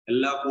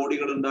 എല്ലാ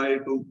കോടികൾ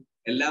ഉണ്ടായിട്ടും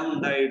എല്ലാം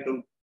ഉണ്ടായിട്ടും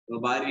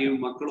ഭാര്യയും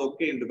മക്കളും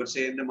ഒക്കെ ഉണ്ട്. പക്ഷെ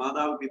എന്റെ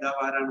മാതാവ് പിതാവ്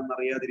ആരാണെന്ന്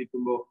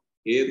അറിയാതിരിക്കുമ്പോൾ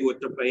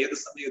ഏത്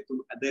സമയത്തും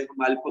അദ്ദേഹം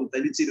അല്പം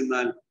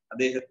തനിച്ചിരുന്നാൽ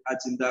അദ്ദേഹം ആ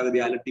ചിന്താഗതി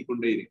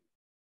അലട്ടിക്കൊണ്ടേയിരിക്കും.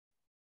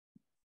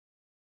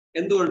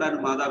 എന്തുകൊണ്ടാണ്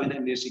മാതാവിനെ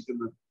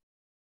അന്വേഷിക്കുന്നത്?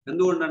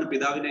 എന്തുകൊണ്ടാണ്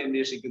പിതാവിനെ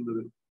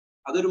അന്വേഷിക്കുന്നത്?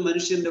 അതൊരു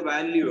മനുഷ്യന്റെ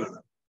വാല്യൂ ആണ്.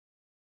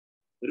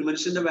 ഒരു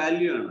മനുഷ്യന്റെ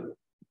വാല്യൂ ആണ്.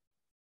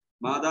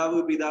 മാതാവ്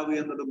പിതാവ്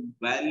എന്നതും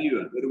വാല്യൂ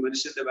ആണ്, ഒരു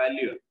മനുഷ്യന്റെ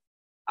വാല്യൂ ആണ്.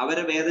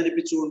 അവരെ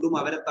വേദനിപ്പിച്ചുകൊണ്ടും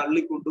അവരെ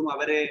തള്ളിക്കൊണ്ടും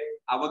അവരെ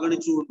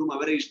അവഗണിച്ചുകൊണ്ടും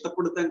അവരെ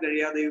ഇഷ്ടപ്പെടുത്താൻ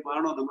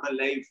കഴിയാതെയുമാണോ നമ്മുടെ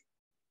ലൈഫ്?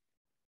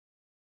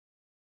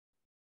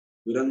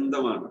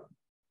 ദുരന്തമാണ്,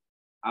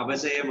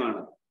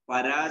 അപജയമാണ്,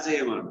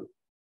 പരാജയമാണ്.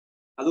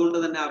 അതുകൊണ്ട്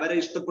തന്നെ അവരെ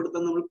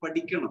ഇഷ്ടപ്പെടുത്താൻ നമ്മൾ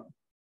പഠിക്കണം,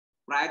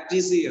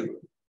 പ്രാക്ടീസ് ചെയ്യണം,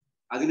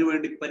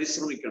 അതിനുവേണ്ടി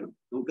പരിശ്രമിക്കണം.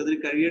 നമുക്കതിന്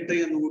കഴിയട്ടെ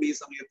എന്നുകൂടി ഈ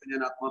സമയത്ത്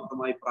ഞാൻ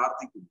ആത്മാർത്ഥമായി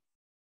പ്രാർത്ഥിക്കുന്നു.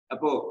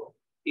 അപ്പോ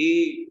ഈ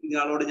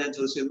ആളോട് ഞാൻ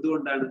ചോദിച്ചു,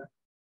 എന്തുകൊണ്ടാണ്?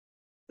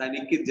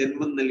 തനിക്ക്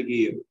ജന്മം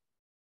നൽകിയത്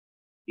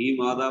ഈ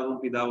മാതാവും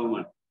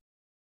പിതാവുമാണ്.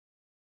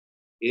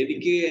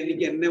 എനിക്ക്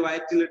എന്നെ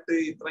വയറ്റിലിട്ട്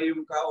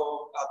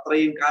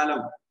അത്രയും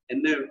കാലം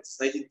എന്നെ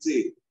സഹിച്ച്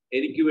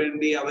എനിക്ക്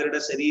വേണ്ടി അവരുടെ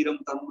ശരീരം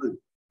തന്ന്,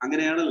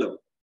 അങ്ങനെയാണല്ലോ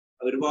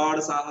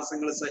ഒരുപാട്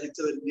സാഹസങ്ങൾ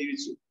സഹിച്ചവർ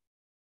ജീവിച്ചു.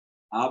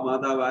 ആ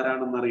മാതാവ്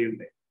ആരാണെന്ന്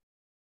അറിയണ്ടേ?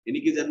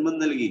 എനിക്ക് ജന്മം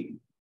നൽകി,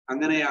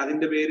 അങ്ങനെ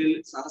അതിന്റെ പേരിൽ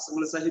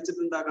സാഹസങ്ങൾ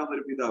സഹിച്ചിട്ടുണ്ടാകാം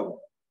ഒരു പിതാവ്.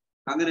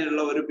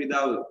 അങ്ങനെയുള്ള ഒരു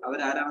പിതാവ്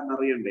അവരാരാണെന്ന്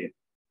അറിയണ്ടേ?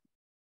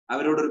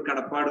 അവരോടൊരു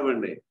കടപ്പാട്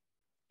വേണ്ടേ?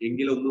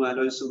 എങ്കിലൊന്നും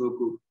ആലോചിച്ചു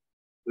നോക്കൂ.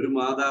 ഒരു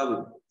മാതാവ്,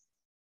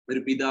 ഒരു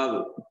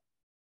പിതാവ്,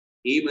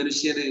 ഈ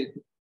മനുഷ്യന്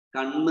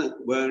കണ്ണ്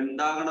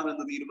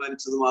ഉണ്ടാകണമെന്ന്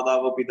തീരുമാനിച്ചത്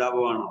മാതാവോ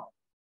പിതാവോ ആണോ?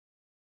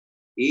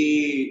 ഈ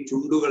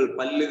ചുണ്ടുകൾ,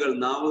 പല്ലുകൾ,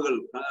 നാവുകൾ,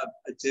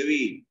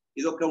 ചെവി,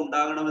 ഇതൊക്കെ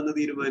ഉണ്ടാകണമെന്ന്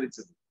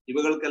തീരുമാനിച്ചത്,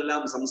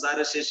 ഇവകൾക്കെല്ലാം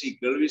സംസാരശേഷി,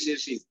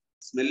 കേൾവിശേഷി,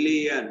 സ്മെല്ല്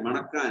ചെയ്യാൻ,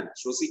 മണക്കാൻ,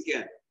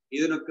 ശ്വസിക്കാൻ,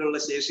 ഇതിനൊക്കെയുള്ള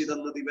ശേഷി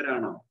തന്നത്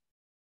ഇവരാണോ?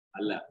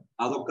 അല്ല.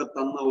 അതൊക്കെ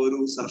തന്ന ഒരു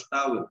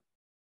സൃഷ്ടാവ്,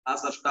 ആ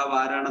സൃഷ്ടാവ്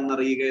ആരാണെന്ന്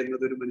അറിയുക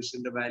എന്നത് ഒരു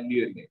മനുഷ്യന്റെ വാല്യൂ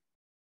അല്ലേ?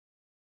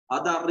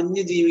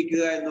 അതറിഞ്ഞ്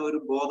ജീവിക്കുക എന്ന ഒരു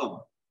ബോധം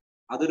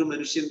അതൊരു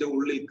മനുഷ്യന്റെ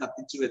ഉള്ളിൽ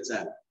കത്തിച്ചു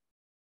വെച്ചാൽ,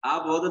 ആ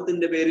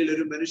ബോധത്തിന്റെ പേരിൽ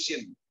ഒരു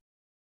മനുഷ്യൻ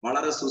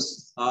വളരെ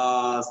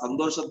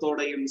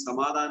സന്തോഷത്തോടെയും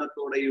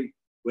സമാധാനത്തോടെയും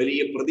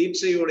വലിയ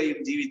പ്രതീക്ഷയോടെയും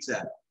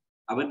ജീവിച്ചാൽ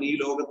അവൻ ഈ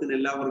ലോകത്തിന്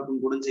എല്ലാവർക്കും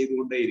ഗുണം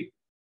ചെയ്തുകൊണ്ടേയിരിക്കും.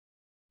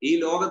 ഈ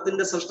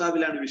ലോകത്തിന്റെ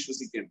സൃഷ്ടാവിലാണ്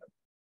വിശ്വസിക്കേണ്ടത്.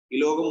 ഈ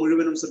ലോകം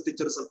മുഴുവനും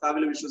സൃഷ്ടിച്ചൊരു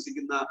സൃഷ്ടാവിൽ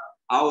വിശ്വസിക്കുന്ന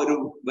ആ ഒരു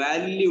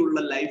വാല്യൂ ഉള്ള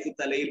ലൈഫ്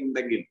തലയിൽ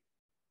ഉണ്ടെങ്കിൽ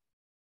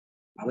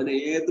അവന്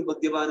ഏത്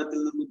മദ്യപാനത്തിൽ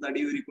നിന്നും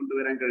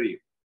തടിയൂരിക്കൊണ്ടുവരാൻ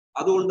കഴിയും.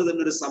 അതുകൊണ്ട്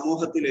തന്നെ ഒരു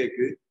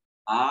സമൂഹത്തിലേക്ക്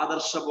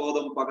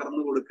ആദർശബോധം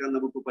പകർന്നു കൊടുക്കാൻ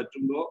നമുക്ക്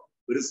പറ്റുമ്പോൾ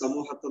ഒരു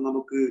സമൂഹത്തെ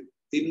നമുക്ക്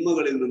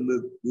തിന്മകളിൽ നിന്ന്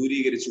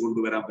ദൂരീകരിച്ചു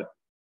കൊണ്ടുവരാൻ പറ്റും.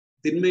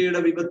 തിന്മയുടെ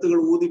വിപത്തുകൾ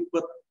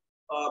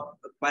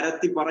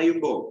പരത്തി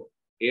പറയുമ്പോൾ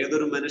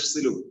ഏതൊരു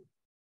മനസ്സിലും,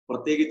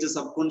 പ്രത്യേകിച്ച്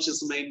സബ്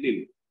കോൺഷ്യസ് മൈൻഡിൽ,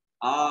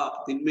 ആ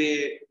തിന്മയെ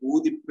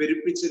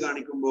പെരുപ്പിച്ച്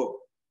കാണിക്കുമ്പോൾ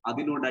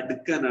അതിനോട്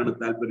അടുക്കാനാണ്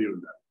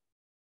താല്പര്യമുണ്ടാകുക.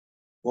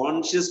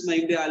 കോൺഷ്യസ്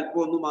മൈൻഡ് അല്പം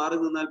ഒന്ന് മാറി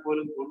നിന്നാൽ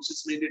പോലും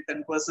കോൺഷ്യസ് മൈൻഡ്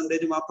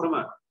 10%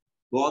 മാത്രമാണ്.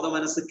 ബോധ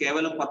മനസ്സ്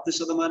കേവലം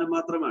 10%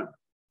 മാത്രമാണ്.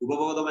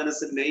 ഉപബോധ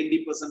മനസ്സ്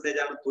 90%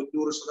 ആണ്,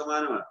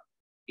 90%.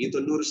 ഈ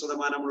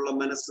 90%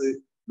 മനസ്സ്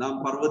നാം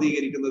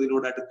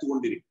പർവ്വതീകരിക്കുന്നതിനോട്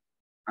അടുത്തുകൊണ്ടിരിക്കും.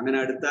 അങ്ങനെ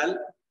അടുത്താൽ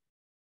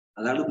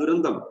അതാണ്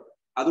ദുരന്തം.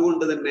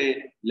 അതുകൊണ്ട് തന്നെ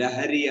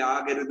ലഹരി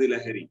ആകരുത്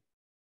ലഹരി,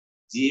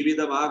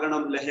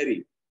 ജീവിതമാകണം ലഹരി.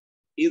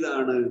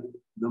 ഇതാണ്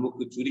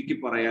നമുക്ക് ചുരുക്കി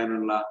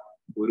പറയാനുള്ള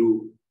ഒരു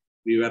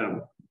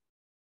വിവരണം.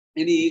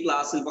 ഇനി ഈ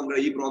ക്ലാസ്സിൽ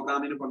ഈ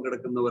പ്രോഗ്രാമിന്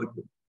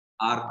പങ്കെടുക്കുന്നവർക്ക്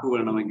ആർക്ക്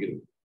വേണമെങ്കിലും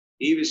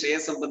ഈ വിഷയ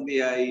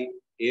സംബന്ധിയായി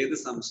ഏത്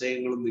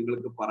സംശയങ്ങളും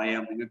നിങ്ങൾക്ക്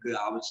പറയാം. നിങ്ങൾക്ക്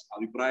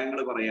അഭിപ്രായങ്ങൾ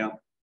പറയാം,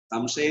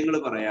 സംശയങ്ങൾ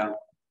പറയാം.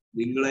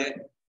 നിങ്ങളെ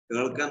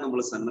കേൾക്കാൻ നമ്മൾ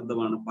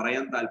സന്നദ്ധമാണ്.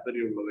 പറയാൻ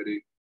താല്പര്യമുള്ളവര്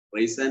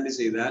റൈസ് ഹാൻഡ്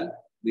ചെയ്താൽ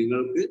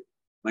നിങ്ങൾക്ക്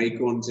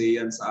മൈക്ക് ഓൺ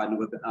ചെയ്യാൻ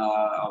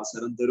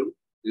അവസരം തരും,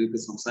 നിങ്ങൾക്ക്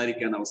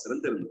സംസാരിക്കാൻ അവസരം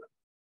തരുന്നതാണ്.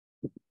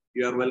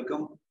 You are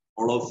welcome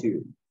all of U.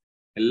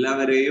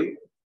 എല്ലാവരെയും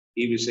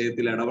ഈ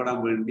വിഷയത്തിൽ ഇടപെടാൻ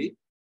വേണ്ടി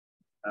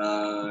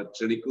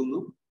ക്ഷണിക്കുന്നു.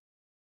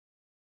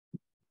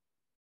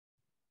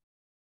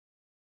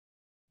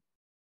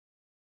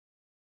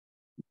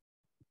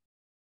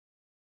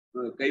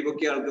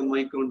 കൈപൊക്കിയ ആൾക്ക്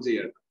മൈക്ക് ഓൺ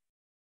ചെയ്യണം.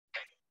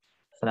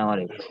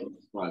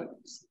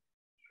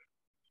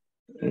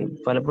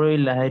 പലപ്പോഴും ഈ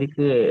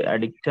ലഹരിക്ക്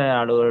അഡിക്റ്റ് ആയ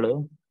ആളുകള്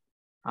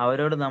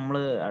അവരോട് നമ്മൾ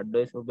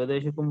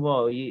ഉപദേശിക്കുമ്പോ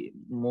ഈ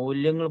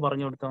മൂല്യങ്ങൾ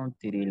പറഞ്ഞു കൊടുത്താൽ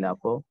തിരിയില്ല.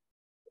 അപ്പോ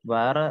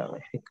വേറെ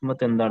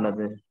ഹിക്മത്ത്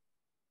എന്താണത്?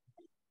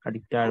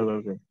 അഡിക്റ്റ്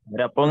ആളുകൾക്ക്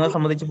അവരപ്പോ അങ്ങനെ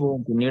സമ്മതിച്ചു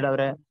പോകും, പിന്നീട്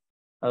അവരെ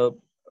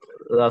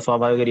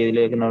സ്വാഭാവിക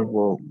രീതിയിലേക്ക് നമ്മൾ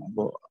പോകും.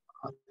 അപ്പോ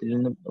അതിൽ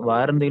നിന്ന്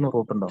വേറെ എന്തെങ്കിലും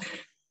റൂട്ടുണ്ടോ?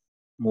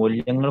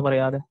 മൂല്യങ്ങൾ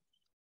പറയാതെ.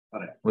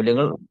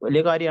 മൂല്യങ്ങൾ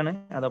വലിയ കാര്യമാണ്,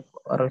 അത്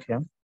വേറെ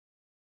വിഷയം.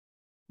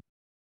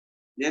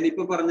 ഞാൻ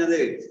ഇപ്പൊ പറഞ്ഞത്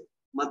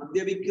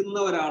മദ്യപിക്കുന്ന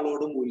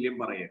ഒരാളോട് മൂല്യം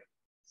പറയരുത്.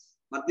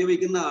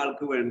 മദ്യപിക്കുന്ന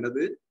ആൾക്ക്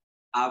വേണ്ടത്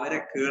അവരെ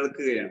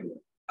കേൾക്കുകയാണ്,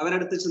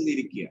 അവരടുത്ത്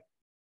ചെന്നിരിക്കുക.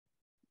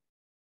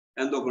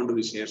 എന്തൊക്കെയുണ്ട്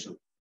വിശേഷം,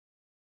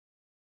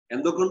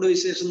 എന്തൊക്കെയുണ്ട്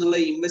വിശേഷം എന്നുള്ള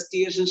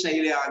ഇൻവെസ്റ്റിഗേഷൻ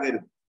ശൈലി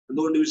ആകരുത്.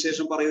 എന്തുകൊണ്ട്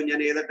വിശേഷം പറയൂ,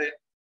 ഞാൻ ഏതട്ടെ,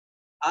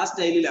 ആ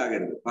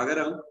സ്റ്റൈലിലാകരുത്.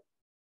 പകരം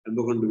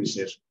എന്തൊക്കെയുണ്ട്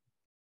വിശേഷം.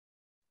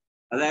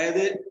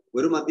 അതായത്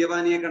ഒരു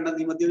മദ്യപാനിയെ കണ്ട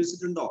നീ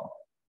മദ്യപിച്ചിട്ടുണ്ടോ,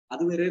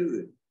 അത്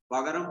വരരുത്.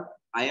 പകരം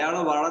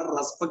അയാളെ വളരെ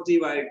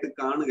റെസ്പെക്റ്റീവായിട്ട്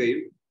കാണുകയും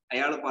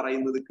അയാൾ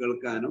പറയുന്നത്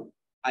കേൾക്കാനും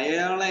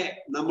അയാളെ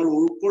നമ്മൾ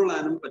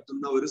ഉൾക്കൊള്ളാനും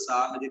പറ്റുന്ന ഒരു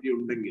സാഹചര്യം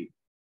ഉണ്ടെങ്കിൽ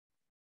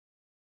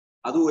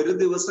അത് ഒരു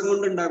ദിവസം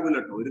കൊണ്ട് ഉണ്ടാകില്ല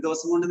കേട്ടോ. ഒരു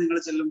ദിവസം കൊണ്ട് നിങ്ങൾ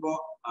ചെല്ലുമ്പോ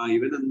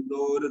ഇവൻ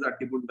എന്തോ ഒരു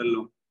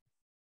തട്ടിപ്പുണ്ടല്ലോ,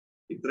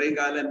 ഇത്രയും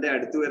കാലം എന്റെ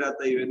അടുത്ത്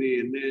വരാത്ത ഇവന്,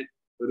 എന്നെ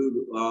ഒരു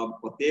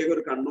പ്രത്യേക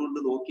ഒരു കണ്ണുകൊണ്ട്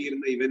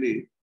നോക്കിയിരുന്ന ഇവന്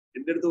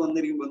എന്റെ അടുത്ത്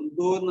വന്നിരിക്കുമ്പോ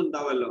എന്തോ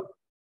ഒന്നുണ്ടാവല്ലോ,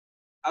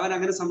 അവൻ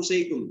അങ്ങനെ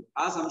സംശയിക്കുന്നു.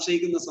 ആ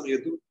സംശയിക്കുന്ന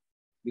സമയത്തും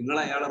നിങ്ങൾ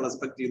അയാളെ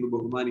റെസ്പെക്ട് ചെയ്യുന്നു,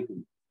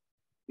 ബഹുമാനിക്കുന്നു,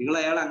 നിങ്ങൾ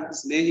അയാളെ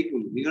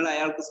സ്നേഹിക്കുന്നു, നിങ്ങൾ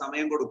അയാൾക്ക്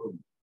സമയം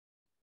കൊടുക്കുന്നു.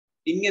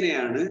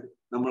 ഇങ്ങനെയാണ്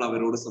നമ്മൾ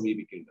അവരോട്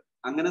സമീപിക്കേണ്ടത്.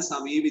 അങ്ങനെ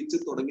സമീപിച്ച്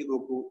തുടങ്ങി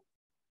നോക്കൂ.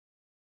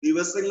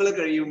 ദിവസങ്ങൾ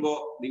കഴിയുമ്പോൾ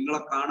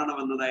നിങ്ങളെ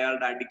കാണണമെന്നത്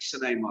അയാളുടെ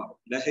അഡിക്ഷനായി മാറും.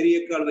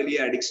 ലഹരിയേക്കാൾ വലിയ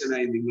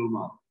അഡിക്ഷനായി നിങ്ങൾ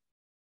മാറും.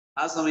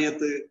 ആ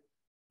സമയത്ത്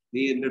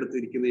നീ എൻ്റെ അടുത്ത്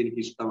ഇരിക്കുന്നത്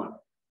എനിക്ക് ഇഷ്ടമാണ്,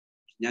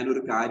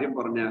 ഞാനൊരു കാര്യം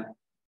പറഞ്ഞാൽ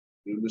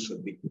നീ ഒന്ന്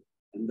ശ്രദ്ധിക്കും.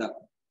 എന്താ?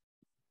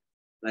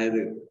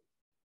 അതായത്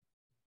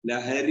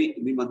ലഹരി,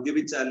 നീ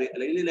മദ്യപിച്ചാല്,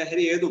 അല്ലെങ്കിൽ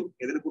ലഹരി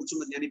ഏതിനെ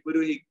കുറിച്ചും ഞാനിപ്പോ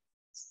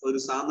ഒരു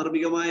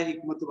സാന്ദർഭികമായ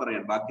ഹിക്മത്ത്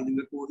പറയാം, ബാക്കി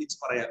നിങ്ങൾക്ക് ഊഹിച്ച്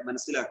പറയാം,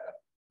 മനസ്സിലാക്കാം.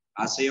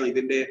 ആശയം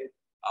ഇതിന്റെ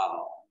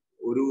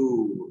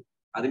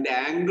അതിന്റെ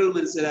ആംഗിൾ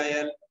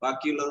മനസ്സിലായാൽ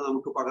ബാക്കിയുള്ളത്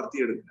നമുക്ക്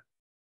പകർത്തിയെടുക്കാം.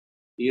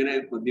 ഇങ്ങനെ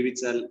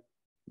മദ്യപിച്ചാൽ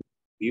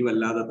നീ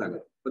വല്ലാതെ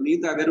തകരും. അപ്പൊ നീ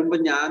തകരുമ്പോ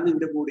ഞാൻ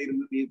നിന്റെ കൂടെ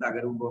ഇരുന്ന് നീ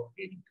തകരുമ്പോ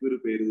എനിക്കൊരു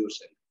പേര്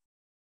ദോഷമില്ല.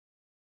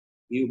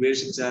 നീ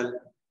ഉപേക്ഷിച്ചാൽ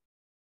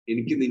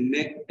എനിക്ക്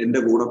നിന്നെ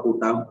എന്റെ കൂടെ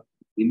കൂട്ടാം,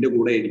 നിന്റെ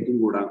കൂടെ എനിക്കും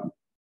കൂടാം.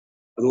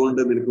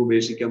 അതുകൊണ്ട് നിനക്ക്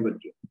ഉപേക്ഷിക്കാൻ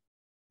പറ്റും.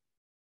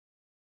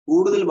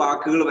 കൂടുതൽ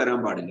വാക്കുകൾ വരാൻ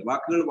പാടില്ല,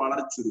 വാക്കുകൾ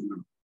വളരെ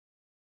ചുരുങ്ങണം.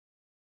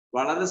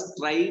 വളരെ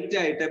സ്ട്രൈറ്റ്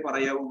ആയിട്ടേ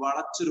പറയാവൂ,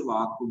 വളച്ചൊരു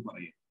വാക്കും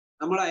പറയും.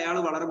 നമ്മൾ അയാൾ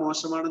വളരെ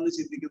മോശമാണെന്ന്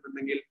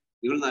ചിന്തിക്കുന്നുണ്ടെങ്കിൽ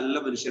നിങ്ങൾ നല്ല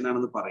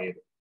മനുഷ്യനാണെന്ന്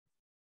പറയരുത്.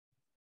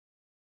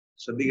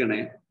 ശ്രദ്ധിക്കണേ,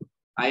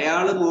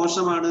 അയാള്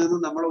മോശമാണ് എന്ന്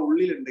നമ്മളെ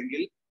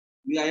ഉള്ളിലുണ്ടെങ്കിൽ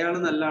നീ അയാൾ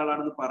നല്ല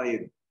ആളാണെന്ന്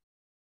പറയരുത്.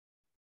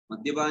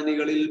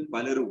 മദ്യപാനികളിൽ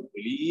പലരും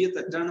വലിയ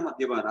തെറ്റാണ്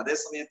മദ്യപാനം. അതേ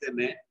സമയത്ത്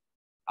തന്നെ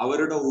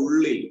അവരുടെ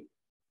ഉള്ളിൽ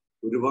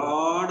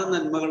ഒരുപാട്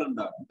നന്മകൾ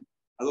ഉണ്ടാകും.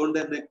 അതുകൊണ്ട്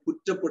തന്നെ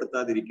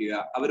കുറ്റപ്പെടുത്താതിരിക്കുക,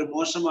 അവർ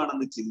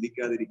മോശമാണെന്ന്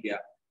ചിന്തിക്കാതിരിക്കുക,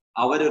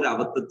 അവരൊരു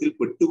അബദ്ധത്തിൽ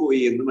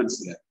പെട്ടുപോയി എന്ന്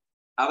മനസ്സിലാക്കുക.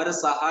 അവരെ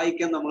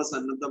സഹായിക്കാൻ നമ്മൾ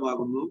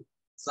സന്നദ്ധമാകുന്നു.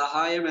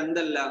 സഹായം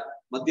എന്തല്ല,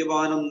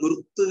 മദ്യപാനം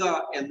നിർത്തുക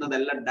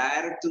എന്നതല്ല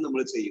ഡയറക്റ്റ്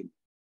നമ്മൾ ചെയ്യുന്നു.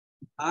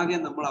 ആകെ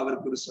നമ്മൾ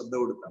അവർക്കൊരു ശ്രദ്ധ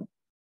കൊടുക്കണം.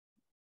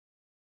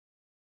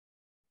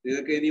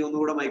 നിങ്ങൾക്ക് ഇനി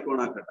ഒന്നുകൂടെ മൈക്ക് ഓൺ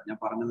ആക്കട്ടെ. ഞാൻ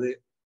പറഞ്ഞത്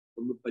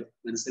ഒന്ന്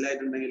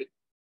മനസ്സിലായിട്ടുണ്ടെങ്കിൽ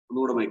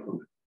ഒന്നുകൂടെ മൈക്ക് ഓൺ.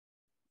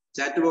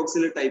 ചാറ്റ്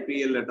ബോക്സിൽ ടൈപ്പ്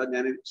ചെയ്യല്ല കേട്ടോ,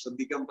 ഞാൻ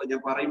ശ്രദ്ധിക്കാൻ,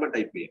 ഞാൻ പറയുമ്പോ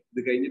ടൈപ്പ് ചെയ്യാം.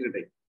 ഇത് കഴിഞ്ഞിട്ട്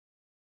ടൈപ്പ്.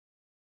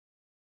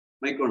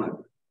 മൈക്ക് ഓൺ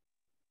ആക്കുക.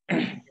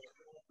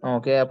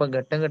 ഓക്കെ, അപ്പൊ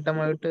ഘട്ടം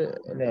ഘട്ടമായിട്ട്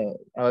അല്ലേ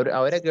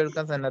അവരെ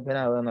കേൾക്കാൻ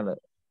സന്നദ്ധനാവുക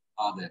എന്നുള്ളത്.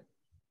 അതെ.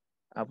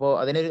 അപ്പോ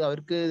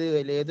അവർക്ക്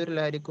ഏതൊരു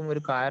ലഹരിക്കും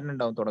ഒരു കാരണം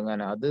ഉണ്ടാവും തുടങ്ങാൻ.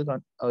 അത്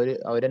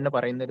അവരെന്നെ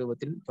പറയുന്ന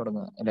രൂപത്തിൽ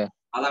തുടങ്ങുക അല്ലെ?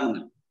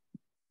 അതാണ്.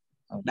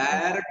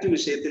 ഡയറക്റ്റ്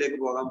വിഷയത്തിലേക്ക്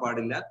പോകാൻ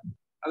പാടില്ല.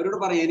 അവരോട്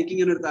പറയാം,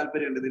 എനിക്കിങ്ങനെ ഒരു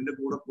താല്പര്യമുണ്ട്, നിന്റെ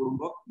കൂടെ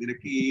കൂടുമ്പോ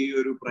നിനക്ക് ഈ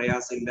ഒരു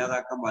പ്രയാസം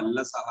ഇല്ലാതാക്കാൻ വല്ല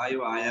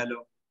സഹായം ആയാലോ,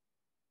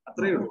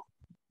 അത്രയേ ഉള്ളൂ.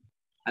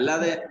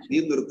 അല്ലാതെ നീ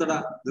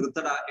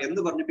നിർത്തടാ എന്ന്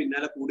പറഞ്ഞ്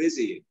പിന്നാലെ കൂടുകയും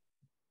ചെയ്യും.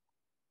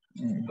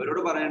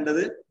 അവരോട്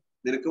പറയേണ്ടത്,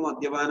 നിനക്ക്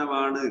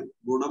മദ്യപാനമാണ്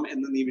ഗുണം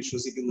എന്ന് നീ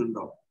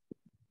വിശ്വസിക്കുന്നുണ്ടോ?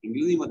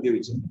 എങ്കിൽ നീ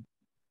മദ്യപിച്ചു.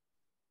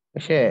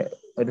 പക്ഷേ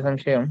ഒരു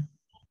സംശയം,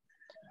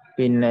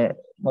 പിന്നെ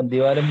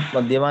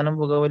മദ്യപാനം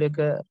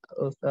പുകവലിയൊക്കെ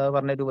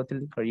പറഞ്ഞ രൂപത്തിൽ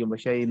കഴിയും.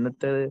 പക്ഷെ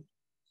ഇന്നത്തെ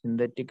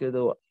സിന്തറ്റിക്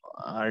ഇത്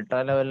അൾട്രാ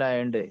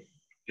ലെവലായോണ്ട്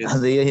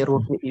അത്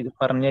ഈ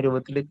പറഞ്ഞ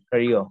രൂപത്തിൽ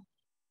കഴിയോ?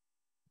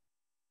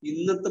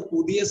 ഇന്നത്തെ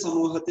പുതിയ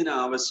സമൂഹത്തിന്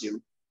ആവശ്യം,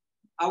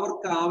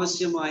 അവർക്ക്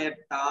ആവശ്യമായ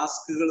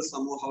ടാസ്കുകൾ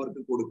സമൂഹം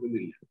അവർക്ക്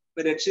കൊടുക്കുന്നില്ല.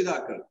 ഇപ്പൊ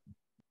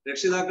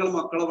രക്ഷിതാക്കൾ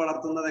മക്കളെ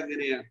വളർത്തുന്നത്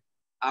എങ്ങനെയാ?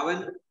 അവൻ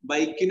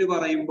ബൈക്കിന്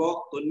പറയുമ്പോ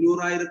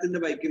 90,000-ന്റെ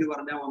ബൈക്കിന്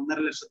പറഞ്ഞാൽ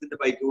 1,50,000-ന്റെ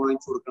ബൈക്ക്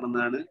വാങ്ങിച്ചു കൊടുക്കണം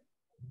എന്നാണ്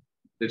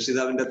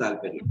രക്ഷിതാവിന്റെ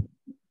താല്പര്യം.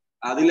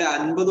 അതിൽ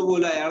 50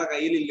 പോലും അയാളെ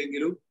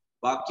കയ്യിലില്ലെങ്കിലും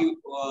ബാക്കി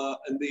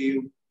എന്ത്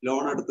ചെയ്യും?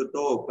 ലോൺ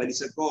എടുത്തിട്ടോ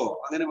പലിശക്കോ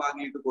അങ്ങനെ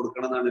വാങ്ങിയിട്ട്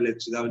കൊടുക്കണം എന്നാണ്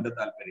രക്ഷിതാവിന്റെ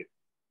താല്പര്യം.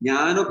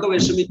 ഞാനൊക്കെ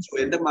വിഷമിച്ചു,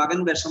 എന്റെ മകൻ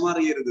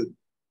വിഷമറിയരുത്,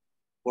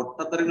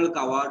 പൊട്ടത്തരങ്ങൾക്ക്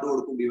അവാർഡ്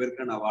കൊടുക്കും,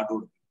 ഇവർക്കാണ് അവാർഡ്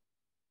കൊടുക്കും.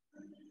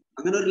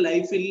 അങ്ങനെ ഒരു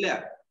ലൈഫ് ഇല്ല.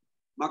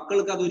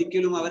 മക്കൾക്ക്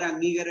അതൊരിക്കലും അവർ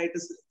അംഗീകാരമായിട്ട്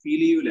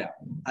ഫീൽ ചെയ്യൂല.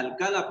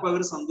 തൽക്കാലം അപ്പൊ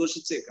അവർ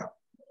സന്തോഷിച്ചേക്കാം,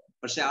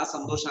 പക്ഷെ ആ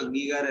സന്തോഷം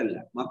അംഗീകാരമല്ല.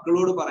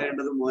 മക്കളോട്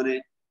പറയേണ്ടത്, മോനെ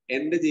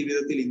എന്റെ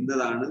ജീവിതത്തിൽ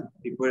ഇന്നതാണ്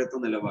ഇപ്പോഴത്തെ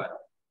നിലവാരം,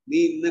 നീ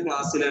ഇന്ന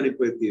ക്ലാസ്സിലാണ്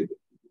ഇപ്പൊ എത്തിയത്,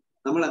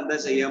 നമ്മൾ എന്താ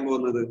ചെയ്യാൻ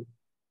പോകുന്നത്?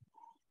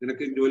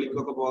 നിനക്ക്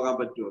ജോലിക്കൊക്കെ പോകാൻ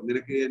പറ്റുമോ?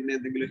 നിനക്ക് എന്നെ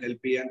എന്തെങ്കിലും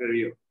ഹെൽപ്പ് ചെയ്യാൻ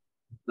കഴിയോ?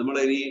 നമ്മൾ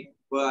ഇനി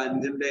ഇപ്പൊ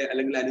അഞ്ചന്റെ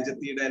അല്ലെങ്കിൽ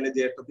അനുജത്തിയുടെ അല്ലെങ്കിൽ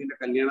ജ്യേഷ്ഠത്തിന്റെ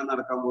കല്യാണം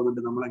നടക്കാൻ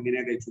പോകുന്നുണ്ട്, നമ്മൾ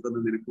എങ്ങനെയാ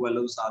കഴിച്ചിട്ടൊന്നും നിനക്ക്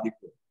വല്ലതും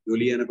സാധിക്കുമോ?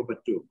 ജോലി ചെയ്യാനൊക്കെ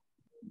പറ്റുമോ?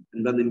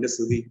 എന്താ നിന്റെ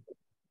സ്ഥിതി?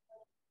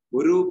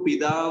 ഒരു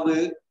പിതാവ്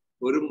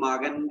ഒരു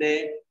മകന്റെ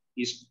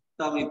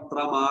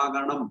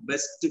ഇഷ്ടമിത്രമാകണം,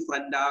 ബെസ്റ്റ്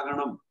ഫ്രണ്ട്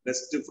ആകണം.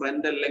 ബെസ്റ്റ്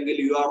ഫ്രണ്ട് അല്ലെങ്കിൽ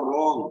യു ആർ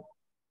റോങ്,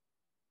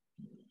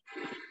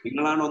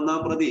 നിങ്ങളാണ്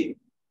ഒന്നാം പ്രതി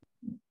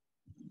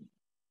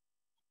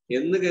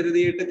എന്ന്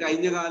കരുതിയിട്ട്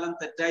കഴിഞ്ഞ കാലം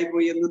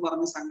തെറ്റായിപ്പോയി എന്ന്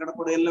പറഞ്ഞ്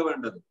സങ്കടപ്പെടുകയല്ല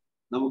വേണ്ടത്.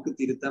 നമുക്ക്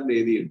തിരുത്താൻ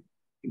വേദിയുണ്ട്.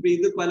 ഇപ്പൊ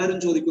ഇത് പലരും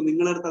ചോദിക്കും,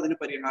 നിങ്ങളുടെ അടുത്ത് അതിന്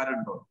പരിഹാരം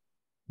ഉണ്ടോ?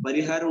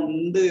 പരിഹാരം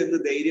ഉണ്ട് എന്ന്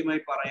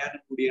ധൈര്യമായി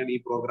പറയാനും കൂടിയാണ് ഈ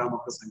പ്രോഗ്രാം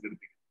ഒക്കെ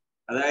സംഘടിപ്പിക്കുന്നത്.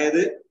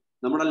 അതായത്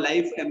നമ്മുടെ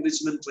ലൈഫ്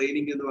എൻറിച്ച്മെന്റ്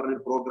ട്രെയിനിങ് എന്ന് പറഞ്ഞ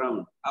പ്രോഗ്രാം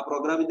ഉണ്ട്. ആ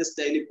പ്രോഗ്രാമിന്റെ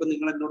സ്റ്റൈൽ ഇപ്പൊ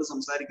നിങ്ങൾ എന്നോട്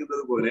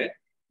സംസാരിക്കുന്നത് പോലെ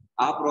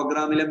ആ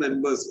പ്രോഗ്രാമിലെ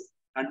മെമ്പേഴ്സ്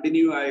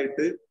കണ്ടിന്യൂ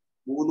ആയിട്ട്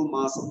 3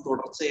 മാസം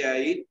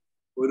തുടർച്ചയായി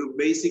ഒരു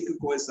ബേസിക്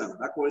കോഴ്സാണ്.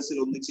 ആ കോഴ്സിൽ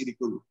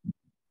ഒന്നിച്ചിരിക്കുന്നു.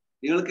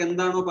 നിങ്ങൾക്ക്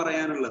എന്താണോ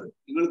പറയാനുള്ളത്,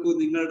 നിങ്ങൾക്ക്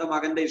നിങ്ങളുടെ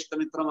മകന്റെ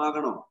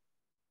ഇഷ്ടമിത്രമാകണോ,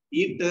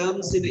 ഈ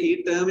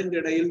ടേമിന്റെ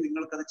ഇടയിൽ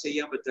നിങ്ങൾക്ക് അത്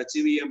ചെയ്യാൻ പറ്റും,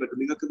 അച്ചീവ് ചെയ്യാൻ പറ്റും,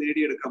 നിങ്ങൾക്ക്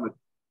നേടിയെടുക്കാൻ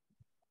പറ്റും.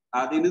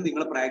 അതിന്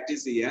നിങ്ങൾ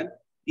പ്രാക്ടീസ് ചെയ്യാൻ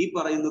ഈ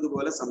പറയുന്നത്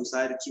പോലെ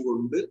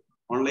സംസാരിച്ചുകൊണ്ട്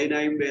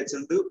ഓൺലൈനായും ബാച്ച്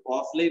ഉണ്ട്,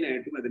 ഓഫ്ലൈൻ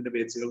ആയിട്ടും അതിന്റെ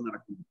ബാച്ചുകൾ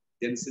നടക്കുന്നു.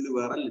 ജെൻസിന്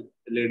വേറെ,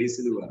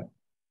 ലേഡീസിന് വേറെ.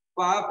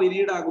 അപ്പൊ ആ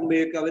പീരീഡ്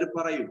ആകുമ്പോഴേക്ക് അവർ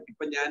പറയും,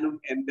 ഇപ്പൊ ഞാനും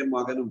എന്റെ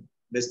മകനും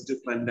ബെസ്റ്റ്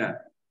ഫ്രണ്ടാണ്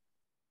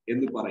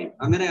എന്ന് പറയും.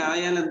 അങ്ങനെ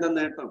ആയാൽ എന്താ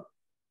നേട്ടം?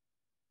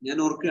 ഞാൻ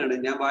ഓർക്കുകയാണ്,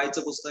 ഞാൻ വായിച്ച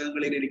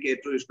പുസ്തകങ്ങളിൽ എനിക്ക്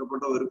ഏറ്റവും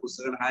ഇഷ്ടപ്പെട്ട ഒരു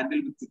പുസ്തകം ഹാൻഡിൽ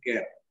വിത്ത്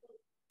കെയർ,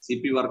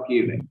 CP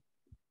വർക്കിയുടെ.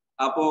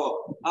 അപ്പോ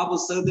ആ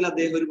പുസ്തകത്തിൽ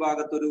അദ്ദേഹം ഒരു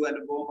ഭാഗത്ത് ഒരു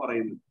അനുഭവം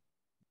പറയുന്നു.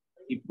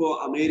 ഇപ്പോ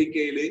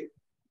അമേരിക്കയില്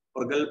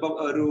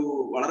ഒരു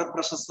വളരെ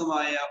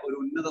പ്രശസ്തമായ ഒരു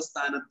ഉന്നത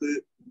സ്ഥാനത്ത്,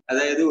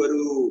 അതായത്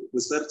ഒരു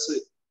റിസർച്ച്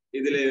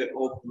ഇതില്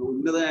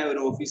ഉന്നതമായ ഒരു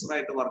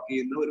ഓഫീസറായിട്ട് വർക്ക്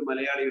ചെയ്യുന്ന ഒരു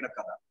മലയാളിയുടെ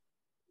കഥ.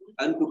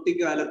 അവൻ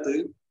കുട്ടിക്കാലത്ത്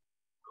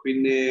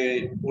പിന്നെ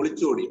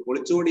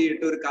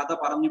ഒളിച്ചോടിയിട്ട് ഒരു കഥ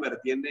പറഞ്ഞു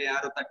പരത്തി, എന്നെ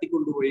ആരോ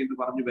തട്ടിക്കൊണ്ടുപോയി എന്ന്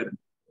പറഞ്ഞു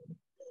പരത്തി.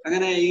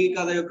 അങ്ങനെ ഈ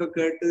കഥയൊക്കെ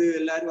കേട്ട്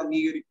എല്ലാവരും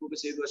അംഗീകരിക്കുകയൊക്കെ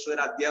ചെയ്തു. പക്ഷെ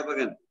ഒരു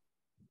അധ്യാപകൻ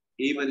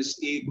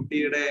ഈ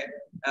കുട്ടിയുടെ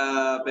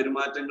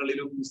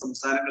പെരുമാറ്റങ്ങളിലും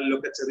സംസാരങ്ങളിലും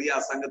ഒക്കെ ചെറിയ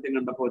അസംഗത്യം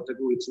കണ്ടപ്പോൾ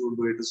ഒറ്റക്ക് വിളിച്ചു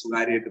കൊണ്ടുപോയിട്ട്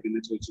സ്വകാര്യമായിട്ട് പിന്നെ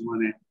ചോദിച്ചു,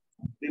 മോനെ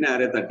നിന്നെ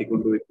ആരെ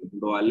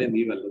തട്ടിക്കൊണ്ടുപോയിട്ടുണ്ടോ, അല്ലെ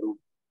നീ വല്ലതും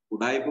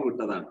ഉടായ്പ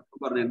വിട്ടതാണ്?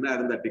 പറഞ്ഞു, എന്നെ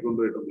ആരും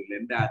തട്ടിക്കൊണ്ടുപോയിട്ടൊന്നുമില്ല,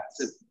 എന്റെ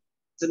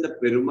അച്ഛന്റെ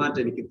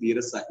പെരുമാറ്റം എനിക്ക്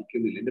തീരെ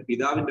സഹിക്കുന്നില്ല, എന്റെ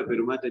പിതാവിന്റെ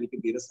പെരുമാറ്റം എനിക്ക്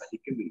തീരെ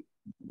സഹിക്കുന്നില്ല,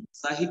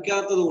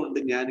 സഹിക്കാത്തത് കൊണ്ട്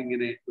ഞാൻ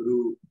ഇങ്ങനെ ഒരു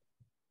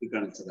ഇത്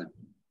കാണിച്ചതാണ്.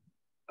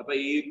 അപ്പൊ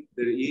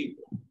ഈ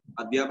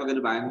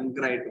അധ്യാപകന്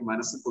ഭയങ്കരമായിട്ട്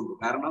മനസ്സിൽ കൊണ്ടു.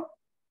 കാരണം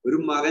ഒരു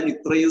മകൻ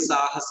ഇത്രയും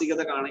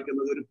സാഹസികത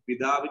കാണിക്കുന്നത് ഒരു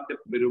പിതാവിന്റെ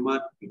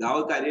പെരുമാറ്റം,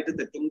 പിതാവ് കാര്യമായിട്ട്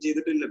തെറ്റൊന്നും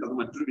ചെയ്തിട്ടില്ല, അത്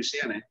മറ്റൊരു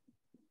വിഷയമാണ്.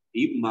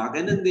 ഈ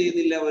മകൻ എന്ത്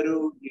ചെയ്യുന്നില്ല, ഒരു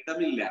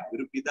ഇടമില്ല,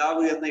 ഒരു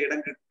പിതാവ് എന്ന ഇടം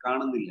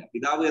കാണുന്നില്ല,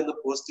 പിതാവ് എന്ന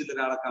പോസ്റ്റിൽ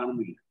ഒരാളെ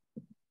കാണുന്നില്ല.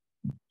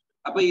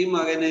 അപ്പൊ ഈ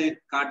മകന്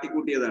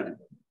കാട്ടിക്കൂട്ടിയതാണ്.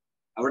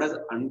 അവിടെ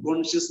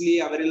അൺകോൺഷ്യസ്ലി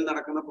അവരിൽ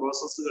നടക്കുന്ന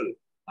പ്രോസസ്സുകൾ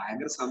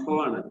ഭയങ്കര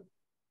സംഭവമാണ്.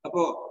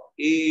 അപ്പോ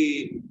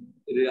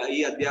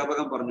ഈ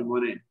അധ്യാപകൻ പറഞ്ഞു,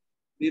 മോനെ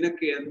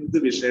നിനക്ക് എന്ത്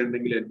വിഷയം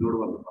ഉണ്ടെങ്കിലും എന്നോട്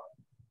വന്നു പറഞ്ഞു,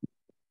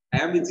 ഐ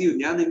ആം വിത്ത് യു,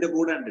 ഞാൻ നിന്റെ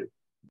കൂടെ ഉണ്ട്,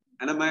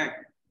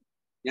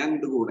 ഞാൻ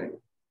നിന്റെ കൂടെ.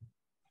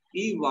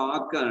 ഈ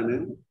വാക്കാണ്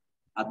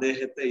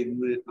അദ്ദേഹത്തെ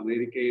ഇന്ന്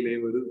അമേരിക്കയിലെ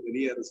ഒരു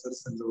വലിയ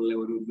റിസർച്ച് സെന്ററിലെ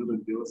ഒരു ഉന്നത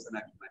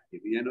ഉദ്യോഗസ്ഥനാക്കി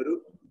മാറ്റിയത്. ഞാനൊരു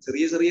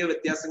ചെറിയ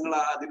വ്യത്യാസങ്ങൾ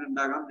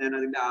അതിനുണ്ടാകാം, ഞാൻ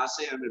അതിന്റെ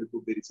ആശയമാണ്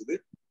എടുത്തുദ്ധരിച്ചത്.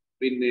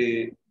 പിന്നെ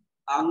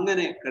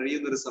അങ്ങനെ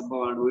കഴിയുന്ന ഒരു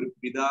സംഭവമാണ് ഒരു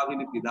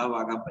പിതാവിന്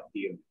പിതാവാകാൻ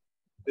പറ്റിയത്.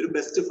 ഒരു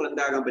ബെസ്റ്റ്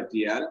ഫ്രണ്ട് ആകാൻ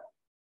പറ്റിയാൽ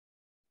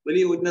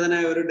വലിയ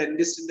ഉന്നതനായ ഒരു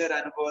ഡെന്റിസ്റ്റിന്റെ ഒരു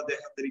അനുഭവം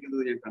അദ്ദേഹം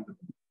ധരിക്കുന്നത് ഞാൻ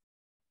കണ്ടിട്ടുണ്ട്.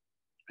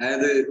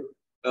 അതായത്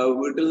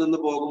വീട്ടിൽ നിന്ന്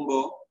പോകുമ്പോ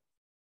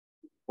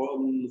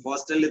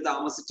ഹോസ്റ്റലിൽ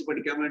താമസിച്ച്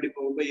പഠിക്കാൻ വേണ്ടി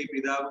പോകുമ്പോ ഈ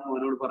പിതാവ്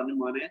മോനോട് പറഞ്ഞു,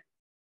 മോനെ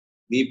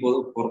നീ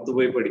പുറത്തു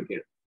പോയി പഠിക്കുക,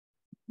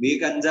 നീ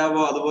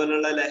കഞ്ചാവോ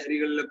അതുപോലുള്ള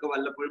ലഹരികളിലൊക്കെ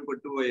വല്ലപ്പോഴും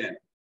പെട്ടുപോയാൽ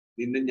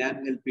നിന്നെ ഞാൻ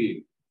ഹെൽപ്പ്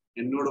ചെയ്യും,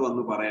 എന്നോട്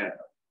വന്ന്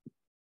പറയാട്ടോ.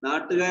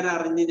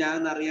 നാട്ടുകാരറിഞ്ഞ്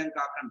ഞാൻ അറിയാൻ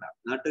കാക്കണ്ട,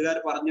 നാട്ടുകാർ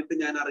പറഞ്ഞിട്ട്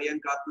ഞാൻ അറിയാൻ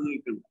കാത്തു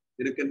നിൽക്കണ്ട.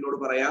 നിനക്ക് എന്നോട്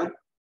പറയാം,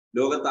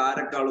 ലോകത്ത്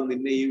ആരെക്കാളും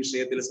നിന്നെ ഈ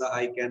വിഷയത്തിൽ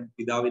സഹായിക്കാൻ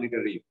പിതാവിന്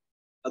കഴിയും.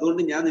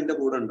 അതുകൊണ്ട് ഞാൻ നിന്റെ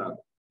കൂടെ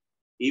ഉണ്ടാകും.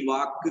 ഈ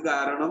വാക്ക്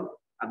കാരണം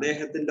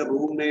അദ്ദേഹത്തിന്റെ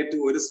റൂംമേറ്റ്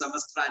ഒരു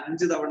സെമസ്റ്റർ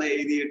 5 തവണ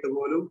എഴുതിയിട്ട്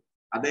പോലും,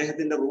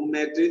 അദ്ദേഹത്തിന്റെ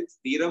റൂംമേറ്റ്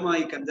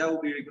സ്ഥിരമായി കഞ്ചാവ്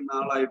ഉപയോഗിക്കുന്ന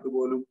ആളായിട്ട്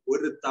പോലും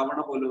ഒരു തവണ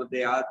പോലും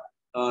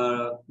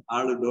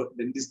ആള്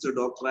ഡെന്റിസ്റ്റ്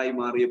ഡോക്ടറായി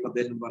മാറിയപ്പോൾ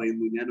അദ്ദേഹം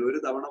പറയുന്നു, ഞാൻ ഒരു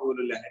തവണ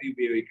പോലും ലഹരി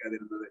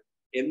ഉപയോഗിക്കാതിരുന്നത്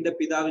എന്റെ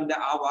പിതാവിന്റെ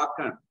ആ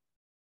വാക്കാണ്.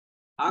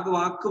 ആ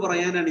വാക്ക്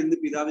പറയാനാണ് ഇന്ന്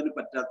പിതാവിന്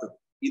പറ്റാത്തത്.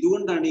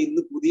 ഇതുകൊണ്ടാണ്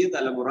ഇന്ന് പുതിയ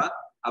തലമുറ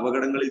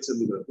അപകടങ്ങളിൽ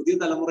ചെന്നത്. പുതിയ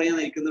തലമുറയെ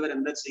നയിക്കുന്നവർ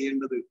എന്താ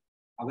ചെയ്യേണ്ടത്?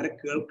 അവരെ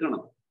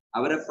കേൾക്കണം,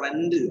 അവരെ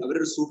ഫ്രണ്ട്,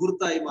 അവരൊരു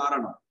സുഹൃത്തായി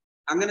മാറണം.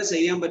 അങ്ങനെ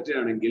ചെയ്യാൻ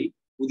പറ്റുകയാണെങ്കിൽ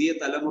പുതിയ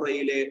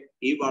തലമുറയിലെ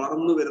ഈ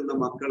വളർന്നു വരുന്ന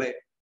മക്കളെ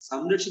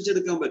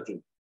സംരക്ഷിച്ചെടുക്കാൻ പറ്റും.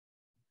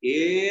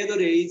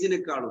 ഏതൊരു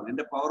ഏജിനേക്കാളും.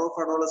 എന്റെ പവർ ഓഫ്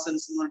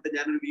അഡോളസൻസ് എന്ന് പറഞ്ഞിട്ട്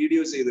ഞാനൊരു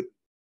വീഡിയോ ചെയ്തിട്ടുണ്ട്.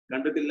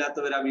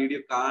 കണ്ടിട്ടില്ലാത്തവർ ആ വീഡിയോ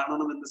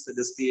കാണണമെന്ന്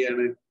സജസ്റ്റ്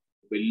ചെയ്യാണ്.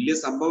 വലിയ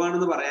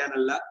സംഭവമാണെന്ന്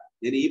പറയാനല്ല,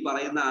 ഞാൻ ഈ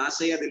പറയുന്ന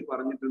ആശയം അതിൽ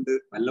പറഞ്ഞിട്ടുണ്ട്.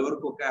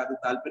 വല്ലവർക്കൊക്കെ അത്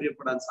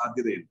താല്പര്യപ്പെടാൻ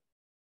സാധ്യതയുണ്ട്.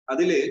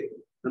 അതില്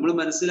നമ്മൾ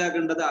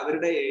മനസ്സിലാക്കേണ്ടത്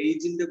അവരുടെ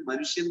ഏജിന്റെ,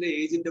 മനുഷ്യന്റെ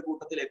ഏജിന്റെ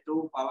കൂട്ടത്തിൽ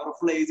ഏറ്റവും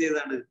പവർഫുൾ ഏജ്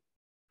ഏതാണ്?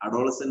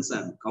 അഡോളസൻസ്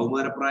ആണ്,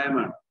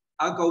 കൗമാരപ്രായമാണ്.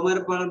 ആ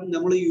കൗമാരപ്രായം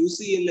നമ്മൾ യൂസ്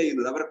ചെയ്യല്ല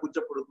ചെയ്യുന്നത്. അവരെ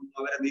കുറ്റപ്പെടുത്തുന്നു,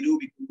 അവരെ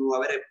നിരൂപിക്കുന്നു,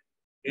 അവരെ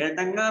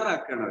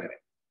എടങ്ങാറാക്കാണ്.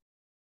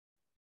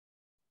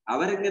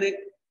 അവരെങ്ങനെ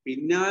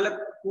പിന്നാലെ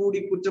കൂടി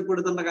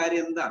കുറ്റപ്പെടുത്തേണ്ട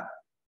കാര്യം എന്താ?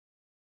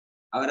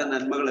 അവരെ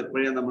നന്മകൾ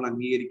എപ്പോഴാണ് നമ്മൾ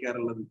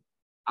അംഗീകരിക്കാറുള്ളത്?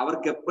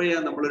 അവർക്ക്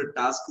എപ്പോഴാണ് നമ്മളൊരു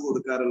ടാസ്ക്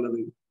കൊടുക്കാറുള്ളത്?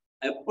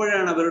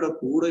 എപ്പോഴാണ് അവരുടെ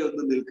കൂടെ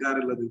ഒന്ന്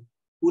നിൽക്കാറുള്ളത്?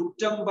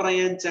 കുറ്റം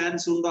പറയാൻ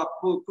ചാൻസ് ഉണ്ടോ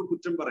അപ്പൊ ഒക്കെ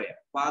കുറ്റം പറയാം.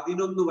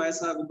 11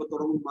 വയസ്സാകുമ്പോ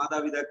തുടങ്ങും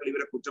മാതാപിതാക്കൾ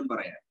ഇവരെ കുറ്റം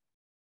പറയാൻ.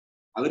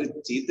 അവർ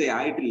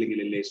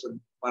ചീത്തയായിട്ടില്ലെങ്കിലല്ലേ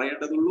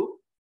പറയേണ്ടതുള്ളൂ.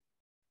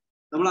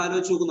 നമ്മൾ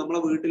ആലോചിച്ച് നോക്കും, നമ്മളെ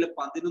വീട്ടിലെ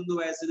 11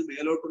 വയസ്സിന്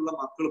മേലോട്ടുള്ള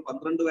മക്കൾ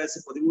 12 വയസ്സ്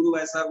 13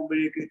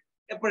 വയസ്സാകുമ്പോഴേക്ക്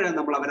എപ്പോഴാണ്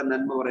നമ്മൾ അവരെ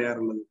നന്മ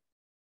പറയാറുള്ളത്?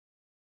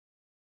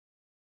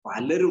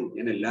 പലരും,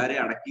 ഞാൻ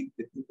എല്ലാരെയും അടക്കി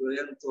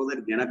തെറ്റിപ്പോയാൻ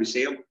തോന്നരുത്, ഞാൻ ആ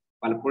വിഷയം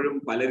പലപ്പോഴും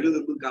പലരിൽ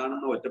നിന്നും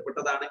കാണുന്ന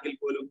ഒറ്റപ്പെട്ടതാണെങ്കിൽ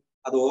പോലും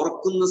അത്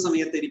ഓർക്കുന്ന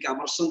സമയത്ത് എനിക്ക്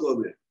അമർഷം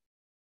തോന്നുക.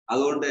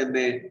 അതുകൊണ്ട്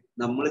തന്നെ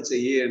നമ്മൾ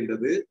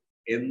ചെയ്യേണ്ടത്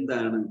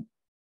എന്താണ്?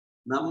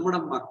 നമ്മുടെ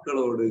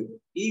മക്കളോട്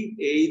ഈ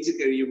ഏജ്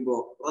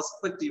കഴിയുമ്പോൾ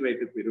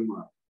റെസ്പെക്റ്റീവായിട്ട്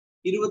പെരുമാറും.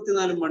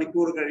 24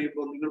 മണിക്കൂർ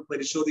കഴിയുമ്പോൾ നിങ്ങൾ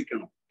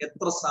പരിശോധിക്കണം,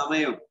 എത്ര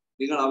സമയം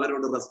നിങ്ങൾ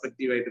അവരോട്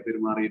റെസ്പെക്റ്റീവായിട്ട്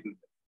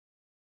പെരുമാറിയിട്ടുണ്ട്,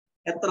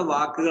 എത്ര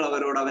വാക്കുകൾ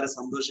അവരോട് അവരെ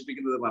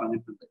സന്തോഷിപ്പിക്കുന്നത്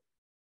പറഞ്ഞിട്ടുണ്ട്.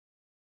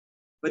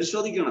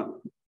 പരിശോധിക്കണം,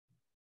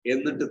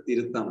 എന്നിട്ട്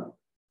തിരുത്തണം.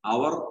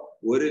 അവർ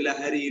ഒരു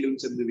ലഹരിയിലും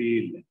ചെന്ന്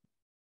വീഴില്ല.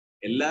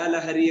 എല്ലാ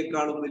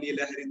ലഹരിയെക്കാളും വലിയ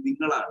ലഹരി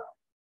നിങ്ങളാണ്.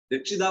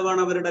 രക്ഷിതാവാണ്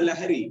അവരുടെ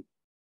ലഹരി.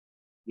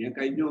 ഞാൻ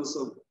കഴിഞ്ഞ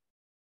ദിവസം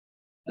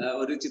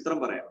ഒരു ചിത്രം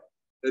പറയാം.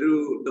 ഒരു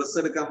ഡ്രസ്സ്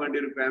എടുക്കാൻ വേണ്ടി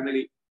ഒരു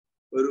ഫാമിലി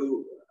ഒരു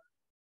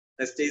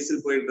ടെക്സ്റ്റൈൽസിൽ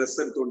പോയി ഡ്രസ്സ്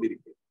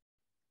എടുത്തുകൊണ്ടിരിക്കും.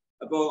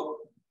 അപ്പോ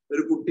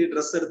ഒരു കുട്ടി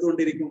ഡ്രസ്സ്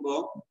എടുത്തുകൊണ്ടിരിക്കുമ്പോ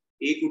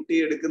ഈ കുട്ടി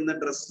എടുക്കുന്ന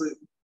ഡ്രസ്സ്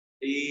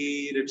ഈ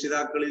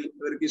രക്ഷിതാക്കളിൽ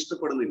ഇവർക്ക്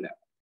ഇഷ്ടപ്പെടുന്നില്ല.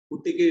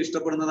 കുട്ടിക്ക്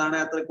ഇഷ്ടപ്പെടുന്നതാണ്,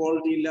 അത്ര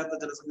ക്വാളിറ്റി ഇല്ലാത്ത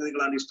ചില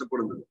സംഗതികളാണ്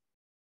ഇഷ്ടപ്പെടുന്നത്.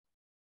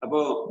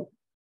 അപ്പോ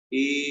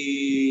ഈ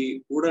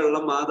കൂടെയുള്ള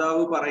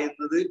മാതാവ്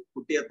പറയുന്നത്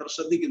കുട്ടി അത്ര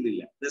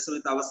ശ്രദ്ധിക്കുന്നില്ല.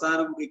 അതേസമയത്ത്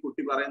അവസാനം ഈ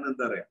കുട്ടി പറയുന്നത്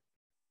എന്താ പറയാ,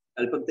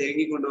 അല്പം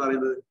തേങ്ങിക്കൊണ്ട്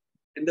പറയുന്നത്,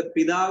 എന്റെ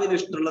പിതാവിന്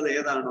ഇഷ്ടമുള്ളത്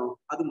ഏതാണോ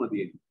അത്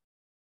മതിയായി.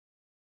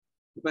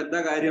 ഇപ്പൊ എന്താ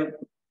കാര്യം?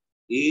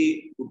 ഈ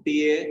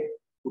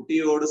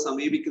കുട്ടിയോട്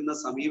സമീപിക്കുന്ന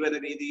സമീപന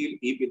രീതിയിൽ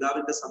ഈ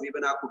പിതാവിന്റെ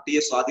സമീപനം ആ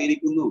കുട്ടിയെ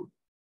സ്വാധീനിക്കുന്നു.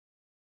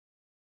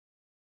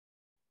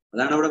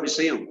 അതാണ് അവിടെ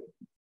വിഷയം.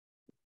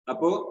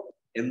 അപ്പോ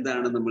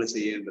എന്താണ് നമ്മൾ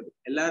ചെയ്യേണ്ടത്?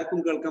 എല്ലാവർക്കും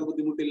കേൾക്കാൻ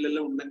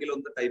ബുദ്ധിമുട്ടില്ലല്ലോ? ഉണ്ടെങ്കിൽ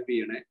ഒന്ന് ടൈപ്പ്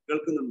ചെയ്യണേ.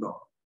 കേൾക്കുന്നുണ്ടോ?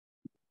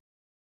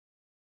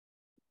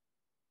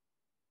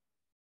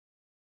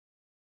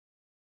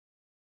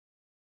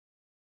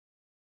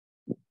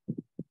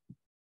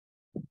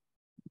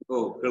 ഓ,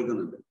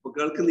 കേൾക്കുന്നുണ്ട്. അപ്പൊ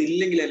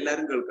കേൾക്കുന്നില്ലെങ്കിൽ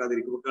എല്ലാവരും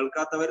കേൾക്കാതിരിക്കും. അപ്പൊ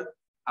കേൾക്കാത്തവർ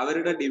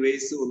അവരുടെ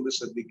ഡിവൈസ് ഒന്ന്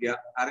ശ്രദ്ധിക്കുക.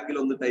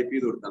 ആരെങ്കിലും ഒന്ന് ടൈപ്പ്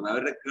ചെയ്ത് കൊടുത്താൽ മതി.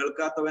 അവരുടെ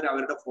കേൾക്കാത്തവർ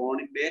അവരുടെ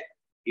ഫോണിന്റെ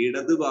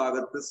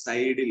ഇടതുഭാഗത്ത്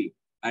സൈഡിൽ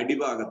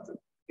അടിഭാഗത്ത്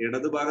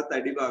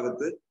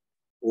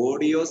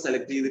ഓഡിയോ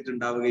സെലക്ട്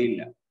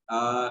ചെയ്തിട്ടുണ്ടാവുകയില്ല.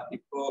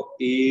 ഇപ്പോ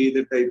ഇത്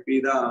ടൈപ്പ്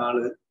ചെയ്ത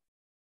ആള്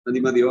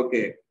മതി.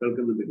 ഓക്കെ,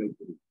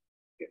 കേൾക്കുന്നുണ്ട്.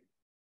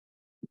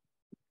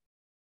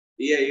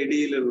 ഈ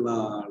ഐഡിയിലുള്ള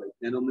ആള്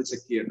ഞാനൊന്ന്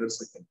ചെക്ക് ചെയ്യട്ടെ, ഒരു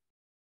സെക്കൻഡ്.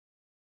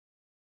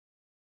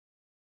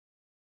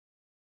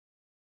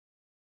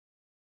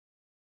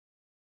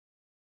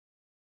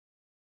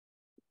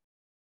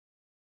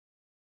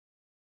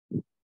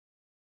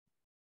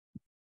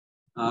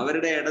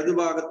 അവരുടെ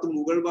ഇടതുഭാഗത്ത്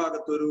മുകൾ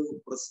ഭാഗത്ത് ഒരു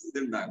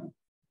ഇതുണ്ടാകും,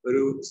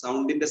 ഒരു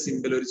സൗണ്ടിന്റെ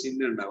സിമ്പിൾ, ഒരു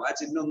ചിഹ്നം ഉണ്ടാവും. ആ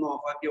ചിഹ്നം ഒന്ന്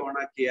ഓഫാക്കി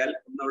ഓണാക്കിയാൽ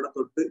ഒന്ന് അവിടെ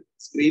തൊട്ട്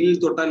സ്ക്രീനിൽ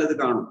തൊട്ടാൽ അത്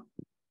കാണും.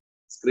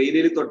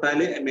 സ്ക്രീനിൽ തൊട്ടാൽ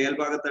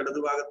മേൽഭാഗത്ത്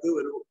ഇടതുഭാഗത്ത്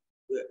ഒരു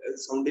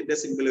സൗണ്ടിന്റെ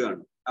സിമ്പിൾ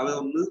കാണും. അവ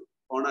ഒന്ന്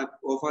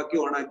ഓഫാക്കി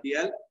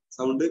ഓണാക്കിയാൽ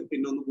സൗണ്ട്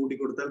പിന്നെ ഒന്ന്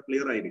കൂട്ടിക്കൊടുത്താൽ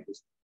ക്ലിയർ ആയിരിക്കും.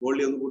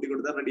 വോളിയം ഒന്ന്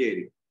കൂട്ടിക്കൊടുത്താൽ റെഡി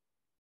ആയിരിക്കും.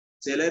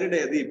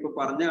 ചിലരുടേത് ഇപ്പൊ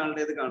പറഞ്ഞ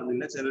ആളുടേത്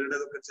കാണുന്നില്ല.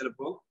 ചിലരുടേതൊക്കെ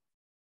ചിലപ്പോ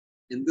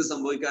എന്ത്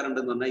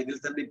സംഭവിക്കാറുണ്ടെന്ന് പറഞ്ഞാൽ, ഇതിൽ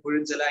തന്നെ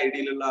ഇപ്പോഴും ചില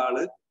ഐഡിയിലുള്ള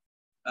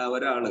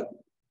ഒരാള്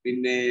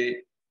പിന്നെ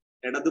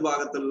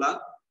ഇടതുഭാഗത്തുള്ള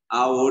ആ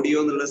ഓഡിയോ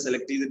എന്നുള്ളത്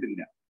സെലക്ട്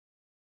ചെയ്തിട്ടില്ല.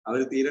 അവർ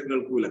തീരെ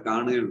കേൾക്കൂല,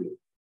 കാണുകയുള്ളൂ.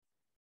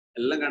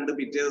 എല്ലാം കണ്ട്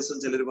പിറ്റേ ദിവസം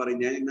ചിലർ പറയും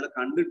ഞാൻ ഇന്നലെ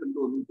കണ്ടിട്ടുണ്ട്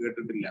ഒന്നും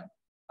കേട്ടിട്ടില്ല.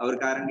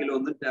 അവർക്ക് ആരെങ്കിലും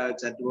ഒന്ന്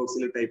ചാറ്റ്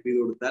ബോക്സിൽ ടൈപ്പ് ചെയ്ത്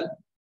കൊടുത്താൽ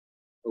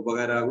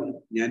ഉപകാരമാകും.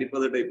 ഞാനിപ്പോ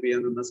അത് ടൈപ്പ്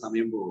ചെയ്യാൻ നിന്ന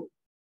സമയം പോകും.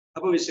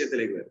 അപ്പൊ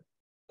വിഷയത്തിലേക്ക് വരും.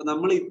 അപ്പൊ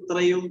നമ്മൾ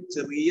ഇത്രയും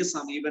ചെറിയ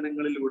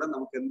സമീപനങ്ങളിലൂടെ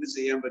നമുക്ക് എന്ത്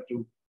ചെയ്യാൻ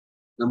പറ്റും?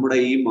 നമ്മുടെ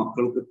ഈ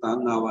മക്കൾക്ക്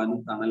താങ്ങാവാനും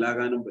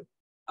തണലാകാനും പറ്റും.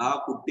 ആ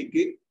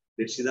കുട്ടിക്ക്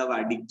രക്ഷിതാവ്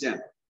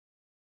അഡിക്റ്റാണ്.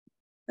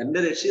 തന്റെ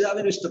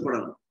രക്ഷിതാവിന്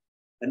ഇഷ്ടപ്പെടണം,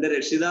 തന്റെ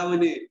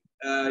രക്ഷിതാവിന്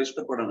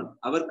ഇഷ്ടപ്പെടണം,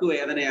 അവർക്ക്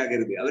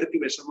വേദനയാകരുത്, അവർക്ക്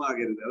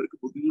വിഷമമാകരുത്, അവർക്ക്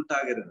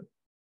ബുദ്ധിമുട്ടാകരുത്.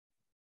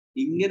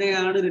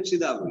 ഇങ്ങനെയാണ്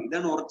രക്ഷിതാവ്.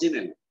 ഇതാണ്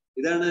ഒറിജിനൽ,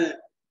 ഇതാണ്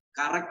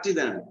കറക്റ്റ്.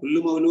 ഇതാണ്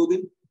കുല്ലു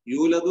മൗലൂദിൻ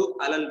യൂലദു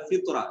അലൽ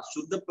ഫിത്ര,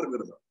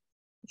 ശുദ്ധപ്രകൃതം.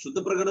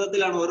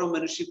 ശുദ്ധപ്രകൃതത്തിലാണ് ഓരോ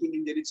മനുഷ്യ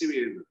കുഞ്ഞും ജനിച്ചു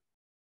വീഴുന്നത്.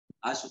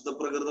 ആ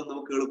ശുദ്ധപ്രകൃതം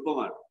നമുക്ക്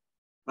എളുപ്പമാണ്,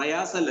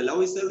 പ്രയാസമല്ല.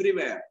 Love is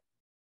everywhere.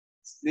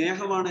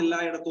 സ്നേഹമാണ്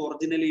എല്ലായിടത്തും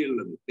ഒറിജിനലി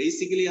ഉള്ളത്.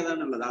 ബേസിക്കലി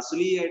അതാണുള്ളത്,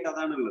 അസുലിയായിട്ട്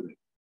അതാണുള്ളത്.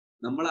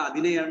 നമ്മൾ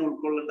അതിനെയാണ്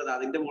ഉൾക്കൊള്ളേണ്ടത്.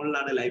 അതിന്റെ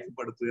മുകളിലാണ് ലൈഫ്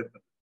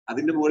പടുത്തുയർത്തുന്നത്.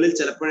 അതിന്റെ മുകളിൽ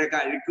ചിലപ്പോഴൊക്കെ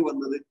അഴുക്ക്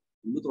വന്നത്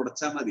ഒന്ന്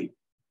തുടച്ചാൽ മതി,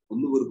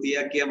 ഒന്ന്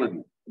വൃത്തിയാക്കിയാൽ മതി.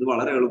 അത്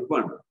വളരെ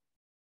എളുപ്പമാണ്.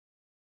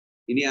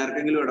 ഇനി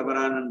ആർക്കെങ്കിലും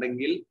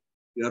ഇടപെടാനുണ്ടെങ്കിൽ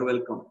യു ആർ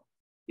വെൽക്കം.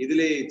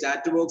 ഇതില്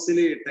ചാറ്റ് ബോക്സിൽ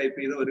ടൈപ്പ്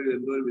ചെയ്ത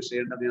എന്തോ ഒരു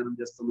വിഷയം ഉണ്ടെന്ന് ഞാൻ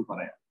ജസ്റ്റ് ഒന്ന്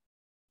പറയാം.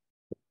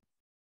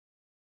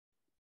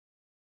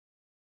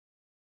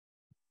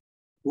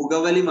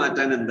 പുകവലി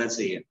മാറ്റാൻ എന്താ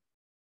ചെയ്യാൻ?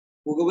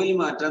 പുകവലി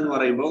മാറ്റാൻ എന്ന്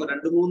പറയുമ്പോൾ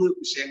 2-3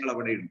 വിഷയങ്ങൾ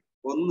അവിടെയുണ്ട്.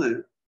 ഒന്ന്,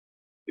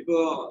 ഇപ്പോ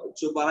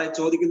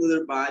ചോദിക്കുന്നത്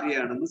ഒരു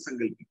ഭാര്യയാണെന്ന്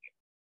സങ്കല്പിക്കുക,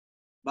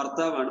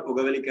 ഭർത്താവാണ്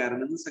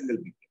പുകവലിക്കാരനെന്ന്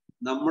സങ്കല്പിക്കുക.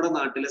 നമ്മുടെ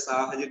നാട്ടിലെ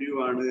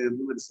സാഹചര്യമാണ്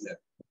എന്ന്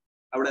മനസ്സിലാക്കുക.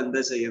 അവിടെ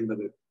എന്താ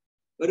ചെയ്യേണ്ടത്?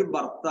 ഒരു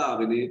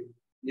ഭർത്താവിന്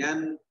ഞാൻ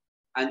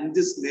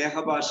 5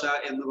 സ്നേഹഭാഷ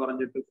എന്ന്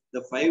പറഞ്ഞിട്ട്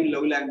ദ 5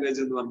 ലവ് ലാംഗ്വേജ്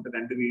എന്ന് പറഞ്ഞിട്ട്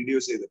 2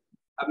 വീഡിയോസ് ചെയ്തിട്ടുണ്ട്.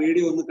 ആ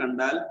വീഡിയോ ഒന്ന്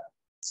കണ്ടാൽ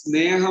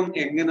സ്നേഹം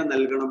എങ്ങനെ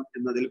നൽകണം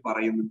എന്നതിൽ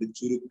പറയുന്നുണ്ട്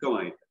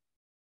ചുരുക്കമായിട്ട്.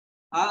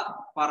 ആ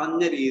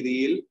പറഞ്ഞ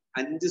രീതിയിൽ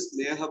 5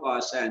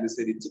 സ്നേഹഭാഷ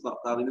അനുസരിച്ച്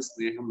ഭർത്താവിന്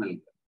സ്നേഹം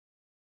നൽകുക.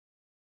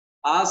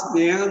 ആ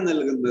സ്നേഹം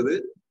നൽകുന്നത്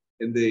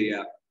എന്ത്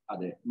ചെയ്യുക?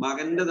 അതെ,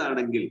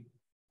 മകൻ്റെതാണെങ്കിൽ,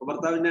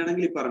 ഭർത്താവിൻ്റെ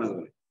ആണെങ്കിൽ ഈ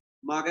പറഞ്ഞതുപോലെ,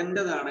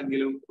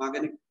 മകൻ്റെതാണെങ്കിലും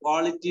മകന്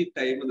ക്വാളിറ്റി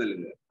ടൈം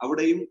നൽകുക.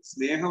 അവിടെയും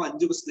സ്നേഹം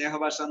 5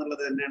 സ്നേഹഭാഷ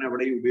എന്നുള്ളത് തന്നെയാണ്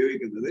അവിടെയും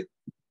ഉപയോഗിക്കുന്നത്.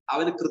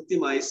 അവന്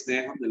കൃത്യമായി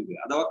സ്നേഹം നൽകുക,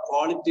 അഥവാ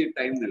ക്വാളിറ്റി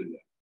ടൈം നൽകുക.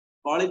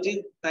 ക്വാളിറ്റി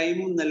ടൈം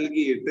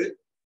നൽകിയിട്ട്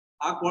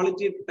ആ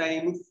ക്വാളിറ്റി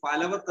ടൈം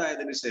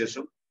ഫലവത്തായതിനു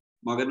ശേഷം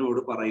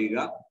മകനോട് പറയുക,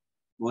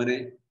 മോനെ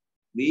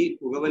നീ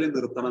പുകവലി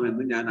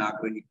നിർത്തണമെന്ന് ഞാൻ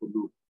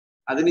ആഗ്രഹിക്കുന്നു,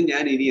 അതിന്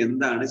ഞാൻ ഇനി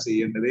എന്താണ്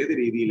ചെയ്യേണ്ടത്, ഏത്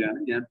രീതിയിലാണ്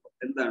ഞാൻ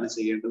എന്താണ്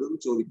ചെയ്യേണ്ടത് എന്ന്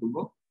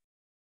ചോദിക്കുമ്പോൾ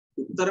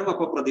ഉത്തരം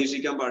അപ്പൊ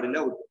പ്രതീക്ഷിക്കാൻ പാടില്ല.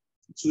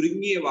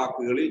 ചുരുങ്ങിയ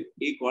വാക്കുകളിൽ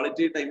ഈ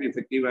ക്വാളിറ്റി ടൈം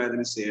ഇഫക്റ്റീവ്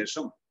ആയതിനു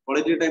ശേഷം,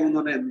 ക്വാളിറ്റി ടൈം എന്ന്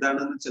പറഞ്ഞാൽ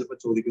എന്താണെന്ന് ചിലപ്പോൾ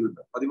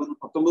ചോദിക്കുന്നുണ്ട്.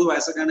 11-19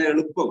 വയസ്സൊക്കെയാണ്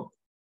എളുപ്പം,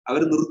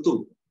 അവർ നിർത്തും.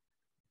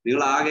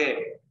 നിങ്ങളാകെ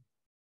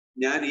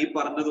ഞാൻ ഈ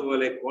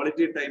പറഞ്ഞതുപോലെ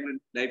ക്വാളിറ്റി ടൈം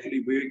ലൈഫിൽ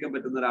ഉപയോഗിക്കാൻ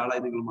പറ്റുന്ന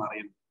ഒരാളായി നിങ്ങൾ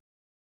മാറിയുന്നു.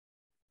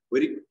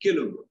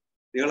 ഒരിക്കലും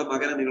നിങ്ങളുടെ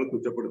മകനെ നിങ്ങൾ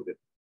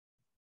കുറ്റപ്പെടുത്തരുത്.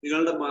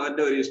 നിങ്ങളുടെ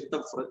മകന്റെ ഒരു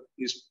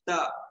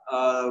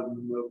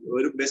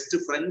ഒരു ബെസ്റ്റ്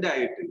ഫ്രണ്ട്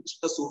ആയിട്ട്,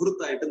 ഇഷ്ട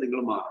സുഹൃത്തായിട്ട് നിങ്ങൾ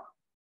മാറണം.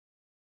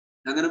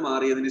 അങ്ങനെ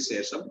മാറിയതിന്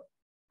ശേഷം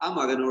ആ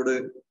മകനോട്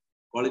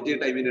ക്വാളിറ്റി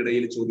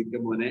ടൈമിനിടയിൽ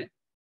ചോദിക്കും, മോനെ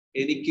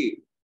എനിക്ക്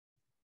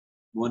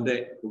മോന്റെ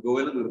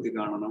പുകവലി നിർത്തി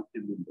കാണണം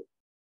എന്നുണ്ട്,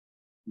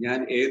 ഞാൻ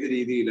ഏത്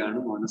രീതിയിലാണ്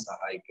മോനെ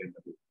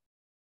സഹായിക്കേണ്ടത്?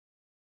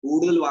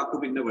 കൂടുതൽ വാക്ക്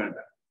പിന്നെ വേണ്ട.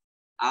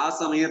 ആ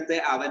സമയത്തെ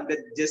അവന്റെ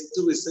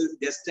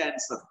ജസ്റ്റ്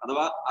ആൻസർ,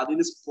 അഥവാ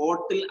അതിന്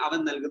സ്പോട്ടിൽ അവൻ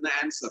നൽകുന്ന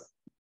ആൻസർ,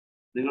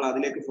 നിങ്ങൾ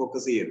അതിലേക്ക്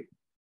ഫോക്കസ് ചെയ്യരുത്.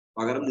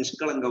 പകരം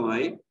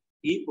നിഷ്കളങ്കമായി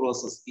ഈ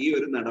പ്രോസസ്, ഈ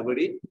ഒരു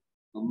നടപടി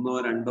 1,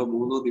 2,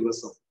 3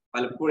 ദിവസം,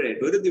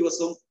 പലപ്പോഴായിട്ട് ഒരു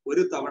ദിവസം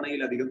ഒരു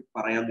തവണയിലധികം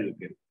പറയാൻ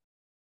നിൽക്കരുത്.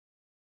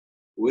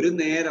 ഒരു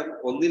നേരം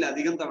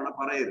ഒന്നിലധികം തവണ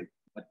പറയരുത്.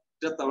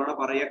 ഒറ്റ തവണ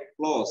പറയ,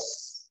 ക്ലോസ്.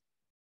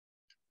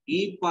 ഈ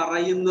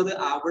പറയുന്നത്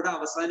അവിടെ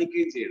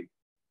അവസാനിക്കുകയും ചെയ്യണം.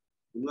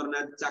 എന്ന്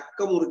പറഞ്ഞാൽ ചക്ക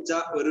മുറിച്ച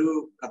ഒരു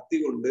കത്തി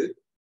കൊണ്ട്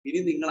ഇനി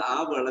നിങ്ങൾ ആ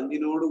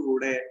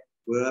വിളഞ്ഞിനോടുകൂടെ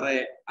വേറെ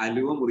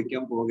അലുവ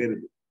മുറിക്കാൻ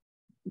പോകരുത്,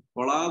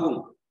 കൊളാകും.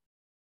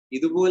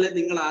 ഇതുപോലെ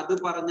നിങ്ങൾ അത്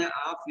പറഞ്ഞ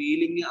ആ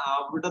ഫീലിംഗ്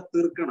അവിടെ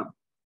തീർക്കണം.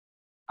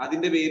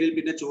 അതിന്റെ പേരിൽ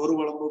പിന്നെ ചോറ്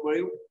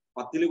വിളമ്പുമ്പോഴും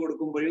പത്തില്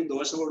കൊടുക്കുമ്പോഴും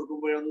ദോശ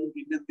കൊടുക്കുമ്പോഴൊന്നും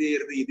പിന്നെ എന്ത്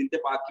ചെയ്യരുത്, ഇതിന്റെ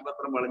ബാക്കി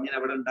പത്രം വിളഞ്ഞിന്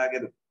അവിടെ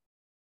ഉണ്ടാകരുത്.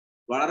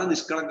 വളരെ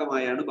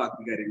നിഷ്കളങ്കമായാണ്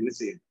ബാക്കി കാര്യങ്ങൾ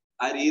ചെയ്യുന്നത്.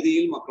 ആ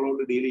രീതിയിൽ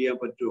മക്കളോട് ഡീൽ ചെയ്യാൻ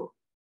പറ്റുമോ?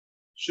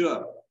 ഷുവർ,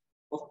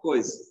 ഓഫ്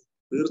കോഴ്സ്,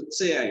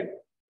 തീർച്ചയായും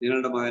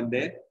നിങ്ങളുടെ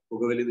മകന്റെ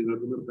പുകവലി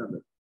നിങ്ങൾക്ക്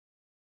നിർത്തേണ്ടത്.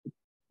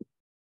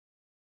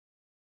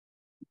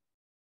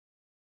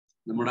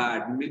 നമ്മുടെ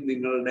അഡ്മിൻ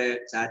നിങ്ങളുടെ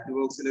ചാറ്റ്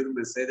ബോക്സിൽ ഒരു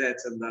മെസ്സേജ്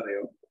അയച്ചെന്താ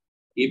അറിയോ?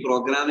 ഈ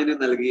പ്രോഗ്രാമിന്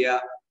നൽകിയ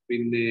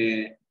പിന്നെ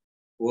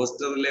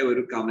പോസ്റ്ററിലെ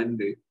ഒരു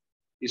കമന്റ്,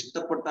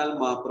 ഇഷ്ടപ്പെട്ടാൽ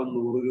മാത്രം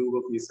 100 രൂപ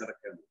ഫീസ്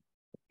അടക്കണം.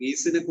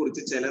 ഫീസിനെ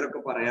കുറിച്ച് ചിലരൊക്കെ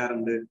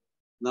പറയാറുണ്ട്,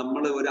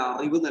 നമ്മൾ ഒരു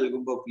അറിവ്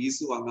നൽകുമ്പോൾ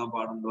ഫീസ് വാങ്ങാൻ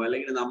പാടുണ്ടോ,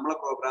 അല്ലെങ്കിൽ നമ്മളെ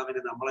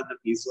പ്രോഗ്രാമിന് നമ്മൾ തന്നെ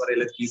ഫീസ്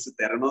പറയില്ല, ഫീസ്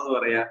തരണോന്ന്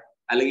പറയാ,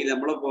 അല്ലെങ്കിൽ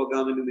നമ്മളെ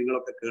പ്രോഗ്രാമിന്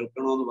നിങ്ങളൊക്കെ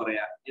കേൾക്കണോന്ന്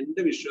പറയാ.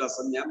 എന്റെ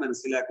വിശ്വാസം, ഞാൻ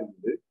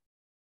മനസ്സിലാക്കുന്നത്,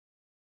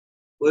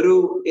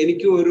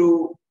 എനിക്ക് ഒരു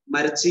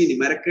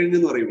മരക്കിഴങ്ങ്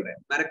എന്ന് പറയും ഇവിടെ,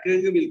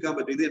 മരക്കിഴങ്ങ് വിൽക്കാൻ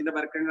പറ്റും. ഇത് എന്റെ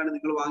മരക്കിഴങ്ങാണ്,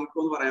 നിങ്ങൾ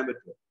വാങ്ങിക്കോന്ന് പറയാൻ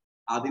പറ്റുമോ?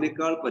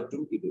 അതിനേക്കാൾ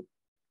പറ്റും ഇത്.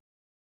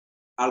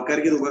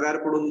 ആൾക്കാർക്ക് ഇത്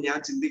ഉപകാരപ്പെടുമെന്ന് ഞാൻ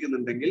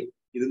ചിന്തിക്കുന്നുണ്ടെങ്കിൽ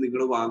ഇത്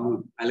നിങ്ങൾ വാങ്ങൂ,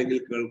 അല്ലെങ്കിൽ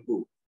കേൾക്കൂ.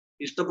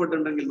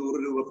 ഇഷ്ടപ്പെട്ടിട്ടുണ്ടെങ്കിൽ 100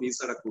 രൂപ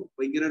ഫീസ് അടക്കും.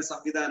 അപ്പൊ ഇങ്ങനെ ഒരു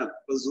സംവിധാനം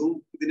ഇപ്പൊ സൂം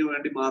ഇതിനു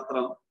വേണ്ടി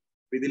മാത്രം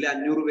ഇതിൽ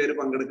 500 പേര്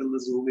പങ്കെടുക്കുന്ന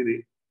സൂമിന്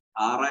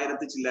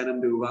 6000 ചില്ലാനം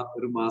രൂപ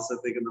ഒരു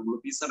മാസത്തേക്ക് നമ്മൾ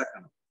ഫീസ്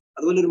അടക്കണം.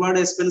 അതുപോലെ ഒരുപാട്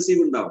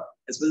എക്സ്പെൻസീവ് ഉണ്ടാവും.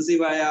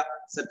 എക്സ്പെൻസീവ് ആയ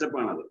സെറ്റപ്പ്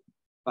ആണത്.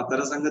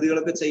 അത്തരം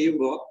സംഗതികളൊക്കെ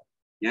ചെയ്യുമ്പോൾ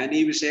ഞാൻ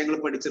ഈ വിഷയങ്ങൾ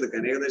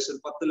പഠിച്ചെടുക്കാൻ ഏകദേശം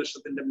 10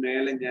 ലക്ഷത്തിന്റെ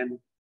മേലെ ഞാൻ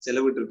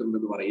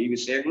ചെലവിട്ടിട്ടുണ്ടെന്ന് പറയും. ഈ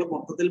വിഷയങ്ങൾ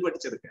മൊത്തത്തിൽ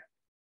പഠിച്ചെടുക്കാൻ.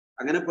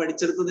 അങ്ങനെ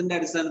പഠിച്ചെടുത്തതിന്റെ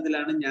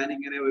അടിസ്ഥാനത്തിലാണ് ഞാൻ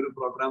ഇങ്ങനെ ഒരു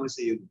പ്രോഗ്രാം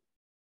ചെയ്യുന്നത്.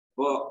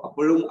 അപ്പോ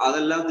അപ്പോഴും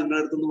അതെല്ലാം നിങ്ങളുടെ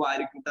അടുത്തുനിന്ന്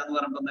വാരിക്കൂട്ടാന്ന്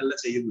പറഞ്ഞിട്ടൊന്നല്ല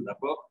ചെയ്യുന്നത്.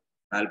 അപ്പോ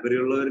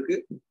താല്പര്യമുള്ളവർക്ക്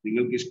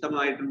നിങ്ങൾക്ക്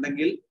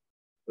ഇഷ്ടമായിട്ടുണ്ടെങ്കിൽ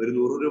ഒരു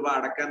 100 രൂപ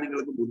അടക്കാൻ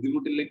നിങ്ങൾക്ക്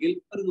ബുദ്ധിമുട്ടില്ലെങ്കിൽ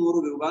ഒരു 100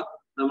 രൂപ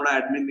നമ്മുടെ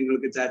അഡ്മിൻ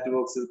നിങ്ങൾക്ക് ചാറ്റ്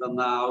ബോക്സിൽ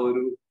തന്ന ആ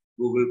ഒരു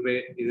ഗൂഗിൾ പേ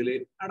ഇതിൽ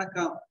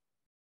അടക്കാം.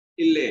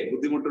 ഇല്ലേ?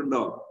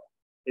 ബുദ്ധിമുട്ടുണ്ടോ?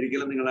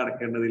 ഒരിക്കലും നിങ്ങൾ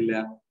അടക്കേണ്ടതില്ല.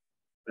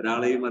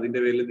 ഒരാളെയും അതിന്റെ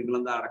പേരിൽ നിങ്ങൾ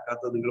എന്താ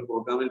അടക്കാത്തത്, നിങ്ങൾ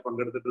പ്രോഗ്രാമിൽ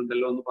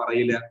പങ്കെടുത്തിട്ടുണ്ടല്ലോ എന്ന്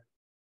പറയില്ല.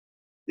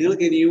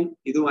 നിങ്ങൾക്ക് ഇനിയും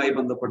ഇതുമായി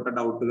ബന്ധപ്പെട്ട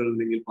ഡൗട്ടുകൾ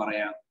ഉണ്ടെങ്കിൽ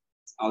പറയാം,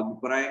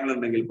 അഭിപ്രായങ്ങൾ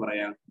ഉണ്ടെങ്കിൽ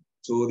പറയാം,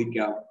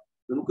 ചോദിക്കാം.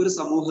 നമുക്കൊരു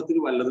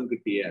സമൂഹത്തിന് വല്ലതും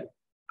കിട്ടിയാൽ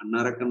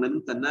അണ്ണാരക്കണ്ണൻ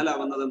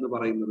തന്നാലാവുന്നതെന്ന്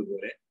പറയുന്നത്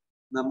പോലെ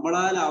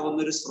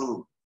നമ്മളാലാവുന്നൊരു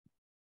ശ്രമം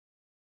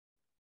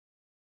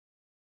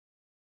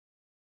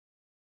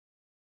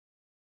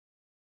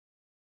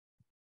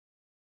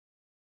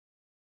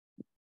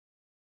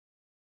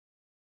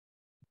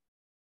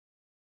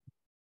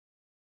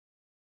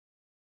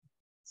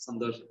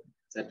സന്തോഷം.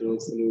 ചാറ്റ്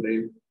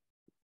ബോക്സിലൂടെയും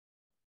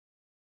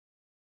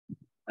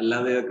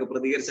അല്ലാതെയൊക്കെ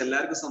പ്രതികരിച്ച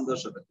എല്ലാവർക്കും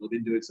സന്തോഷം.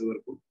 ചോദ്യം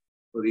ചോദിച്ചവർക്കും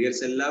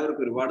പ്രതികരിച്ച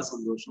എല്ലാവർക്കും ഒരുപാട്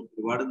സന്തോഷം,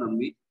 ഒരുപാട്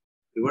നന്ദി,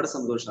 ഒരുപാട്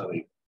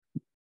സന്തോഷമായി.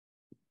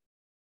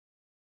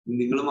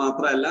 നിങ്ങൾ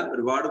മാത്രമല്ല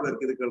ഒരുപാട്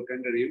പേർക്ക് ഇത് കേൾക്കാൻ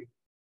കഴിയും.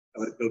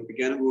 അവർ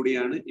കേൾപ്പിക്കാനും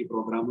കൂടിയാണ് ഈ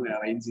പ്രോഗ്രാം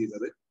അറേഞ്ച്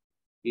ചെയ്തത്.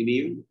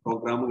 ഇനിയും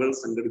പ്രോഗ്രാമുകൾ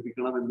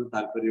സംഘടിപ്പിക്കണമെന്ന്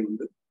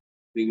താല്പര്യമുണ്ട്.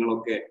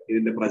 നിങ്ങളൊക്കെ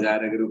ഇതിന്റെ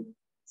പ്രചാരകരും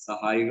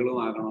സഹായികളും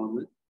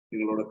ആകണമെന്ന്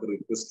നിങ്ങളോടൊക്കെ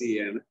റിക്വസ്റ്റ്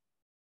ചെയ്യാണ്.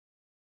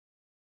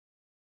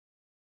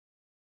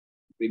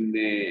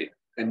 പിന്നെ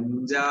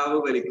കഞ്ചാവ്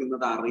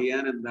വലിക്കുന്നത്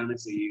അറിയാൻ എന്താണ്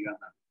ചെയ്യുക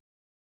എന്നാണ്.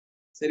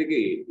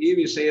 ശരിക്കും ഈ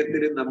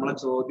വിഷയത്തിൽ നമ്മളെ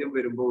ചോദ്യം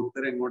വരുമ്പോൾ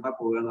ഉത്തരം എങ്ങോട്ടാ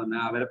പോവുക എന്ന്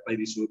പറഞ്ഞാൽ അവരെ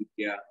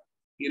പരിശോധിക്കുക,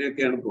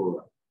 ഇങ്ങനെയൊക്കെയാണ് പോവുക.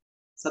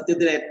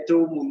 സത്യത്തിൽ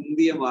ഏറ്റവും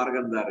മുന്തിയ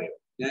മാർഗം എന്താ അറിയോ?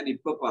 ഞാൻ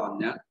ഇപ്പൊ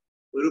പറഞ്ഞ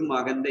ഒരു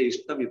മകന്റെ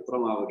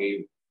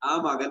ഇഷ്ടമിത്രമാവുകയും ആ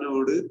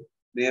മകനോട്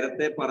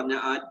നേരത്തെ പറഞ്ഞ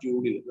ആ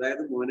ട്യൂണിൽ,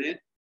 അതായത് മോനെ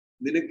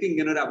നിനക്ക്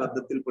ഇങ്ങനെ ഒരു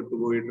അബദ്ധത്തിൽ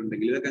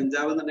പെട്ടുപോയിട്ടുണ്ടെങ്കിൽ, ഇത്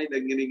കഞ്ചാവ് എന്നുണ്ടെങ്കിൽ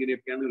ഇതെങ്ങനെ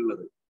ഇങ്ങനെയൊക്കെയാണ്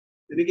ഉള്ളത്,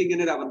 നിനക്ക്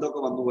ഇങ്ങനെ ഒരു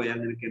അബദ്ധമൊക്കെ വന്നു പോയാൽ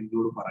നിനക്ക്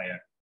എന്നോട്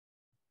പറയാം.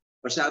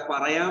 പക്ഷെ അത്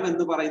പറയാം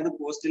എന്ന് പറയുന്ന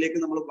പോസ്റ്റിലേക്ക്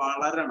നമ്മൾ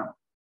വളരണം,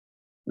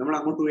 നമ്മൾ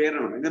അങ്ങോട്ട്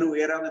ഉയരണം. എങ്ങനെ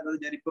ഉയരാം എന്നത്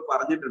ഞാൻ ഇപ്പൊ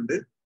പറഞ്ഞിട്ടുണ്ട്.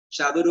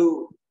 പക്ഷെ അതൊരു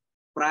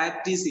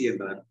പ്രാക്ടീസ്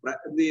ചെയ്യേണ്ടതാണ്.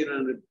 എന്ത്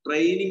ചെയ്യേണ്ടതാണ്?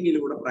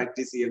 ട്രെയിനിങ്ങിലൂടെ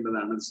പ്രാക്ടീസ്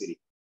ചെയ്യേണ്ടതാണ്. ശരി.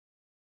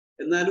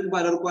 എന്നാലും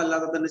പലർക്കും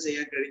അല്ലാതെ തന്നെ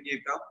ചെയ്യാൻ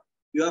കഴിഞ്ഞേക്കാം.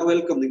 യു ആർ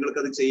വെൽക്കം,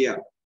 നിങ്ങൾക്കത് ചെയ്യാം.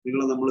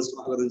 നിങ്ങളെ നമ്മൾ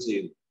സ്വാഗതം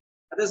ചെയ്യുന്നു.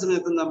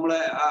 അതേസമയത്ത്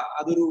നമ്മളെ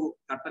അതൊരു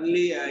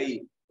കട്ടൻലി ആയി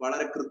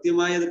വളരെ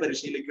കൃത്യമായി അത്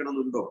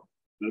പരിശീലിക്കണമെന്നുണ്ടോ?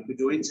 നിങ്ങൾക്ക്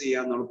ജോയിൻ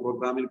ചെയ്യാം. നമ്മൾ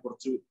പ്രോഗ്രാമിൽ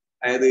കുറച്ച്,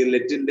 അതായത്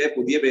ലെറ്റിന്റെ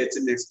പുതിയ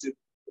ബാച്ച് നെക്സ്റ്റ്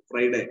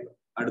ഫ്രൈഡേ,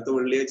 അടുത്ത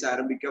വെള്ളിയാഴ്ച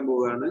ആരംഭിക്കാൻ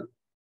പോവുകയാണ്.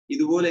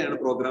 ഇതുപോലെയാണ്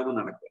പ്രോഗ്രാം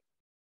നടക്കുക.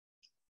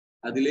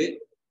 അതില്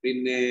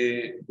പിന്നെ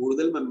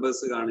കൂടുതൽ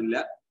മെമ്പേഴ്സ് കാണില്ല.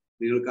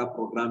 നിങ്ങൾക്ക് ആ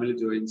പ്രോഗ്രാമിൽ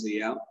ജോയിൻ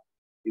ചെയ്യാം,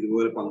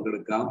 ഇതുപോലെ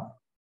പങ്കെടുക്കാം.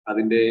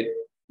 അതിന്റെ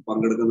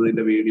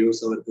പങ്കെടുക്കുന്നതിന്റെ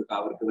വീഡിയോസ്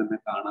അവർക്ക് തന്നെ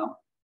കാണാം.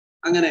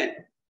 അങ്ങനെ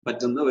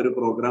പറ്റുന്ന ഒരു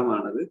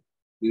പ്രോഗ്രാമാണത്.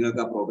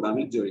 നിങ്ങൾക്ക് ആ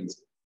പ്രോഗ്രാമിൽ ജോയിൻ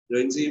ചെയ്യാം.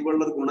 ജോയിൻ ചെയ്യുമ്പോൾ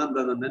ഉള്ള ഒരു ഗുണം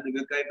എന്താണെന്ന് പറഞ്ഞാൽ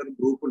നിങ്ങൾക്കായിട്ടൊരു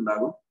ഗ്രൂപ്പ്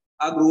ഉണ്ടാകും.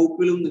 ആ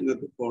ഗ്രൂപ്പിലും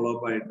നിങ്ങൾക്ക് ഫോളോ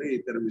അപ്പ് ആയിട്ട്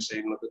ഇത്തരം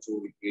വിഷയങ്ങളൊക്കെ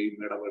ചോദിക്കുകയും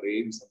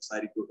ഇടപെടുകയും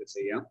സംസാരിക്കുകയൊക്കെ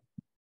ചെയ്യാം.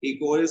 ഈ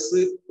കോഴ്സ്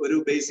ഒരു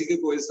ബേസിക്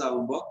കോഴ്സ്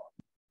ആകുമ്പോൾ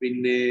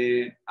പിന്നെ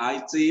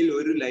ആഴ്ചയിൽ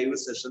ഒരു ലൈവ്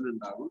സെഷൻ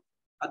ഉണ്ടാകും.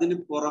 അതിന്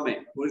പുറമെ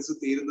കോഴ്സ്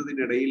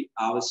തീരുന്നതിനിടയിൽ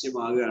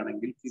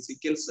ആവശ്യമാകുകയാണെങ്കിൽ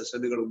ഫിസിക്കൽ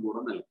സെഷനുകളും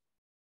കൂടെ നൽകും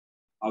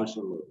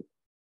ആവശ്യമുള്ളത്.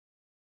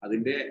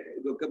 അതിന്റെ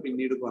ഇതൊക്കെ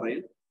പിന്നീട്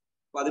പറയും.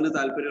 അപ്പൊ അതിന്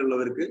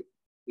താല്പര്യമുള്ളവർക്ക്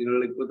നിങ്ങൾ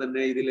ഇപ്പൊ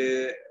തന്നെ ഇതില്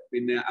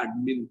പിന്നെ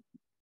അഡ്മിൻ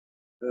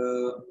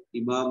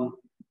ഇമാം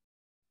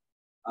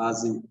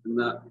ആസിം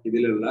എന്ന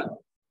ഇതിലുള്ള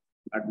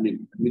അഡ്മിൻ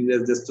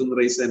ജസ്റ്റ് ഒന്ന്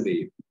റൈസ് ഹാൻഡ്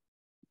ചെയ്യും.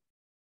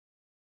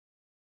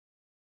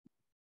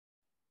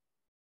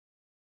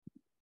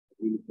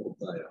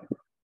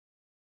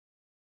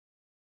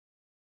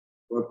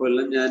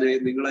 കുഴപ്പമില്ല. ഞാൻ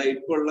നിങ്ങളെ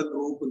ഇപ്പോൾ ഉള്ള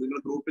ഗ്രൂപ്പ്,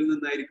 നിങ്ങളുടെ ഗ്രൂപ്പിൽ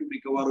നിന്നായിരിക്കും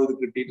മിക്കവാറും ഇത്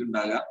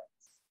കിട്ടിയിട്ടുണ്ടാകുക.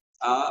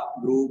 ആ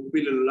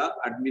ഗ്രൂപ്പിലുള്ള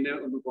അഡ്മിനെ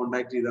ഒന്ന്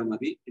കോണ്ടാക്ട് ചെയ്താൽ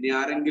മതി. ഇനി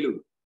ആരെങ്കിലും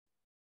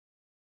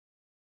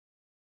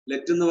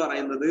ലെറ്റ് എന്ന്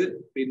പറയുന്നത്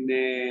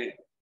പിന്നെ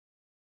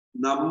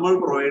നമ്മൾ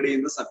പ്രൊവൈഡ്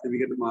ചെയ്യുന്ന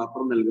സർട്ടിഫിക്കറ്റ്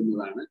മാത്രം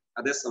നൽകുന്നതാണ്.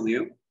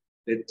 അതേസമയം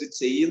ലെറ്റ്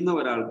ചെയ്യുന്ന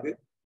ഒരാൾക്ക്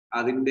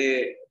അതിന്റെ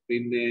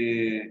പിന്നെ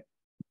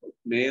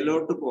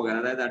മേലോട്ട് പോകാൻ,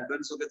 അതായത്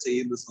അഡ്വാൻസ് ഒക്കെ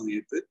ചെയ്യുന്ന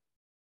സമയത്ത്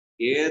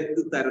ഏത്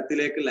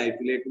തരത്തിലേക്ക്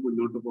ലൈഫിലേക്ക്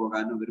മുന്നോട്ട്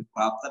പോകാനും ഒരു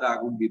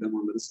പ്രാപ്തരാകും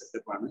വിധമുള്ളൊരു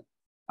സെറ്റപ്പാണ്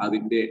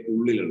അതിന്റെ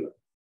ഉള്ളിലുള്ളത്.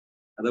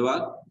 അഥവാ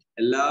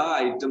എല്ലാ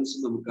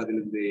ഐറ്റംസും നമുക്ക് അതിൽ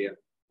എന്ത് ചെയ്യാം,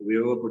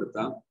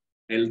 ഉപയോഗപ്പെടുത്താം.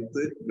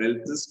 ഹെൽത്ത്,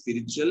 വെൽത്ത്,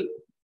 സ്പിരിച്വൽ,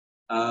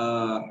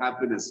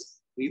 ഹാപ്പിനെസ്,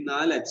 ഈ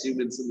 4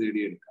 അച്ചീവ്മെന്റ്സ്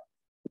നേടിയെടുക്കാം.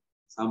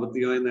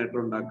 സാമ്പത്തികമായ നേട്ടം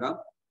ഉണ്ടാക്കാം.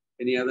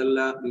 ഇനി അതല്ല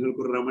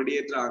നിങ്ങൾക്കൊരു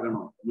റെമഡിയേറ്റർ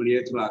ആകണോ,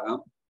 റെമഡിയേറ്റർ ആകാം.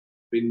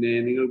 പിന്നെ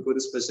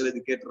നിങ്ങൾക്കൊരു സ്പെഷ്യൽ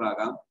എഡ്യൂക്കേറ്റർ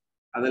ആകാം.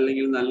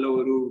 അതല്ലെങ്കിൽ നല്ല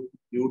ഒരു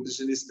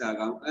ന്യൂട്രീഷനിസ്റ്റ്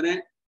ആകാം. അങ്ങനെ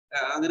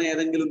അങ്ങനെ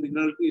ഏതെങ്കിലും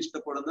നിങ്ങൾക്ക്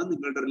ഇഷ്ടപ്പെടുന്ന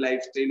നിങ്ങളുടെ ഒരു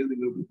ലൈഫ് സ്റ്റൈൽ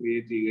നിങ്ങൾക്ക്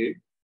ക്രിയേറ്റ് ചെയ്യുകയും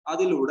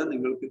അതിലൂടെ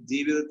നിങ്ങൾക്ക്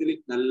ജീവിതത്തിൽ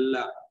നല്ല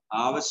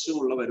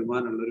ആവശ്യമുള്ള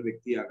വരുമാനമുള്ള ഒരു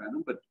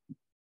വ്യക്തിയാകാനും പറ്റും.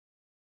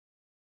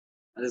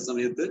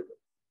 അതേസമയത്ത്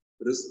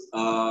ഒരു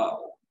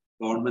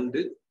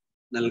ഗവൺമെന്റ്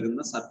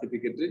നൽകുന്ന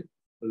സർട്ടിഫിക്കറ്റ്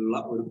ഉള്ള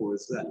ഒരു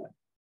കോഴ്സ് അല്ല.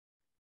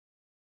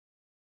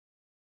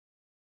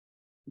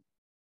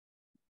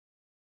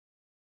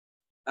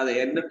 അതെ,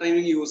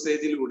 എന്റർടൈനിങ്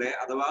യൂസേജിലൂടെ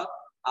അഥവാ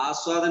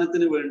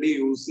ആസ്വാദനത്തിന് വേണ്ടി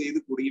യൂസ് ചെയ്ത്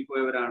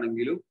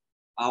കുടുങ്ങിപ്പോയവരാണെങ്കിലും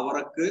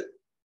അവർക്ക്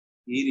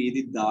ഈ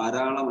രീതി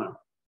ധാരാളമാണ്.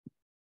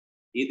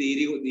 ഈ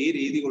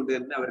രീതി കൊണ്ട്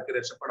തന്നെ അവർക്ക്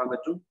രക്ഷപ്പെടാൻ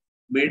പറ്റും.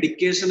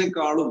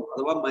 മെഡിക്കേഷനേക്കാളും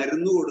അഥവാ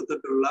മരുന്ന്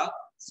കൊടുത്തിട്ടുള്ള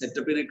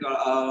സെറ്റപ്പിനേക്കാൾ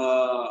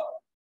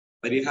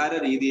പരിഹാര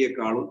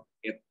രീതിയേക്കാളും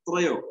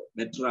എത്രയോ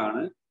ബെറ്റർ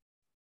ആണ്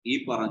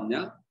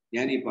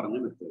ഞാൻ ഈ പറഞ്ഞ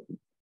മെത്തേഡ്.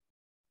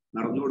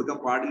 നടന്നു കൊടുക്കാൻ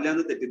പാടില്ല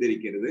എന്ന്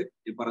തെറ്റിദ്ധരിക്കരുത്.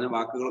 ഈ പറഞ്ഞ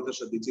വാക്കുകളൊക്കെ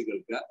ശ്രദ്ധിച്ച്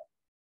കേൾക്കുക.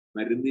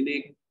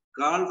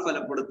 മരുന്നിനേക്കാൾ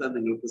ഫലപ്പെടുത്താൻ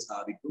നിങ്ങൾക്ക്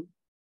സാധിക്കും.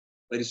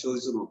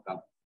 പരിശോധിച്ച് നോക്കാം.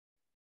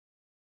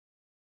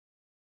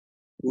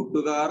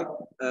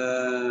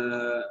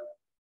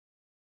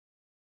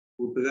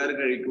 കൂട്ടുകാർ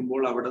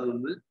കഴിക്കുമ്പോൾ അവിടെ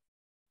നിന്ന്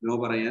നോ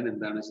പറയാൻ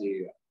എന്താണ്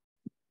ചെയ്യുക?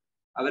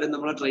 അവരെ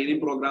നമ്മളെ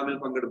ട്രെയിനിങ് പ്രോഗ്രാമിൽ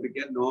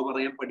പങ്കെടുപ്പിക്കാൻ, നോ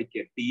പറയാൻ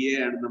പഠിക്കുക.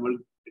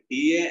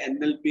 TA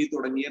NLP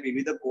തുടങ്ങിയ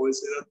വിവിധ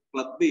കോഴ്സുകൾ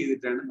ക്ലബ്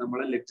ചെയ്തിട്ടാണ്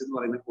നമ്മളെ ലെറ്റ് എന്ന്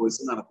പറയുന്ന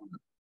കോഴ്സ്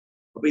നടത്തുന്നത്.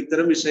 അപ്പൊ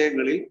ഇത്തരം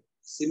വിഷയങ്ങളിൽ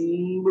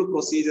സിമ്പിൾ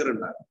പ്രൊസീജിയർ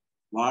ഉണ്ടാകും.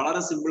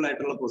 വളരെ സിമ്പിൾ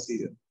ആയിട്ടുള്ള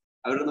പ്രൊസീജിയർ.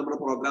 അവർ നമ്മുടെ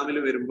പ്രോഗ്രാമിൽ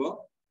വരുമ്പോൾ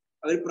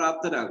അവർ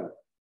പ്രാപ്തരാകും.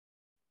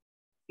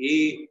 ഈ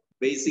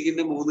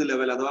ബേസിക്കിന്റെ 3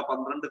 ലെവൽ അഥവാ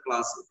 12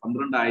 ക്ലാസ്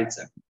 12 ആഴ്ച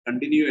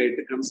കണ്ടിന്യൂ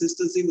ആയിട്ട്,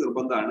 കൺസിസ്റ്റൻസി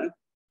നിർബന്ധമാണ്.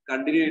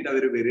 കണ്ടിന്യൂ ആയിട്ട്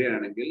അവർ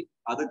വരികയാണെങ്കിൽ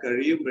അത്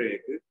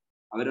കഴിയുമ്പോഴേക്ക്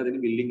അവരതിന്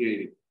വില്ലിങ്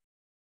ആയിരിക്കും.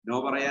 നോ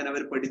പറയാൻ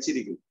അവർ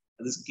പഠിച്ചിരിക്കും.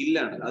 അത്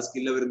സ്കില്ലാണ്. ആ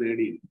സ്കിൽ അവർ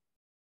നേടിയിരിക്കും.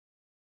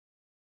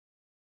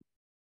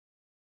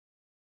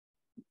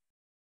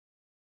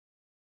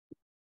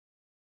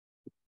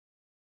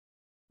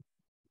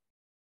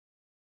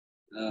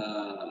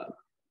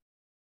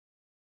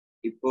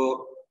 ഇപ്പോ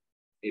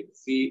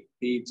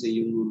FET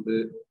ചെയ്യുന്നുണ്ട്.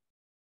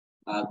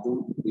 അതും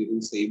ഇതും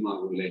സെയിം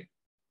ആകൂലേ?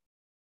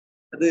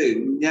 അത്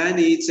ഞാൻ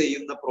ഈ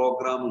ചെയ്യുന്ന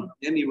പ്രോഗ്രാമും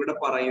ഞാൻ ഇവിടെ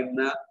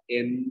പറയുന്ന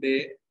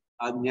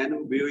ഞാൻ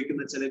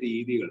ഉപയോഗിക്കുന്ന ചില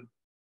രീതികൾ,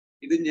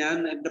 ഇത് ഞാൻ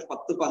എൻ്റെ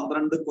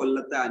 10-12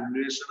 കൊല്ലത്തെ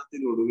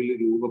അന്വേഷണത്തിനൊടുവിൽ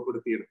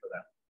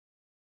രൂപപ്പെടുത്തിയെടുത്തതാണ്.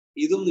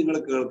 ഇതും നിങ്ങൾ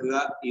കേൾക്കുക.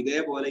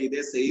 ഇതേപോലെ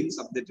ഇതേ സെയിം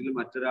സബ്ജക്റ്റിൽ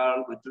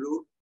മറ്റൊരു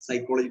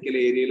സൈക്കോളജിക്കൽ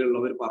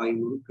ഏരിയയിലുള്ളവർ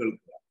പറയുന്നത്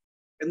കേൾക്കുക.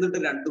 എന്നിട്ട്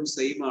രണ്ടും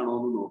സെയിം ആണോ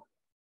എന്ന് നോക്കുക.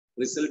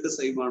 റിസൾട്ട്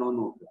സെയിം ആണോ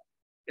എന്ന് നോക്കുക.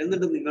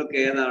 എന്നിട്ട് നിങ്ങൾക്ക്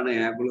ഏതാണ്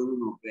ആബിൾ എന്ന്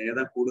നോക്കുക.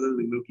 ഏതാ കൂടുതൽ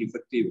നിങ്ങൾക്ക്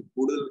ഇഫക്റ്റീവ്,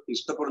 കൂടുതൽ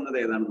ഇഷ്ടപ്പെടുന്നത്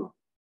ഏതാണെന്ന് നോക്കുക.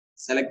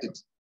 Select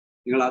it.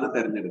 നിങ്ങൾ അത്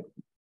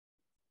തിരഞ്ഞെടുക്കും.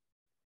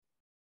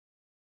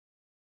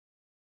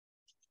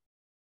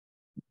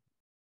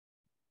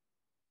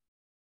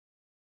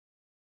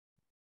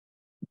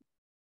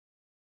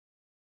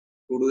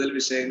 കൂടുതൽ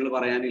വിഷയങ്ങൾ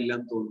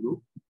പറയാനില്ലെന്ന് തോന്നുന്നു.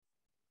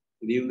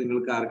 ഇനിയും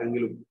നിങ്ങൾക്ക്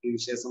ആർക്കെങ്കിലും ഈ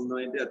വിഷയ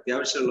സംബന്ധമായിട്ട്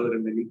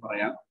അത്യാവശ്യമുള്ളവരുണ്ടെങ്കിൽ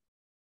പറയാം.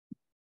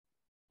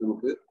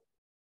 നമുക്ക്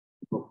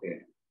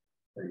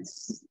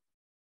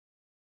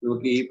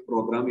നമുക്ക് ഈ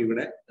പ്രോഗ്രാം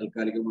ഇവിടെ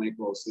താൽക്കാലികമായി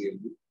ക്ലോസ്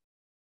ചെയ്യുന്നു.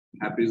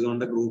 ഹാപ്പി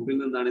സോണിന്റെ ഗ്രൂപ്പിൽ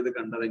നിന്നാണ് ഇത്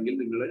കണ്ടതെങ്കിൽ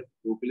നിങ്ങൾ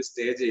ഗ്രൂപ്പിൽ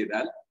സ്റ്റേ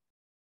ചെയ്താൽ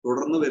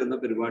തുടർന്ന് വരുന്ന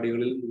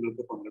പരിപാടികളിൽ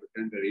നിങ്ങൾക്ക്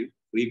പങ്കെടുക്കാൻ കഴിയും.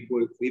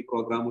 ഫ്രീ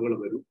പ്രോഗ്രാമുകൾ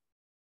വരും.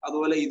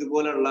 അതുപോലെ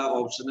ഇതുപോലുള്ള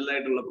ഓപ്ഷണൽ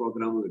ആയിട്ടുള്ള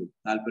പ്രോഗ്രാം വരും.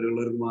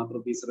 താല്പര്യമുള്ളവർക്ക്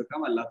മാത്രം ഫീസ്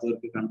എടുക്കാം,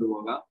 അല്ലാത്തവർക്ക്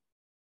കണ്ടുപോകാം.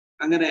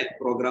 അങ്ങനെ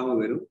പ്രോഗ്രാം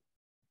വരും.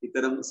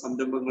 ഇത്തരം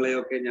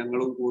സംരംഭങ്ങളെയൊക്കെ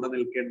ഞങ്ങളും കൂടെ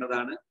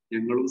നിൽക്കേണ്ടതാണ്,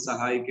 ഞങ്ങളും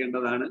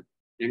സഹായിക്കേണ്ടതാണ്,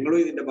 ഞങ്ങളും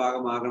ഇതിന്റെ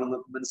ഭാഗമാകണം എന്ന്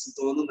മനസ്സിൽ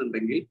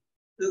തോന്നുന്നുണ്ടെങ്കിൽ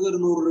നിങ്ങൾക്ക് ഒരു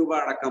 100 രൂപ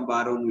അടക്കാം.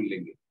 ഭാരമൊന്നും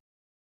ഇല്ലെങ്കിൽ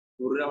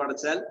 100 രൂപ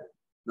അടച്ചാൽ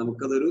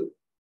നമുക്കതൊരു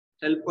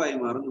ഹെൽപ്പായി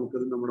മാറും.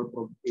 നമുക്കത് നമ്മുടെ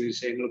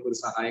വിഷയങ്ങൾക്ക് ഒരു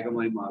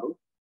സഹായകമായി മാറും.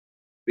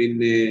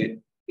 പിന്നെ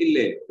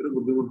ഇല്ലേ, ഒരു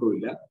ബുദ്ധിമുട്ടും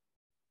ഇല്ല.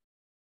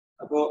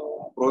 അപ്പോ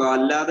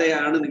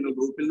അല്ലാതെയാണ് നിങ്ങൾ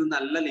ഗ്രൂപ്പിൽ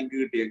നിന്നല്ല ലിങ്ക്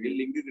കിട്ടിയെങ്കിൽ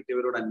ലിങ്ക്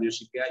കിട്ടിയവരോട്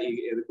അന്വേഷിക്കുക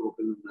ഏത്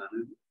ഗ്രൂപ്പിൽ നിന്നാണ്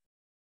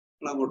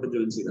നിങ്ങൾ അങ്ങോട്ട്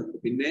ജോയിൻ ചെയ്തത്.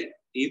 പിന്നെ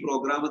ഈ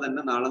പ്രോഗ്രാം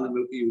തന്നെ നാളെ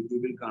നിങ്ങൾക്ക്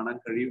യൂട്യൂബിൽ കാണാൻ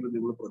കഴിയുമെന്ന്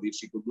നമ്മൾ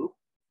പ്രതീക്ഷിക്കുന്നു.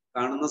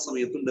 കാണുന്ന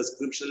സമയത്തും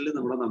ഡിസ്ക്രിപ്ഷനിൽ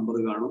നമ്മുടെ നമ്പർ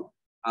കാണും.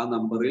 ആ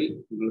നമ്പറിൽ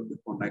നിങ്ങൾക്ക്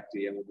കോണ്ടാക്ട്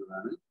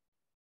ചെയ്യാവുന്നതാണ്.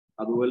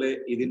 അതുപോലെ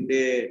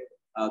ഇതിന്റെ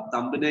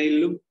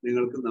തംബ്നെയിലും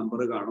നിങ്ങൾക്ക് നമ്പർ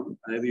കാണും.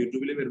 അതായത്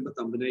യൂട്യൂബിൽ വരുമ്പോൾ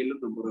തംബ്നെയിലും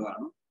നമ്പർ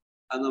കാണും.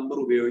 ആ നമ്പർ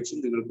ഉപയോഗിച്ചും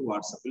നിങ്ങൾക്ക്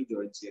വാട്സപ്പിൽ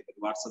ജോയിൻ ചെയ്യാൻ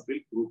പറ്റും. വാട്സപ്പിൽ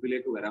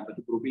ഗ്രൂപ്പിലേക്ക് വരാൻ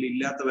പറ്റും. ഗ്രൂപ്പിൽ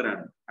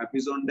ഇല്ലാത്തവരാണ്. ഹാപ്പി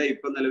സോണിന്റെ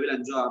ഇപ്പൊ നിലവിൽ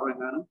 5-6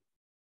 എങ്ങാനും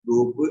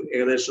ഗ്രൂപ്പ്,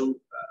 ഏകദേശം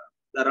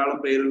ധാരാളം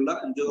പേരുള്ള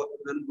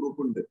 5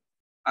 ഗ്രൂപ്പ് ഉണ്ട്.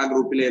 ആ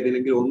ഗ്രൂപ്പിൽ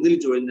ഏതെങ്കിലും ഒന്നിൽ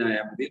ജോയിൻ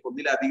ആയാൽ മതി.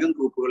 ഒന്നിലധികം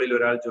ഗ്രൂപ്പുകളിൽ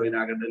ഒരാൾ ജോയിൻ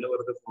ആകേണ്ടതില്ല.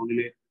 വെറുതെ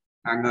ഫോണിൽ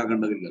ഹാങ്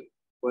ആകേണ്ടതില്ലല്ലോ.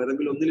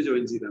 ഏതെങ്കിലും ഒന്നിൽ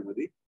ജോയിൻ ചെയ്താൽ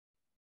മതി.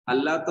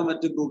 അല്ലാത്ത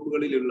മറ്റു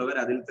ഗ്രൂപ്പുകളിലുള്ളവർ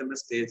അതിൽ തന്നെ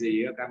സ്റ്റേ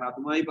ചെയ്യുക. കാരണം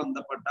അതുമായി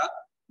ബന്ധപ്പെട്ട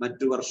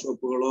മറ്റു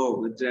വർക്ക്ഷോപ്പുകളോ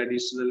മറ്റു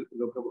അഡീഷണൽ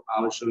ഇതൊക്കെ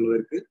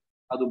ആവശ്യമുള്ളവർക്ക്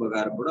അത്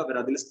ഉപകാരപ്പെടും. അവർ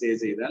അതിൽ സ്റ്റേ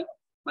ചെയ്താൽ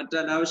മറ്റു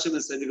അനാവശ്യ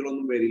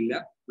മെസ്സേജുകളൊന്നും വരില്ല.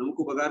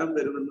 നമുക്ക് ഉപകാരം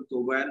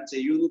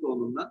ചെയ്യുമെന്ന്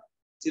തോന്നുന്ന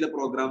ചില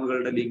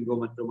പ്രോഗ്രാമുകളുടെ ലിങ്കോ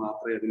മറ്റോ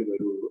മാത്രമേ അതിൽ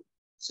വരുള്ളൂ.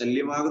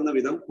 ശല്യമാകുന്ന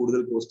വിധം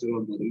കൂടുതൽ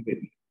പോസ്റ്റുകളൊന്നും അതിൽ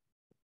വരില്ല.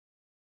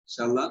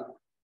 ഇൻഷാ അല്ലാഹ്,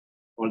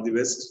 ഓൾ ദി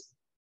ബെസ്റ്റ്.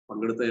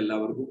 പങ്കെടുത്ത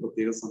എല്ലാവർക്കും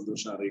പ്രത്യേക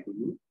സന്തോഷം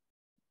അറിയിക്കുന്നു.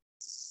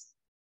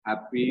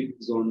 ഹാപ്പി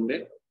സോണിന്റെ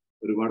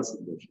ഒരുപാട്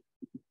സന്തോഷം.